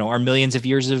millions of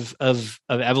years of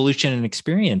evolution and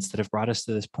experience that have brought us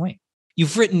to this point.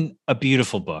 You've written a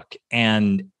beautiful book,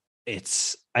 and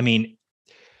it's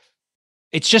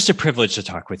just a privilege to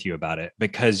talk with you about it,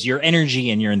 because your energy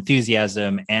and your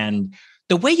enthusiasm and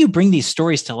the way you bring these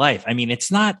stories to life. I mean,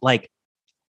 it's not like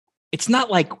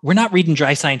we're not reading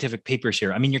dry scientific papers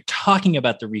here. I mean, you're talking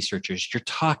about the researchers, you're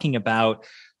talking about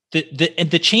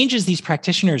the changes these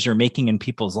practitioners are making in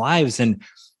people's lives. And,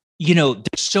 there's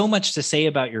so much to say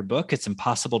about your book. It's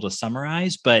impossible to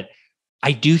summarize, but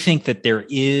I do think that there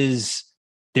is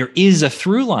a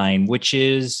through line, which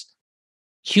is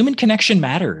human connection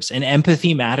matters and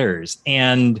empathy matters.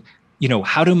 And,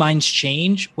 how do minds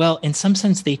change? Well, in some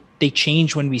sense, they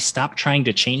change when we stop trying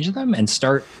to change them and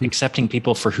start accepting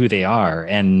people for who they are.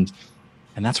 And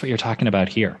that's what you're talking about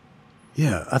here.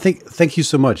 Yeah, thank you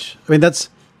so much. I mean,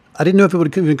 I didn't know if it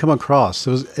would even come across.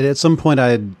 At some point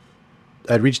I'd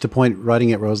reached a point writing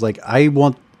it where I was like,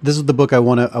 this is the book I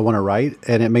want to write,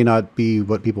 and it may not be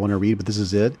what people want to read, but this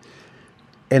is it.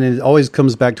 And it always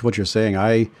comes back to what you're saying.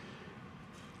 I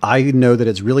know that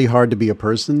it's really hard to be a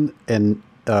person, and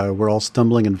we're all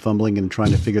stumbling and fumbling and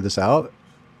trying to figure this out.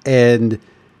 And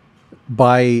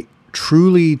by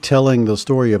truly telling the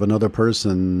story of another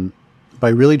person, by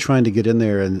really trying to get in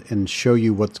there and show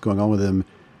you what's going on with them,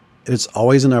 it's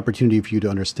always an opportunity for you to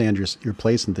understand your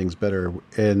place in things better.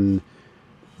 And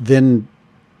then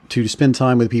to spend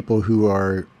time with people who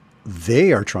are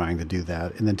trying to do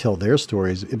that and then tell their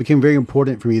stories. It became very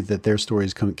important for me that their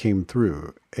stories came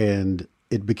through, and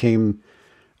it became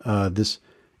this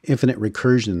infinite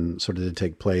recursion sort of to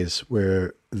take place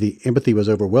where the empathy was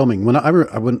overwhelming. When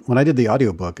I did the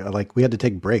audiobook, we had to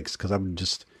take breaks because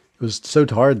it was so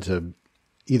hard to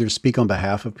either speak on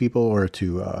behalf of people or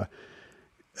to,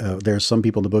 there are some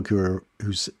people in the book there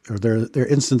are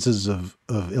instances of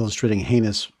illustrating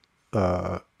heinous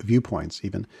viewpoints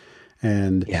even.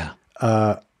 And yeah,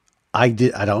 I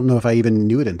don't know if I even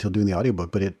knew it until doing the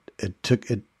audiobook, but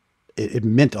it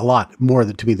meant a lot more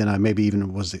to me than I maybe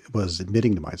even was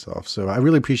admitting to myself. So I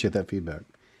really appreciate that feedback.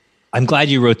 I'm glad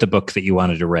you wrote the book that you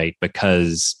wanted to write,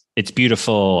 because it's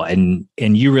beautiful and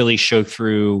you really show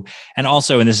through. And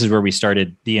also, and this is where we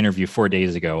started the interview 4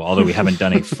 days ago, although we haven't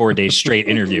done a 4 day straight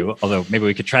interview, although maybe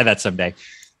we could try that someday.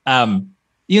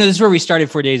 This is where we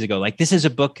started 4 days ago. Like, this is a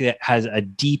book that has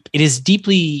it is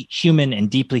deeply human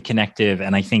and deeply connective.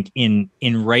 And I think in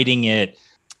writing it,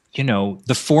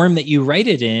 the form that you write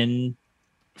it in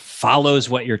follows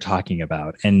what you're talking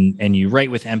about. And you write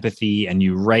with empathy, and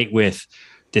you write with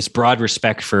this broad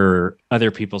respect for other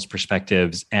people's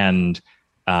perspectives. And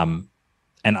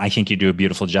I think you do a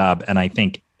beautiful job. And I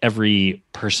think every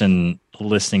person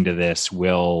listening to this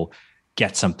will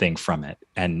get something from it.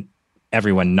 And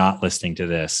everyone not listening to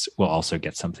this will also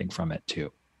get something from it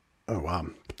too. Oh, wow.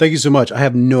 Thank you so much. I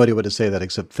have no idea what to say that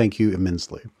except thank you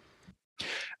immensely.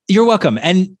 You're welcome.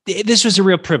 And this was a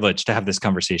real privilege to have this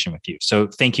conversation with you. So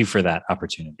thank you for that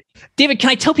opportunity. David, can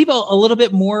I tell people a little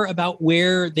bit more about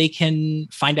where they can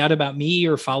find out about me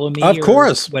or follow me? Of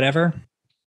course. Whatever.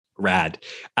 Rad.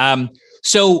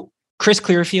 So Chris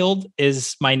Clearfield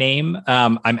is my name.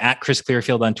 I'm at Chris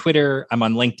Clearfield on Twitter. I'm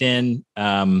on LinkedIn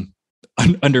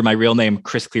under my real name,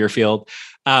 Chris Clearfield.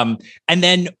 And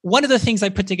then one of the things I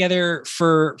put together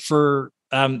for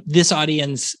this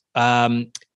audience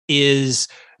is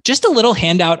just a little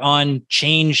handout on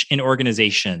change in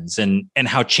organizations and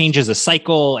how change is a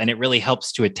cycle, and it really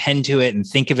helps to attend to it and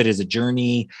think of it as a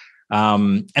journey.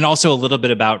 And also a little bit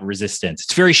about resistance.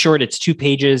 It's very short. It's 2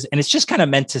 pages, and it's just kind of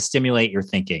meant to stimulate your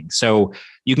thinking. So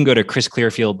you can go to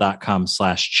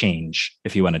chrisclearfield.com/change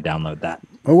if you want to download that.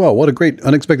 Oh, wow. What a great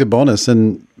unexpected bonus,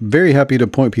 and very happy to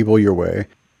point people your way.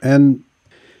 And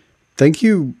thank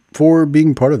you for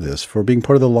being part of this, for being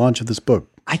part of the launch of this book.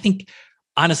 I think,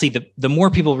 honestly, the more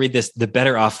people read this, the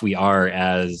better off we are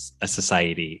as a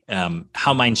society.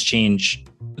 How minds change,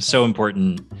 so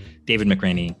important. David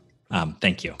McRaney,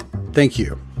 thank you. Thank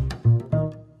you.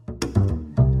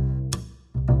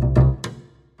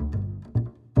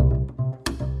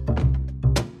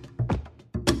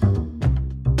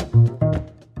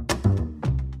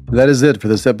 That is it for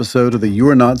this episode of the You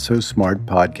Are Not So Smart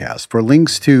podcast. For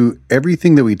links to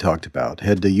everything that we talked about,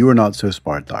 head to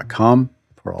youarenotsosmart.com.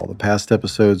 For all the past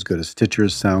episodes, go to Stitcher,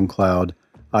 SoundCloud,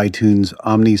 iTunes,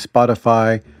 Omni,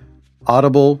 Spotify,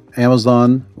 Audible,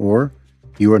 Amazon, or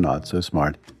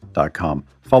youarenotsosmart.com.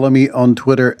 Follow me on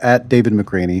Twitter at David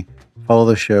McRaney. Follow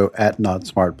the show at Not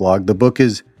Smart Blog. The book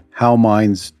is How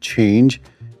Minds Change.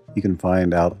 You can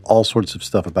find out all sorts of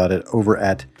stuff about it over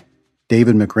at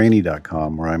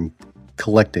davidmcraney.com, where I'm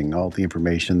collecting all the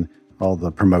information, all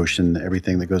the promotion,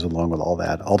 everything that goes along with all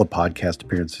that, all the podcast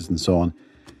appearances and so on.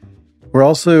 We're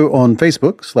also on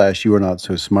Facebook /You Are Not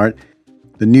So Smart.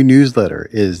 The new newsletter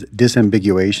is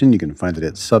Disambiguation. You can find it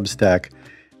at Substack.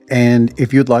 And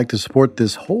if you'd like to support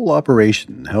this whole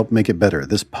operation, help make it better,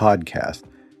 this podcast,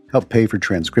 help pay for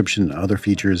transcription and other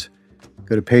features,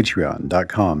 go to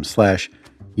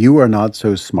patreon.com/You Are Not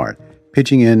So Smart.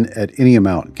 Pitching in at any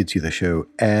amount gets you the show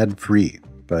ad-free,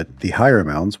 but the higher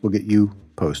amounts will get you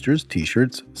posters,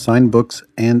 t-shirts, signed books,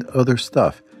 and other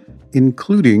stuff,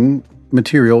 including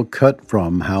material cut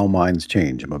from How Minds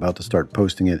Change. I'm about to start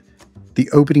posting it. The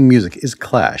opening music is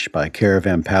Clash by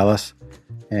Caravan Palace.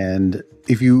 And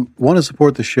if you want to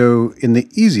support the show in the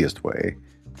easiest way,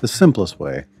 the simplest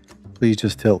way, please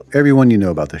just tell everyone you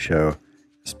know about the show,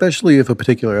 especially if a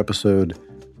particular episode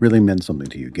really meant something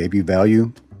to you, gave you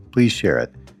value. Please share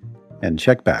it. And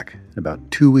check back in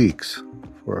about 2 weeks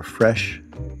for a fresh,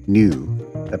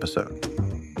 new episode.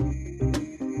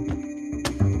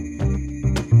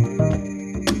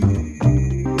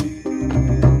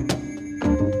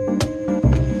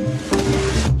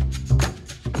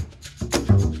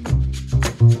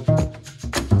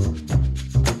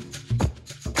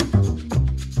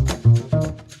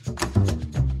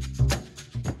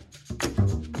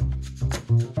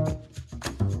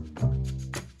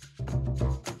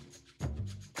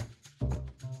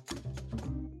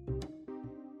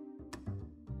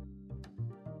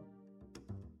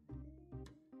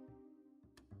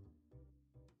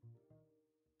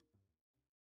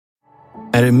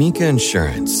 At Amica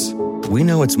Insurance, we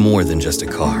know it's more than just a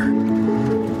car.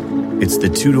 It's the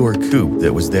two-door coupe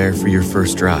that was there for your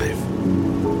first drive,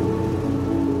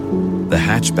 the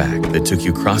hatchback that took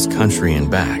you cross-country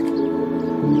and back,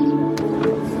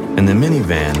 and the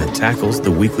minivan that tackles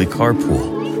the weekly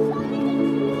carpool.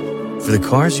 For the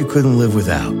cars you couldn't live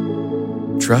without,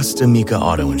 trust Amica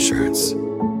Auto Insurance.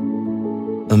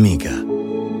 Amica,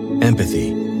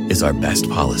 empathy is our best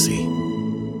policy.